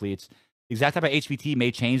contract completes. The exact type of HVT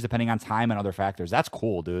may change depending on time and other factors. That's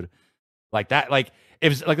cool, dude. Like that. Like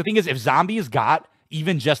if the thing is, if zombies got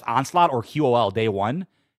even just Onslaught or QOL day one,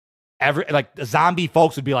 the zombie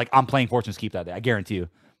folks would be like, I'm playing Fortune's Keep that day. I guarantee you.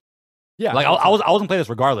 Yeah. Like I wasn't playing this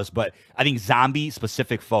regardless, but I think zombie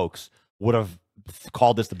specific folks would have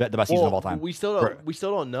called this the best season of all time. We still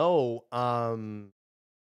don't know.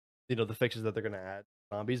 The fixes that they're gonna add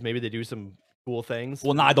zombies. Maybe they do some cool things.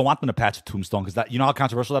 Well, no, I don't want them to patch Tombstone because you know how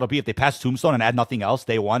controversial that'll be if they patch Tombstone and add nothing else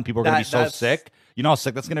day one. People are gonna be so sick. You know how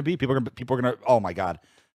sick that's gonna be. People are gonna. Oh my god,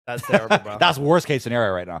 that's terrible, bro. That's worst case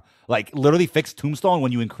scenario right now. Like literally fix Tombstone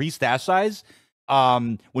when you increase stash size.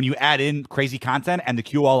 When you add in crazy content and the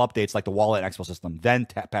QL updates like the wallet and expo system, then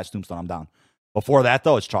patch Tombstone. I'm down. Before that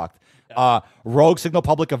though, it's chalked. Yeah. Rogue Signal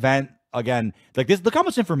public event again. Like this. Look how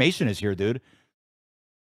much information is here, dude.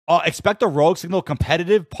 Expect a Rogue Signal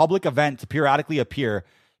competitive public event to periodically appear,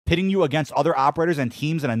 pitting you against other operators and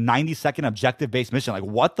teams in a 90-second objective-based mission. Like,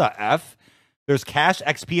 what the F? There's cash,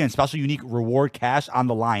 XP, and special unique reward cash on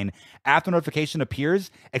the line. After notification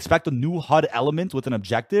appears, expect a new HUD element with an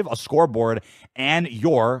objective, a scoreboard, and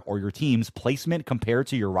your team's placement compared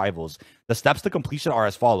to your rivals. The steps to completion are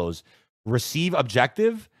as follows. Receive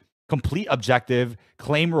objective, complete objective,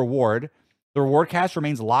 claim reward. The reward cache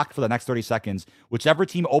remains locked for the next 30 seconds. Whichever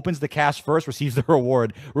team opens the cache first receives the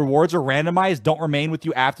reward. Rewards are randomized, don't remain with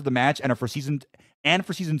you after the match, and for season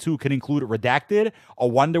 2 can include Redacted, a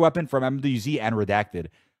wonder weapon from MW3, and Redacted.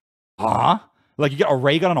 Huh? Like you get a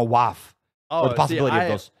ray gun and a WAF. Oh, the possibility of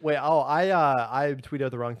those. Wait, I tweeted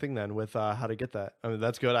out the wrong thing then with how to get that. I mean,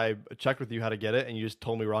 that's good. I checked with you how to get it, and you just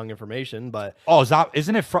told me wrong information. But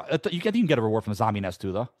isn't it? You can get a reward from the Zombie Nest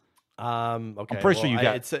too, though. Okay. I'm pretty sure you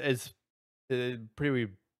get. It pretty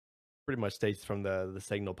much states from the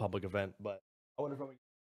Signal public event, but I wonder if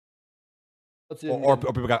let's see. Or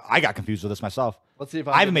people I got confused with this myself. Let's see if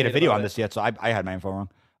I haven't made a video on this yet, so I had my info wrong.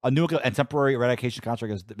 A new and temporary eradication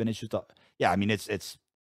contract has been issued. Yeah, I mean it's.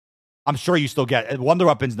 I'm sure you still get wonder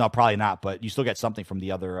weapons. No, probably not, but you still get something from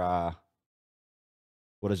the other.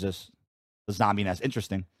 What is this? The Zombie Nest.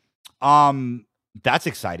 Interesting. That's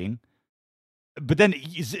exciting. But then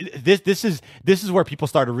this is where people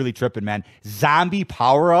started really tripping, man. Zombie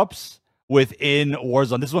power-ups within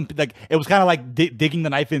Warzone. This is when it was kind of like digging the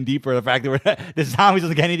knife in deeper. The fact that the zombies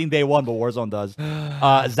doesn't get anything day one, but Warzone does.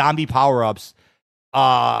 Zombie power-ups.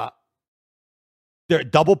 They're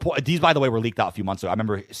double point. These, by the way, were leaked out a few months ago. I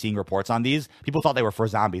remember seeing reports on these. People thought they were for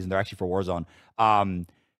zombies, and they're actually for Warzone.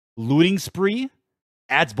 Looting spree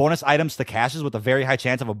adds bonus items to caches with a very high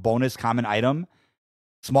chance of a bonus common item.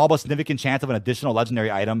 Small but significant chance of an additional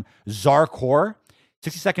legendary item. Czar Core,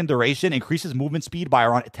 60-second duration, increases movement speed by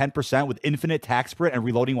around 10% with infinite tack sprint and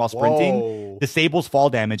reloading while sprinting. Whoa. Disables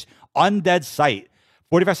fall damage. Undead Sight,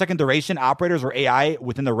 45-second duration. Operators or AI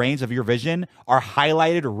within the range of your vision are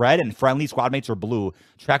highlighted red and friendly squad mates are blue.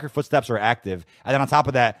 Tracker footsteps are active. And then on top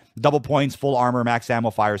of that, double points, full armor, max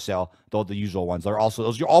ammo, fire sale. Those are the usual ones.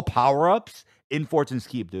 Those are all power-ups in Fortune's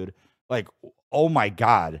Keep, dude. Like, oh my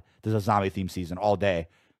God. There's a zombie theme season all day.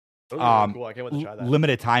 Cool. I can't wait to try that.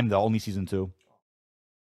 Limited time though, only season 2.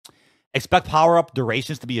 Expect power up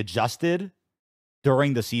durations to be adjusted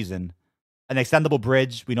during the season. An extendable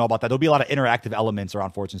bridge, we know about that. There'll be a lot of interactive elements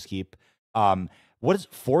around Fortune's Keep. What is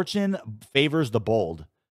Fortune favors the bold?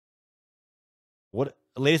 What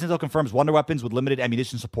latest intel confirms wonder weapons with limited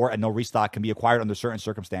ammunition support and no restock can be acquired under certain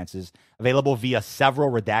circumstances. Available via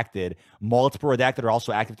several redacted. Multiple redacted are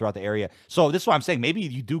also active throughout the area. So this is what I'm saying. Maybe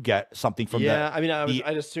you do get something from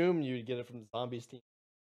I'd assume you'd get it from the zombies team.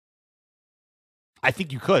 I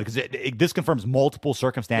think you could because this confirms multiple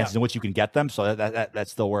circumstances in which you can get them. So that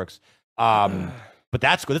still works. But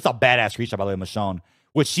that's good. That's a badass screenshot by the way, Michonne.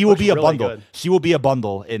 Which she will be a bundle. Good. She will be a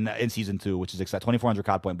bundle in season 2, which is exciting. 2,400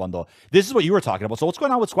 COD point bundle. This is what you were talking about. So what's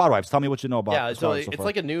going on with Squad Wipes? Tell me what you know about. Yeah, so it's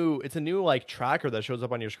like a new like tracker that shows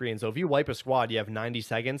up on your screen. So if you wipe a squad, you have 90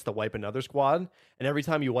 seconds to wipe another squad, and every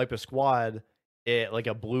time you wipe a squad, it like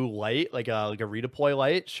a blue light, like a redeploy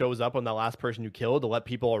light, shows up on the last person you killed to let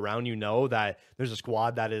people around you know that there's a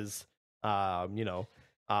squad that is, on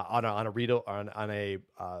a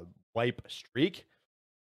wipe streak.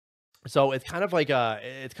 So it's kind of like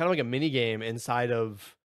a mini game inside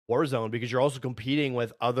of Warzone because you're also competing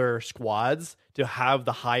with other squads to have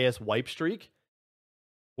the highest wipe streak,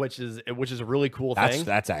 which is a really cool thing.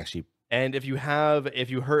 That's actually. And if you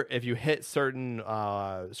hit certain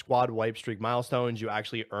squad wipe streak milestones, you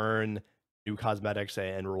actually earn new cosmetics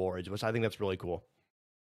and rewards, which I think that's really cool.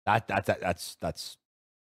 That's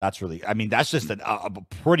really. I mean, that's just a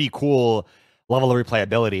pretty cool level of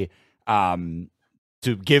replayability.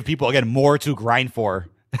 To give people again more to grind for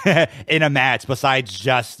in a match besides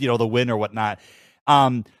just the win or whatnot.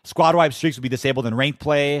 Squad wipe streaks will be disabled in ranked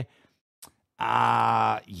play.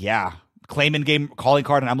 Yeah. Claim in-game calling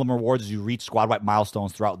card and emblem rewards as you reach squad wipe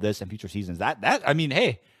milestones throughout this and future seasons. That I mean,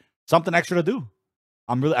 hey, something extra to do.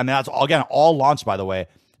 That's all launched, by the way.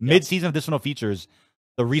 Mid-season additional features.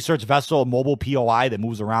 The research vessel mobile POI that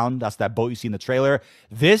moves around. That's that boat you see in the trailer.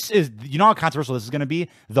 This is, how controversial this is going to be?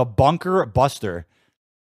 The Bunker Buster.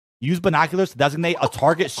 Use binoculars to designate a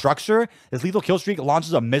target structure. This lethal kill streak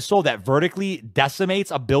launches a missile that vertically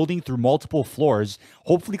decimates a building through multiple floors,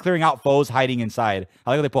 hopefully clearing out foes hiding inside.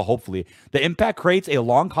 I like how they put hopefully. The impact creates a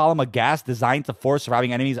long column of gas designed to force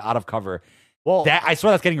surviving enemies out of cover. Well, I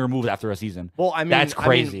swear that's getting removed after a season. Well, I mean, that's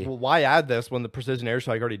crazy. Why add this when the precision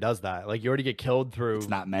airstrike already does that? Like, you already get killed through. It's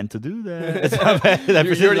not meant to do that. You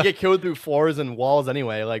already get killed through floors and walls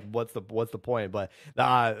anyway. Like, what's the point? But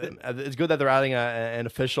it's good that they're adding an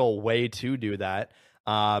official way to do that.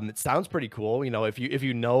 It sounds pretty cool. If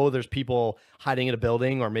you know there's people hiding in a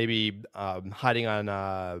building or maybe hiding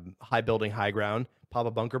on high building, high ground, pop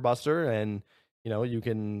a bunker buster, and you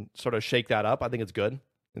can sort of shake that up. I think it's good.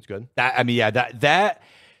 It's good. I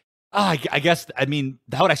guess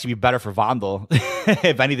that would actually be better for Vondel.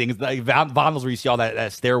 If anything, it's like Vondel's where you see all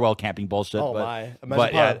that stairwell camping bullshit. Oh my!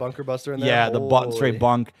 Imagine a bunker buster in there. Yeah, the straight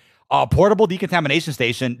bunk. Portable decontamination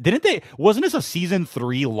station. Wasn't this a season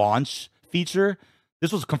 3 launch feature?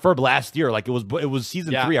 This was confirmed last year. Like it was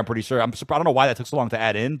season 3. I'm pretty sure. I don't know why that took so long to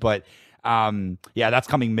add in, but that's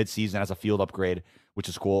coming mid-season as a field upgrade, which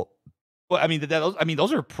is cool. Well,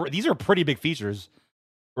 these are pretty big features.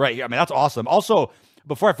 Right. That's awesome. Also,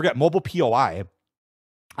 before I forget, mobile POI.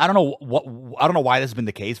 I don't know why this has been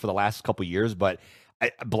the case for the last couple of years, but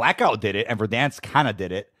Blackout did it and Verdansk kind of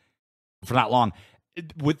did it for not long.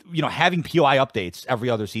 With having POI updates every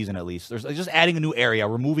other season at least. There's just adding a new area,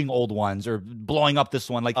 removing old ones, or blowing up this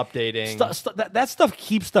one, like updating. That stuff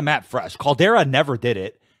keeps the map fresh. Caldera never did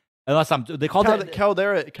it, unless they called it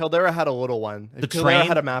Caldera had a little one. Caldera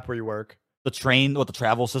had a map where you work. The train with the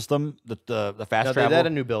travel system, the fast travel. They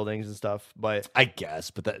added new buildings and stuff, but I guess,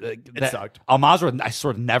 but that sucked. Al-Mazrah, I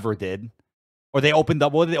sort of never did. Or they opened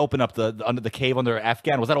up. What did they open up under the cave under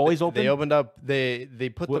Afghan? Was that always open? They opened up. They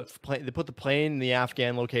put the plane in the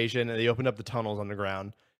Afghan location, and they opened up the tunnels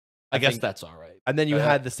underground. I guess that's all right. And then you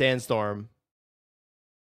had the sandstorm.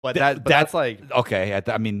 But that's like okay.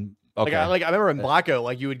 Okay. Like I remember in Blackout,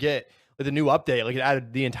 like you would get. With a new update, like it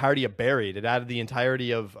added the entirety of Buried, it added the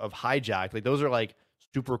entirety of Hijacked. Like those are like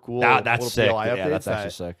super cool. That's sick. PLI Yeah, that's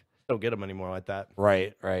actually sick. Don't get them anymore like that.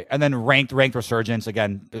 Right. And then ranked Resurgence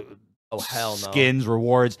again. Oh hell no. Skins,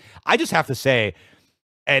 rewards. I just have to say,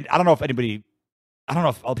 and I don't know if other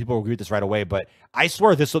people will agree with this right away, but I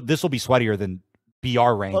swear this will be sweatier than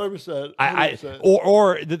BR ranked. 100%.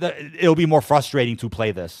 Or it'll be more frustrating to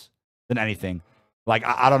play this than anything. Like,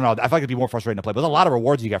 I don't know. I feel like it'd be more frustrating to play. But there's a lot of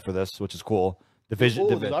rewards you get for this, which is cool.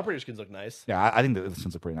 The operator skins look nice. Yeah, I think the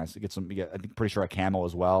skins look pretty nice. You get I think pretty sure a camo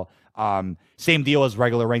as well. Same deal as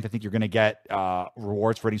regular ranked. I think you're going to get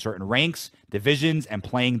rewards for hitting certain ranks, divisions, and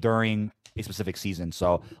playing during a specific season.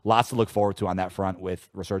 So lots to look forward to on that front with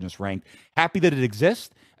Resurgence ranked. Happy that it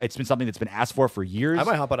exists. It's been something that's been asked for years. I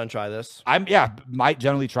might hop out and try this. Might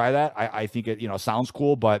generally try that. I think it sounds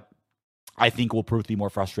cool, but I think will prove to be more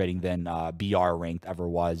frustrating than BR ranked ever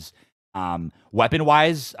was. Weapon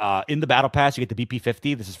wise, in the battle pass, you get the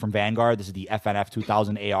BP-50. This is from Vanguard. This is the FNF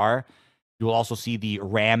 2000 AR. You will also see the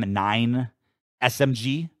Ram 9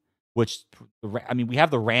 SMG, which we have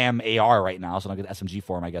the Ram AR right now, so I'll get the SMG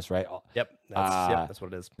for him, I guess, right? Yep, that's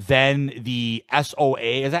what it is. Then the SOA,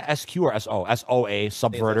 is that SQ or SO? SOA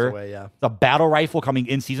Subverter. SOA, yeah. The battle rifle coming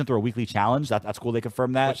in season through a weekly challenge. That's cool. They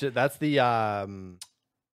confirmed that. That's the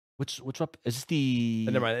Which up is this the?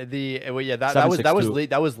 Never mind.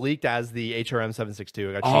 That was leaked as the HRM 762.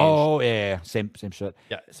 It got changed. Oh yeah, same shit.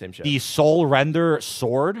 Yeah, same shit. The Soul Render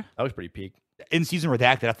sword. That was pretty peak. in season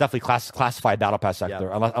redacted. That's definitely classified battle pass sector.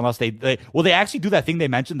 Yeah. Unless they actually do that thing they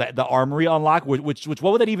mentioned, that the armory unlock, which what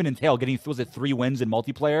would that even entail? Getting, was it 3 wins in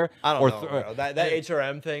multiplayer? I don't know. Bro. That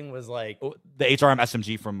HRM thing was like the HRM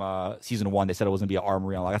SMG from season 1. They said it was gonna be an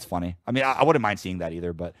armory unlock. That's funny. I mean, I wouldn't mind seeing that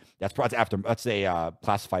either, but that's a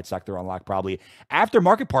classified sector unlock probably.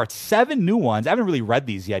 Aftermarket parts, 7 new ones. I haven't really read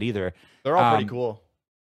these yet either. They're all pretty cool.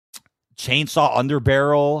 Chainsaw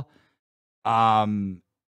underbarrel.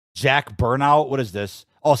 Jack Burnout. What is this?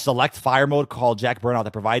 Oh, select fire mode called Jack Burnout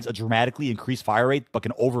that provides a dramatically increased fire rate but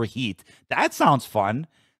can overheat. That sounds fun.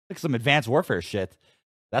 Like some advanced warfare shit.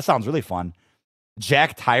 That sounds really fun.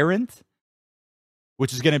 Jack Tyrant,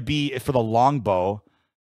 which is going to be for the longbow.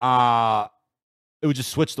 It would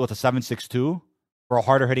just switch with a 7.62 for a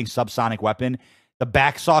harder hitting subsonic weapon. The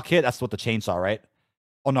backsaw kit, that's what the chainsaw, right?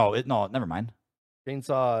 Oh, no, never mind.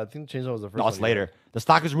 Chainsaw, I think the chainsaw was the first one. No, it's later. The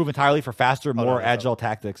stock is removed entirely for faster, more agile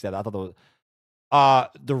tactics. Yeah, I thought that was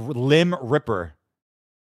the Limb Ripper.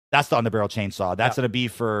 That's the underbarrel chainsaw. That's going to be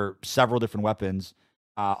for several different weapons.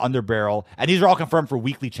 Underbarrel. And these are all confirmed for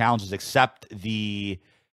weekly challenges except the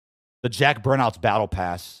Jack Burnout's Battle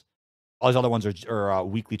Pass. All these other ones are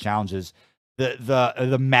weekly challenges.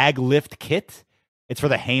 The Mag Lift Kit, it's for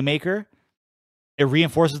the Haymaker. It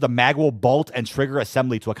reinforces the magwell bolt and trigger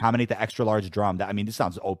assembly to accommodate the extra large drum. These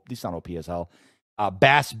sound OP as hell.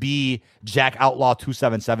 Bass B Jack Outlaw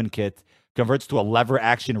 277 kit converts to a lever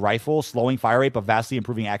action rifle, slowing fire rate but vastly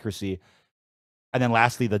improving accuracy. And then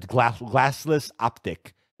lastly, the glassless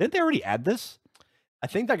optic. Didn't they already add this? I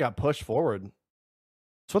think that got pushed forward.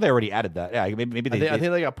 So they already added that. Yeah, maybe they. I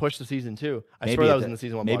think they got pushed to season 2. I swear that was in the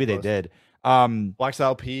season 1. Maybe they did. Black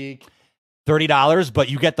Style Peak. $30, but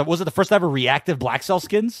you get was it the first ever reactive black cell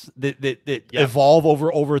skins that evolve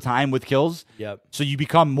over time with kills? Yep. So you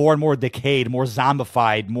become more and more decayed, more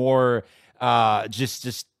zombified, more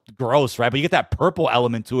just gross, right? But you get that purple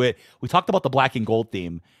element to it. We talked about the black and gold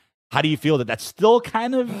theme. How do you feel that that's still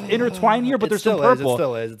kind of intertwined here? But there's some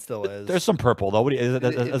purple. It still is. There's some purple though.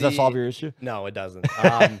 Does that solve your issue? No, it doesn't.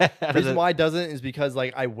 The reason why it doesn't is because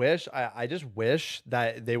like I just wish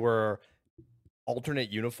that they were alternate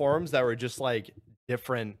uniforms that were just like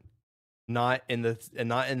different, not in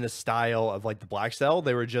the style of like the black cell.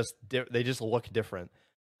 They were just they just look different.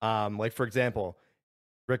 Like for example,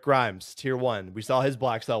 Rick Grimes, tier 1. We saw his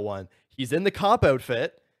black cell one. He's in the cop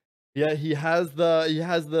outfit. Yeah, he has the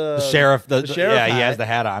sheriff. The sheriff hat, he has the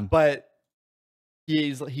hat on, but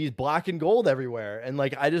he's black and gold everywhere. And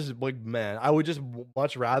like I just like, man, I would just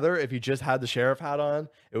much rather if you just had the sheriff hat on.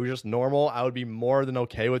 It was just normal. I would be more than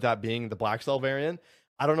okay with that being the black cell variant.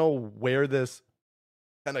 I don't know where this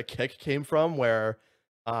kind of kick came from, where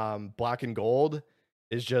black and gold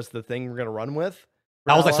is just the thing we're gonna run with.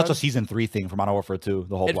 That was like such a season 3 thing from Modern Warfare 2.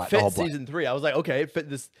 The whole it black. fit The whole black. season 3. I was like, okay, it fit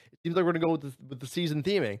this. It seems like we're gonna go with the season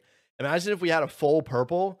theming. Imagine if we had a full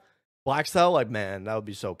purple black cell. Like, man, that would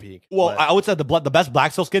be so peak. Well, I would say the best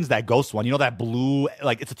black cell skin is that ghost one. You know that blue,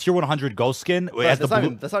 like it's a tier 100 ghost skin. That's not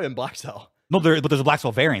even black cell. No, but there's a black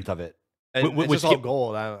cell variant of it. It's just all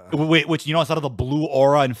gold. Which instead of the blue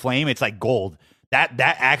aura and flame, it's like gold. That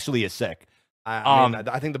actually is sick. I mean,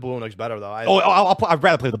 I think the blue one looks better though. I'd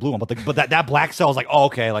rather play the blue one, but that black cell is like, oh,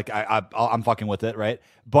 okay, like I'm fucking with it, right?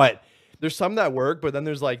 But there's some that work, but then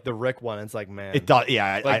there's like the Rick one. It's like, man, it does.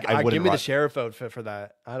 Yeah, like, I wouldn't. Give me the sheriff outfit for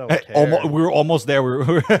that. I don't care. We were almost there. We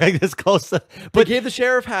were this close. But they gave the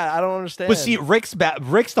sheriff hat. I don't understand. But see, Rick's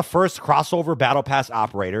the first crossover battle pass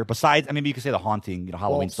operator. Besides, I mean, you could say the haunting,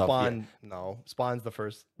 Halloween stuff. Spawn, yeah. No, Spawn's the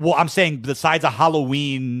first. Well, I'm saying besides a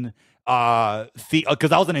Halloween. Because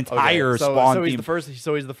that was an entire Spawn. So he's the first.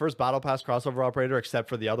 So he's the first battle pass crossover operator, except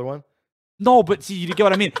for the other one. No, but see, you get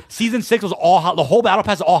what I mean. Season 6 was the whole battle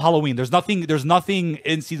pass is all Halloween. There's nothing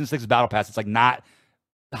in season 6's battle pass. It's like not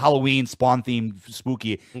Halloween Spawn themed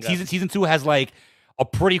spooky. Okay. Season 2 has like a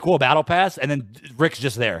pretty cool battle pass, and then Rick's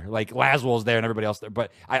just there, like Laswell's there, and everybody else there.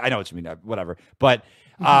 But I know what you mean. Whatever. But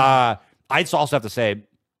I'd also have to say,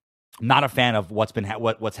 I'm not a fan of what's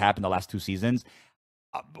happened the last 2 seasons.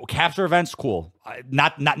 Capture events, cool. And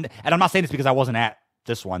I'm not saying this because I wasn't at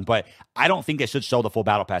this one, but I don't think they should show the full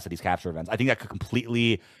battle pass at these capture events. I think that could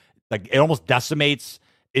completely, like, it almost decimates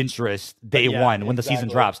interest day one when the season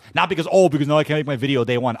drops. Not because no, I can't make my video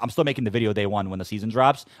day one. I'm still making the video day one when the season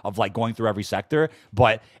drops of like going through every sector.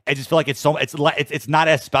 But I just feel like it's not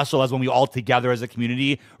as special as when we all together as a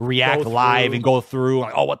community react live and go through.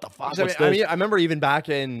 Like, oh, what the fuck? I mean, I remember even back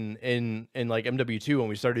in like MW2 when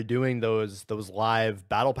we started doing those live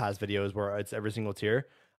battle pass videos where it's every single tier.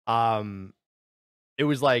 It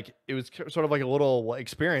was sort of like a little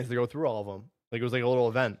experience to go through all of them. Like it was like a little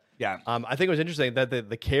event. Yeah. I think it was interesting that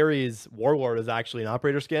the Carries Warlord is actually an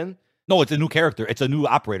operator skin. No, it's a new character. It's a new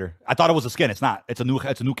operator. I thought it was a skin. It's not. It's a new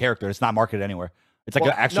character. It's not marketed anywhere. It's like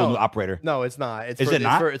an actual new operator. No, it's not. Is it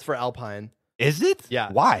not? It's for Alpine. Is it?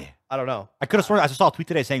 Yeah. Why? I don't know. I could have sworn I saw a tweet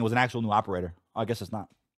today saying it was an actual new operator. I guess it's not.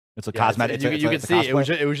 It's a cosmetic. You can see it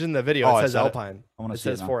was in the video. It says Alpine. I want to see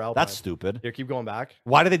it. It says for Alpine. That's stupid. Here, keep going back.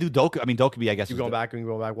 Why did they do Doku? I mean, Dokubi, I guess. Keep going back. We can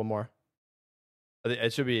go back one more.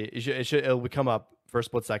 It should be. It'll come up for a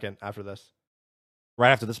split second after this.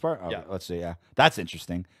 Right after this part? Oh, yeah. Let's see. Yeah. That's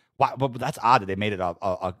interesting. Why? But that's odd that they made it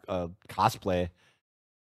a cosplay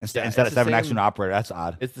instead of an actual operator. That's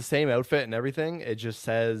odd. It's the same outfit and everything. It just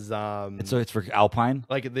says. So it's for Alpine.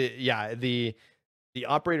 Like the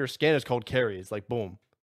operator skin is called Carries. Like boom.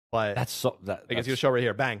 But that's so. It's gonna show right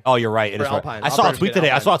here. Bang. Oh, you're right. It is Alpine. Right. I saw a tweet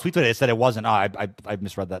today. It said it wasn't. Oh, I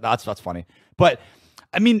misread that. That's funny. But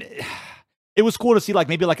I mean, it was cool to see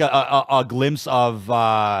maybe a glimpse of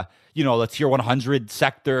the tier 100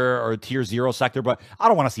 sector or tier 0 sector. But I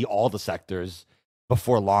don't want to see all the sectors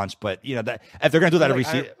before launch. But that if they're gonna do that every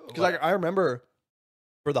season, because I remember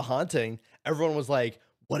for the haunting, everyone was like,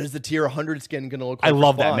 what is the tier 100 skin going to look like? I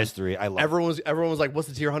love that mystery. Everyone was like, what's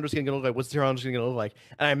the tier 100 skin going to look like? What's the tier 100 skin going to look like?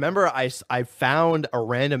 And I remember I found a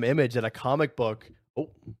random image at a comic book. Oh,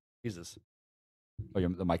 Jesus. Oh,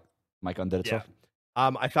 the mic undid itself?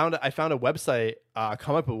 Yeah. I found a website, a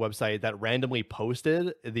comic book website that randomly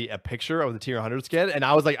posted a picture of the tier 100 skin. And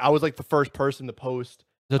I was like the first person to post.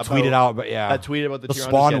 Tweet it out, but yeah. That tweeted about the tier 100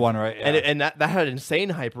 Spawn skin. one, right? Yeah. And that had insane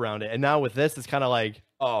hype around it. And now with this, it's kind of like,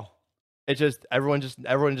 oh. It's just everyone just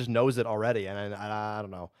knows it already, and I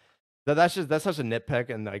don't know. That's such a nitpick,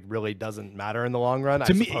 and really doesn't matter in the long run.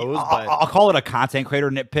 To me, suppose, I'll call it a content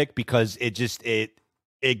creator nitpick because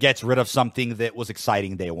it gets rid of something that was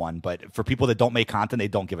exciting day one. But for people that don't make content, they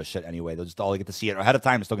don't give a shit anyway. They'll just all get to see it ahead of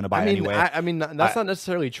time. They're still going to buy it anyway. That's not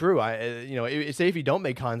necessarily true. Say if you don't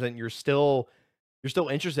make content, you're still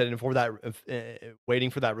interested in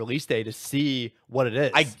waiting for that release day to see what it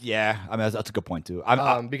is. That's a good point too.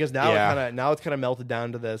 Because now it's kind of melted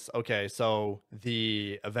down to this. Okay, so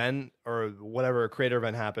the event or whatever creator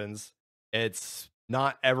event happens, it's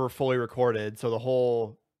not ever fully recorded, so the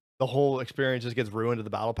whole experience just gets ruined to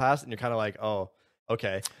the battle pass, and you're kind of like, oh,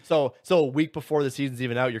 okay. So a week before the season's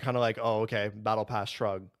even out, you're kind of like, oh, okay, battle pass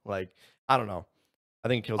shrug. Like, I don't know. I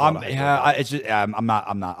think it kills. I'm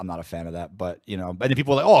not a fan of that, but and then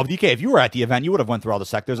people are like, oh, DK, if you were at the event, you would have went through all the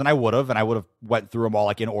sectors, and I would have went through them all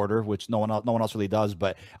in order, which no one else really does.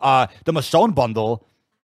 But the Michonne bundle,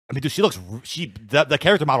 I mean, dude, the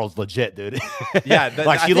character model is legit, dude.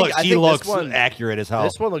 Yeah, she looks accurate as hell.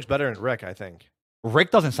 This one looks better than Rick, I think. Rick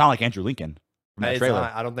doesn't sound like Andrew Lincoln from that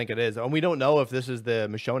trailer. I don't think it is, and we don't know if this is the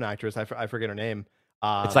Michonne actress. I forget her name.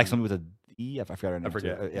 It's like something with a E. I forget her name. I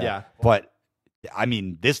forget. Yeah, but. I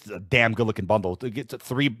mean, this is a damn good-looking bundle. To get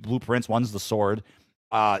 3 blueprints. One's the sword.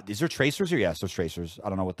 Is there tracers here? Yes, there's tracers. I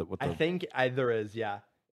don't know what the. I think there is. Yeah.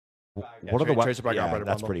 What are the weapons? Yeah,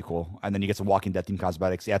 that's pretty cool. And then you get some Walking Dead theme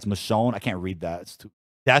cosmetics. Yeah, it's Michonne. I can't read that. It's too.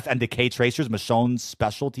 Death and decay tracers. Michonne's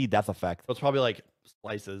specialty death effect. So it's probably like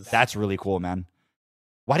slices. That's really cool, man.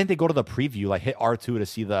 Why didn't they go to the preview? Hit R2 to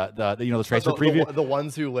see the tracer preview. The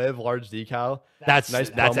ones who live large decal. That's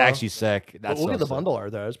actually sick. Look at the bundle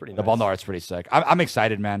art there. It's pretty nice. The bundle art's pretty sick. I'm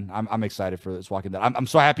excited, man. I'm excited for this Walking Dead. I'm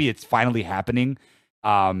so happy it's finally happening.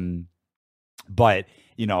 But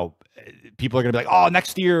people are gonna be like, oh,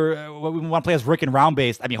 next year we want to play as Rick and round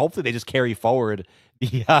based. I mean, hopefully they just carry forward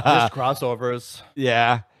the crossovers.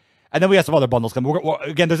 Yeah. And then we have some other bundles coming.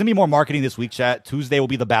 Again, there's going to be more marketing this week, chat. Tuesday will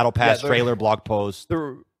be the Battle Pass trailer blog post.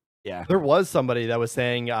 There was somebody that was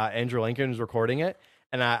saying Andrew Lincoln was recording it.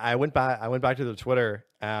 And I went back to their Twitter,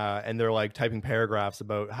 and they're typing paragraphs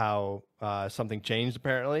about how something changed,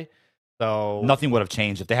 apparently. So nothing would have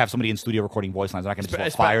changed if they have somebody in studio recording voice lines. They're not going to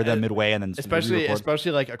just fire them midway and then especially a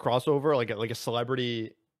crossover, like a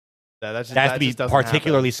celebrity. That has to be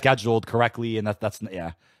particularly scheduled correctly, and that's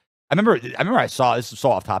yeah. I remember I saw, this is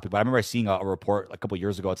so off topic, but I remember seeing a report a couple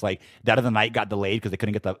years ago. It's like Dead of the Night got delayed because they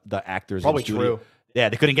couldn't get the actors probably in studio. True. Yeah,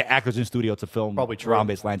 they couldn't get actors in studio to film probably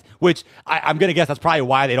round-based lines, which I'm going to guess that's probably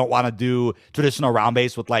why they don't want to do traditional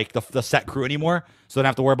round-based with the set crew anymore, so they don't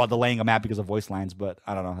have to worry about delaying them out because of voice lines, but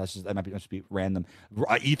I don't know. That might just be random.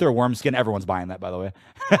 Ether worm skin, everyone's buying that, by the way.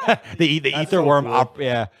 the Ether so worm,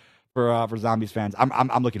 cool. For Zombies fans.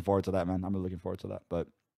 I'm looking forward to that, man. I'm really looking forward to that, but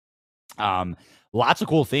lots of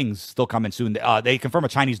cool things still coming soon. They confirm a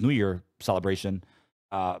Chinese New Year celebration.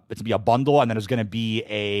 It's going to be a bundle, and then there's going to be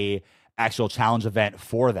a actual challenge event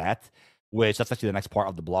for that, which that's actually the next part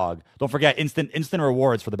of the blog. Don't forget instant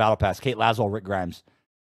rewards for the Battle Pass. Kate Laswell, Rick Grimes.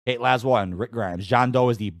 Kate Laswell and Rick Grimes. John Doe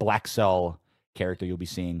is the Black Cell character you'll be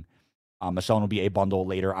seeing. Michonne will be a bundle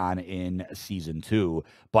later on in season 2.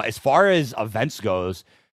 But as far as events goes,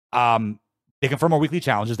 they confirm our weekly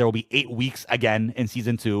challenges. There will be 8 weeks again in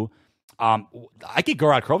season 2. I get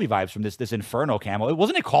Gorod Krovi vibes from this Inferno camo.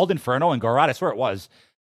 Wasn't it called Inferno in Gorod? I swear it was.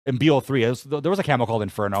 In BO3, there was a camo called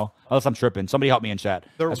Inferno. Unless I'm tripping. Somebody help me in chat.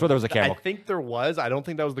 I swear there was a camo. I think there was. I don't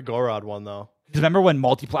think that was the Gorod one, though. Remember when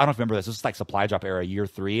multiplayer? I don't remember this. This is like supply drop era, year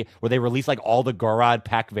 3, where they released like all the Gorod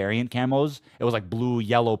pack variant camos. It was like blue,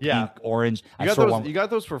 yellow, pink, orange. You got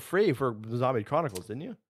those for free for Zombie Chronicles, didn't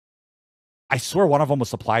you? I swear one of them was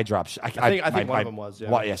supply drops. I think one of them was.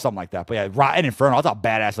 Yeah, something like that. But yeah, Rotten Inferno. That's a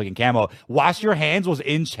badass looking camo. Wash Your Hands was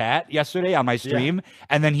in chat yesterday on my stream,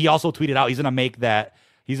 and then he also tweeted out he's gonna make that.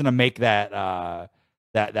 He's gonna make that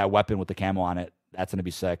weapon with the camo on it. That's gonna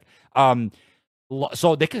be sick.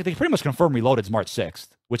 So they pretty much confirmed Reloaded's March 6th,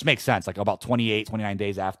 which makes sense. Like about 28, 29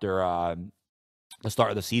 days after the start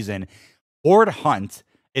of the season. Horde Hunt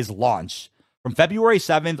is launched from February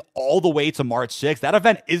 7th all the way to March 6th. That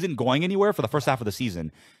event isn't going anywhere for the first half of the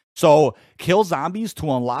season. So kill zombies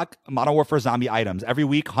to unlock Modern Warfare zombie items. Every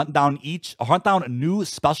week, hunt down new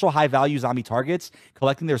special high value zombie targets,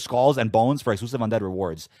 collecting their skulls and bones for exclusive undead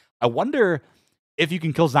rewards. I wonder if you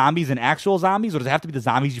can kill zombies and actual zombies, or does it have to be the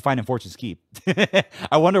zombies you find in Fortune's Keep?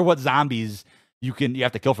 I wonder what zombies you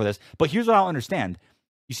have to kill for this. But here's what I don't understand.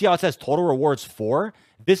 You see how it says total rewards 4?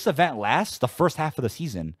 This event lasts the first half of the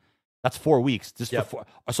season. That's 4 weeks.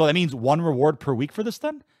 So that means 1 reward per week for this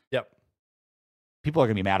then? Yep. People are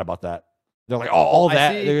going to be mad about that. They're like, all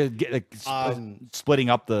that. They're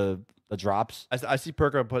splitting up the drops. I see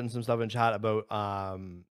Perka putting some stuff in chat about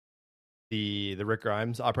the Rick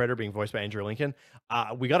Grimes operator being voiced by Andrew Lincoln.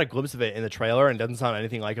 We got a glimpse of it in the trailer and it doesn't sound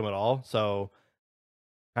anything like him at all. So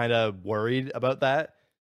kind of worried about that.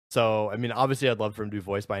 So, I mean, obviously I'd love for him to be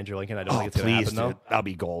voiced by Andrew Lincoln. I don't think it's going to happen, though. That'll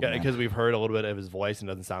be gold. Because we've heard a little bit of his voice and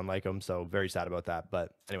it doesn't sound like him. So very sad about that.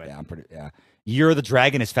 But anyway. Yeah, Year of the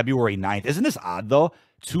Dragon is February 9th. Isn't this odd, though?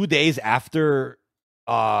 2 days after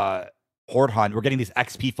Horde Hunt, we're getting this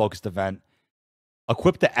XP-focused event.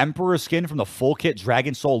 Equip the Emperor skin from the full kit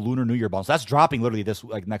Dragon Soul Lunar New Year bundle. So that's dropping literally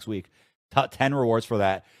next week. 10 rewards for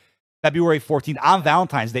that. February 14th on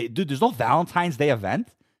Valentine's Day. Dude, there's no Valentine's Day event.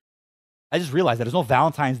 I just realized that there's no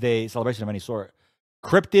Valentine's Day celebration of any sort.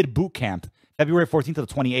 Cryptid Boot Camp, February 14th to the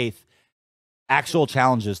 28th. Actual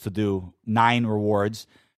challenges to do, 9 rewards.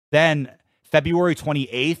 Then February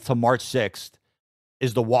 28th to March 6th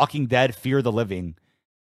is The Walking Dead Fear the Living.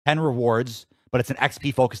 10 rewards, but it's an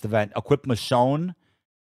XP-focused event. Equip Michonne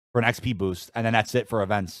for an XP boost, and then that's it for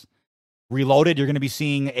events. Reloaded, you're going to be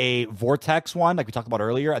seeing a Vortex one, like we talked about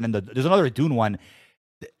earlier, and then there's another Dune one.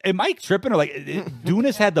 Am I tripping? Or like Dune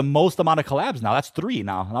has had the most amount of collabs now. That's 3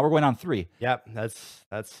 now. Now we're going on 3. Yep, that's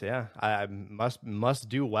yeah. I must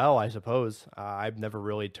do well, I suppose. I've never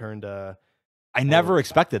really turned a. I never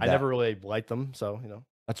expected that. I never really liked them, so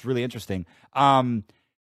that's really interesting.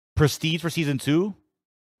 Prestige for season 2.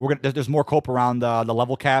 There's more cope around the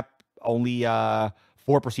level cap. Only 4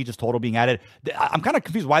 prestiges total being added. I'm kind of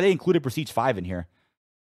confused why they included Prestige 5 in here.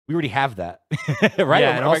 We already have that, right?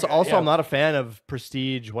 Yeah, and also I'm not a fan of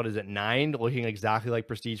Prestige. What is it, 9? Looking exactly like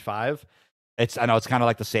Prestige 5. I know it's kind of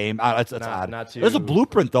like the same. It's odd. Not too... There's a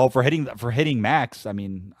blueprint though for hitting max. I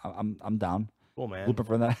mean, I'm down. Cool, man. Blueprint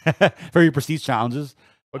for that for your Prestige challenges.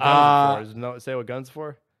 What guns for? Does it say what guns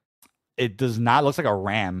for? It does not. It looks like a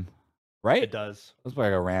ram, right? It does. Looks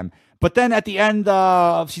like a ram. But then at the end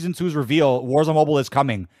of season 2's reveal, Warzone Mobile is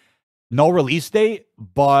coming. No release date,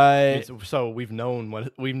 but so we've known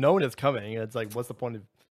it's coming. It's like, what's the point of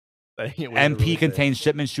MP contains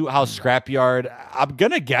shipment, shoot house, scrapyard. I'm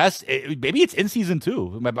gonna guess maybe it's in season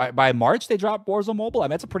 2. By March they drop Warzone Mobile. I mean,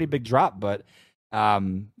 that's a pretty big drop, but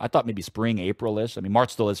I thought maybe spring, April-ish. I mean,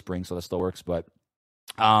 March still is spring, so that still works. But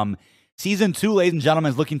season 2, ladies and gentlemen,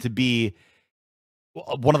 is looking to be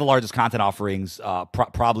one of the largest content offerings,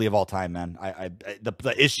 probably of all time, man.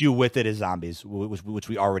 The issue with it is zombies, which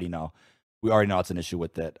we already know. We already know it's an issue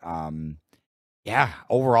with it. Yeah.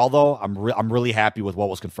 Overall, though, I'm really happy with what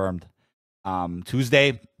was confirmed.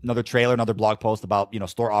 Tuesday, another trailer, another blog post about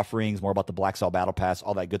store offerings, more about the Black Cell Battle Pass,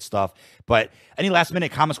 all that good stuff. But any last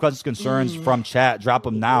minute comments, questions, concerns from chat, drop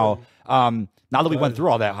them now. Now that we went through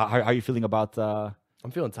all that, how are you feeling about?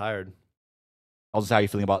 I'm feeling tired. I'll just say how you're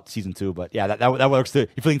feeling about season 2, but yeah, that works too.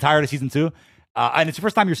 You're feeling tired of season 2, and it's the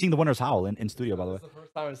first time you're seeing the Winter's Howl in studio, by the way. It's the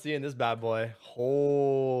first time I'm seeing this bad boy.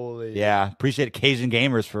 Holy. Yeah, appreciate Cajun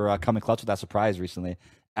Gamers for coming clutch with that surprise recently.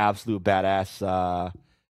 Absolute badass.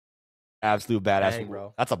 Dang,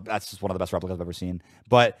 bro. That's just one of the best replicas I've ever seen.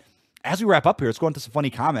 But as we wrap up here, let's go into some funny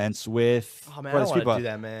comments with. Oh man, I don't want to do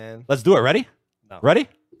that, man. Let's do it. Ready? No. Ready?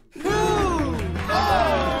 Who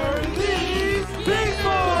are these?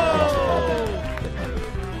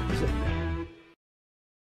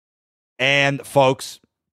 And folks,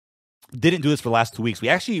 didn't do this for the last 2 weeks. We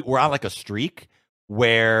actually were on like a streak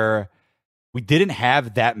where we didn't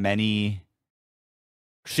have that many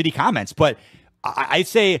shitty comments, but I'd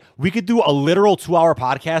say we could do a literal 2-hour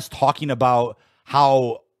podcast talking about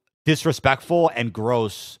how disrespectful and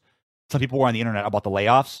gross some people were on the internet about the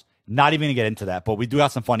layoffs. Not even gonna get into that, but we do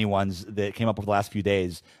have some funny ones that came up over the last few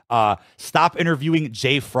days. Stop interviewing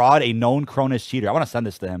Jay Fraud, a known Cronus cheater. I want to send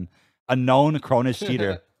this to him. A known Cronus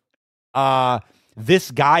cheater.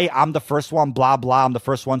 This guy, I'm the first one, blah, blah. I'm the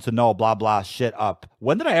first one to know, blah, blah, shit up.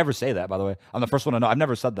 When did I ever say that, by the way? I'm the first one to know. I've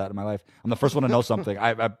never said that in my life. I'm the first one to know something.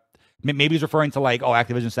 Maybe he's referring to like, oh,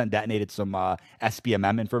 Activision sent detonated some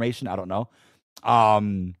SBMM information. I don't know.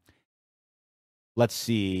 Let's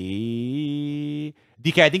see.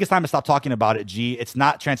 DK, I think it's time to stop talking about it, G. It's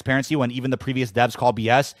not transparency when even the previous devs call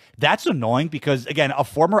BS. That's annoying because, again, a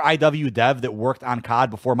former IW dev that worked on COD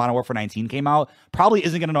before Modern Warfare 19 came out probably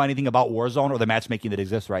isn't going to know anything about Warzone or the matchmaking that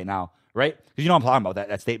exists right now, right? Because you know what I'm talking about,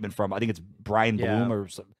 that statement from, I think it's Brian Bloom or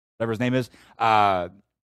whatever his name is. Brian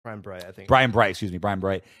Bright, I think. Brian Bright, excuse me, Brian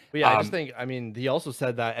Bright. But yeah, I just think, I mean, he also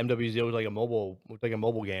said that MW3 was like a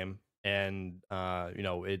mobile game, and you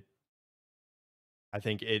know, I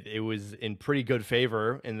think it was in pretty good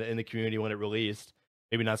favor in the community when it released.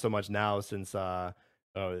 Maybe not so much now since stuff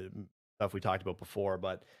we talked about before,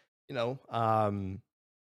 but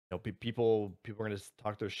people are gonna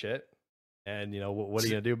talk their shit, and what are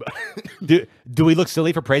you gonna do about it? do we look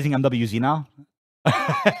silly for praising MWZ now?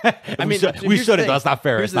 I mean, we shouldn't. That's not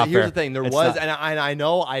fair. Here's the thing. There was, and I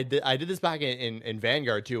know I did this back in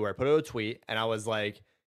Vanguard too, where I put out a tweet and I was like,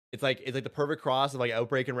 it's like the perfect cross of like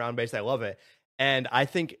Outbreak and round based. I love it. And I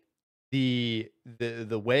think the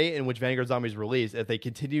way in which Vanguard Zombies released, if they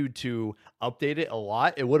continued to update it a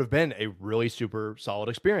lot, it would have been a really super solid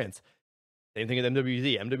experience. Same thing with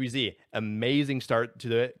MWZ, amazing start to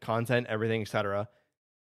the content, everything, etc.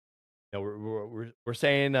 We're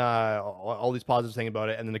saying all these positive things about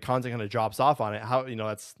it, and then the content kind of drops off on it. How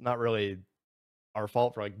that's not really our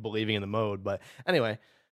fault for like believing in the mode, but anyway.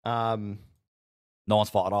 No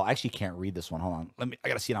one's fault at all. I actually can't read this one. Hold on. I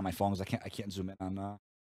gotta see it on my phone because I can't zoom in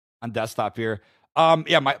on desktop here.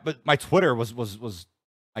 My Twitter was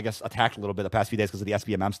I guess attacked a little bit the past few days because of the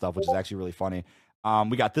SBMM stuff, which is actually really funny.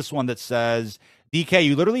 We got this one that says, DK,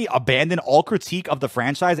 you literally abandoned all critique of the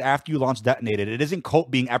franchise after you launched Detonated. It isn't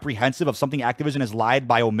Cope being apprehensive of something Activision has lied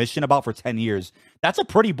by omission about for 10 years. That's a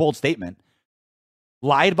pretty bold statement.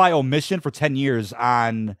 Lied by omission for 10 years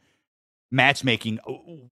on matchmaking.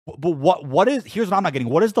 But what is, here's what I'm not getting.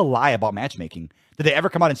 What is the lie about matchmaking? Did they ever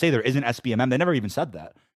come out and say there isn't SBMM? They never even said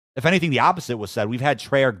that. If anything, the opposite was said. We've had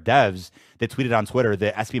Treyarch devs that tweeted on Twitter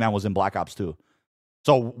that SBMM was in Black Ops 2.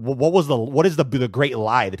 So what is the great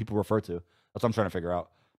lie that people refer to? That's what I'm trying to figure out.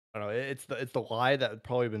 I don't know. It's the lie that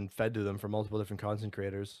probably been fed to them from multiple different content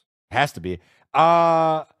creators. Has to be.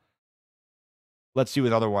 Let's see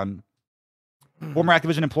another one. Former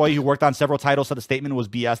Activision employee who worked on several titles said the statement was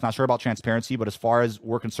BS. Not sure about transparency, but as far as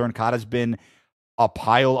we're concerned, COD has been a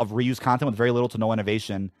pile of reused content with very little to no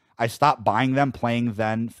innovation. I stopped buying them, playing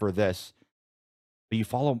then for this. But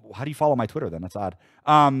how do you follow my Twitter then? That's odd.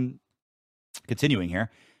 Continuing here.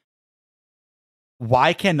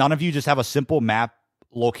 Why can none of you just have a simple map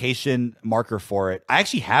location marker for it? I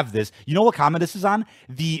actually have this. You know what comment this is on?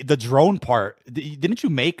 The drone part. Didn't you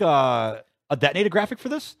make a detonated graphic for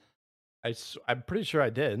this? I'm pretty sure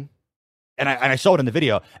I did. And I showed it in the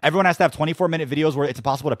video. Everyone has to have 24-minute videos where it's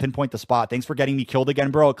impossible to pinpoint the spot. Thanks for getting me killed again,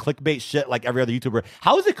 bro. Clickbait shit like every other YouTuber.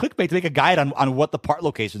 How is it clickbait to make a guide on what the part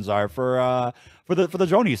locations are for the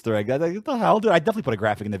drone Easter egg? What the hell, dude? I definitely put a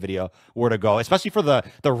graphic in the video where to go, especially for the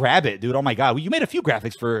rabbit, dude. Oh my god, you made a few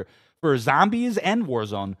graphics for zombies and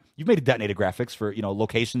Warzone. You've made detonated graphics for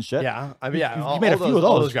location shit. Yeah, I mean, yeah, you made a few of those.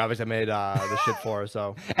 All those graphics I made the shit for.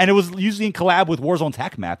 So, and it was usually in collab with Warzone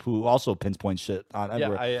Tac Map, who also pinpoint shit on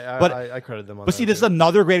everywhere. Yeah, I credit them on. But see, this is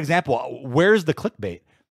another great example. Where's the clickbait?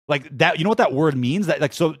 Like that, you know what that word means? That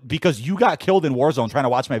like so because you got killed in Warzone trying to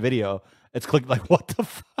watch my video, it's click like what the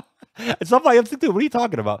fuck? It's something like I'm like, dude, what are you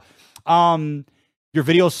talking about? Your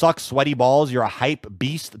video sucks, sweaty balls. You're a hype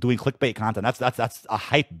beast doing clickbait content. That's a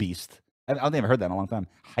hype beast. I don't think I've heard that in a long time.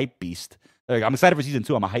 Hype beast. I'm excited for season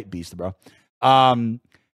 2. I'm a hype beast, bro. My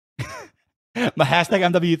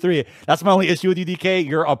hashtag MW3. That's my only issue with you, DK.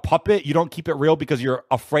 You're a puppet. You don't keep it real because you're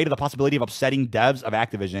afraid of the possibility of upsetting devs of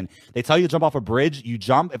Activision. They tell you to jump off a bridge, you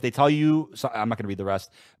jump. If they tell you, I'm not going to read the rest,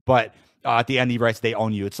 but at the end, he writes, they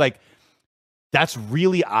own you. It's like, that's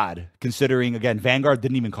really odd considering, again, Vanguard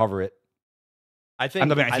didn't even cover it. I think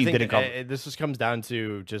didn't cover it. This just comes down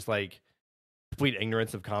to just like complete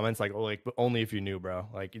ignorance of comments. Like, oh, like only if you knew, bro.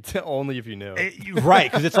 Like, it's only if you knew.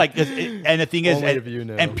 Right, because it's like, and the thing is, Only if you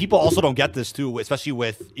know. and people also don't get this too, especially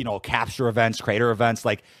with capture events, creator events.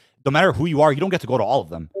 Like, no matter who you are, you don't get to go to all of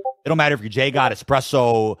them. It don't matter if you're JGod,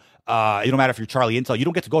 Espresso. It don't matter if you're Charlie Intel. You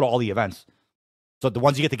don't get to go to all the events. So the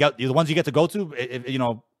ones you get to go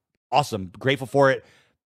to, awesome, grateful for it.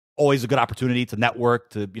 Always a good opportunity to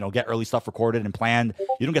network, to get early stuff recorded and planned.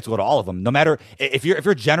 You don't get to go to all of them. No matter if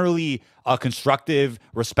you're generally a constructive,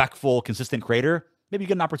 respectful, consistent creator, maybe you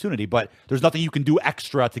get an opportunity. But there's nothing you can do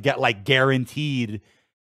extra to get like guaranteed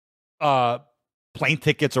plane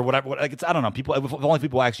tickets or whatever. Like I don't know. People, if only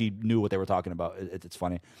people actually knew what they were talking about. It's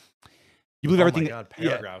funny. You believe everything. My God,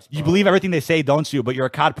 paragraphs, you believe everything they say, don't you? But you're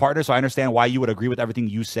a COD partner, so I understand why you would agree with everything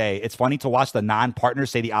you say. It's funny to watch the non-partners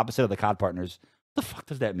say the opposite of the COD partners. What the fuck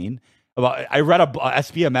does that mean? I read a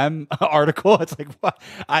SPMM article. It's like, what?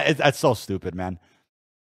 That's so stupid, man.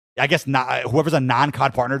 I guess not. Whoever's a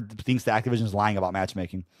non-COD partner thinks that Activision is lying about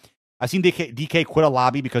matchmaking. I've seen DK quit a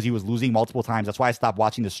lobby because he was losing multiple times. That's why I stopped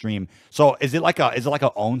watching the stream. So is it like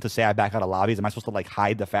a own to say I back out of lobbies? Am I supposed to like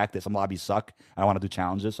hide the fact that some lobbies suck and I want to do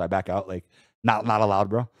challenges, so I back out? Like not allowed,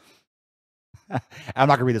 bro. I'm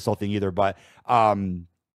not gonna read this whole thing either, but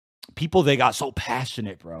people, they got so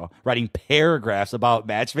passionate, bro, writing paragraphs about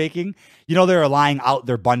matchmaking. They're lying out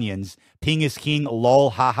their bunions. Ping is king, lol,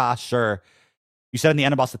 haha, sure. You said in the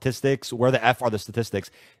end about statistics. Where the F are the statistics?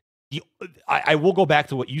 I will go back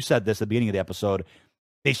to what you said this at the beginning of the episode.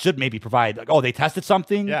 They should maybe provide, like, oh, they tested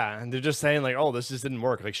something. Yeah, and they're just saying, like, oh, this just didn't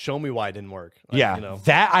work. Like, show me why it didn't work. Like, yeah,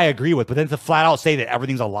 that I agree with. But then to flat out say that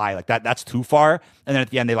everything's a lie, like that's too far. And then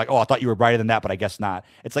at the end, they're like, oh, I thought you were brighter than that, but I guess not.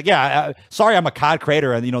 It's like, yeah, sorry, I'm a COD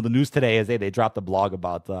creator. And, the news today is they dropped the blog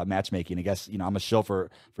about matchmaking. I guess, I'm a shill for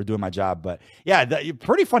doing my job. But, yeah,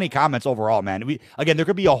 pretty funny comments overall, man. There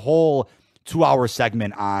could be a whole 2-hour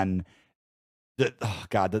segment on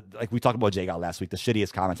like we talked about JGod last week, the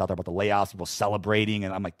shittiest comments out there about the layouts, people celebrating,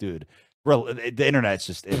 and I'm like, dude, the internet's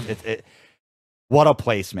just what a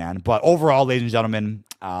place, man. But overall, ladies and gentlemen,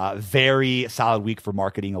 very solid week for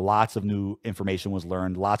marketing. Lots of new information was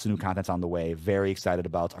learned, lots of new content's on the way. Very excited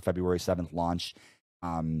about our February 7th launch.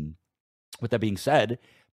 With that being said,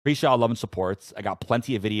 appreciate all love and support. I got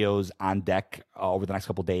plenty of videos on deck over the next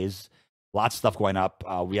couple days. Lots of stuff going up.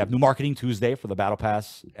 We have new marketing Tuesday for the Battle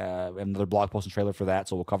Pass. Another blog post and trailer for that.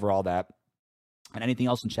 So we'll cover all that. And anything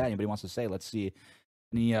else in chat anybody wants to say? Let's see.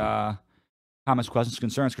 Any comments, questions,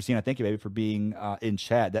 concerns? Christina, thank you, baby, for being in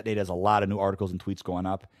chat. That data has a lot of new articles and tweets going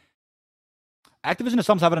up. Activision and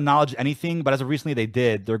Subs haven't acknowledged anything, but as of recently they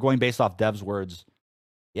did. They're going based off devs' words.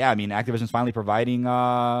 Yeah, I mean, Activision's finally providing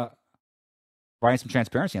some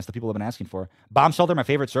transparency. That's what people have been asking for. Bomb Shelter, my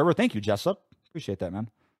favorite server. Thank you, Jessup. Appreciate that, man.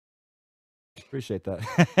 Appreciate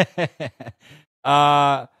that.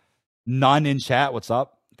 None in chat. What's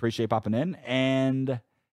up? Appreciate popping in. And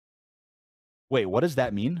wait, what does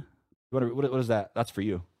that mean? What is that? That's for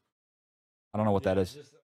you. I don't know what that is.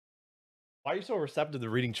 Why are you so receptive to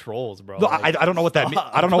reading trolls, bro? No, I don't know what that means.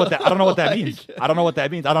 I don't know what that means. I don't know what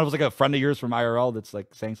that means. I don't know if it was like a friend of yours from IRL that's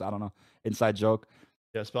like saying, I don't know, inside joke.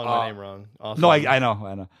 Yeah, spelling my name wrong. Awesome. No, I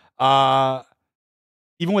know.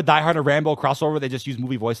 Even with Die Hard and Rambo crossover, they just use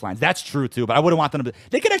movie voice lines. That's true too, but I wouldn't want them to.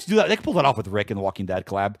 They could actually do that. They could pull that off with Rick in the Walking Dead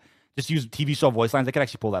collab. Just use TV show voice lines. They could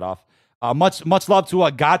actually pull that off. Much love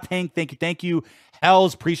to God Tank. Thank you.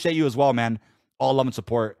 Hells, appreciate you as well, man. All love and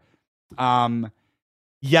support.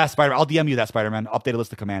 Yes, Spider. I'll DM you that, Spider-Man. Update a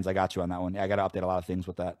list of commands. I got you on that one. Yeah, I got to update a lot of things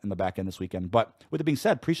with that in the back end this weekend. But with it being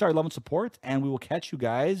said, appreciate your love and support, and we will catch you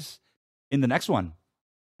guys in the next one.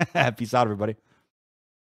 Peace out, everybody.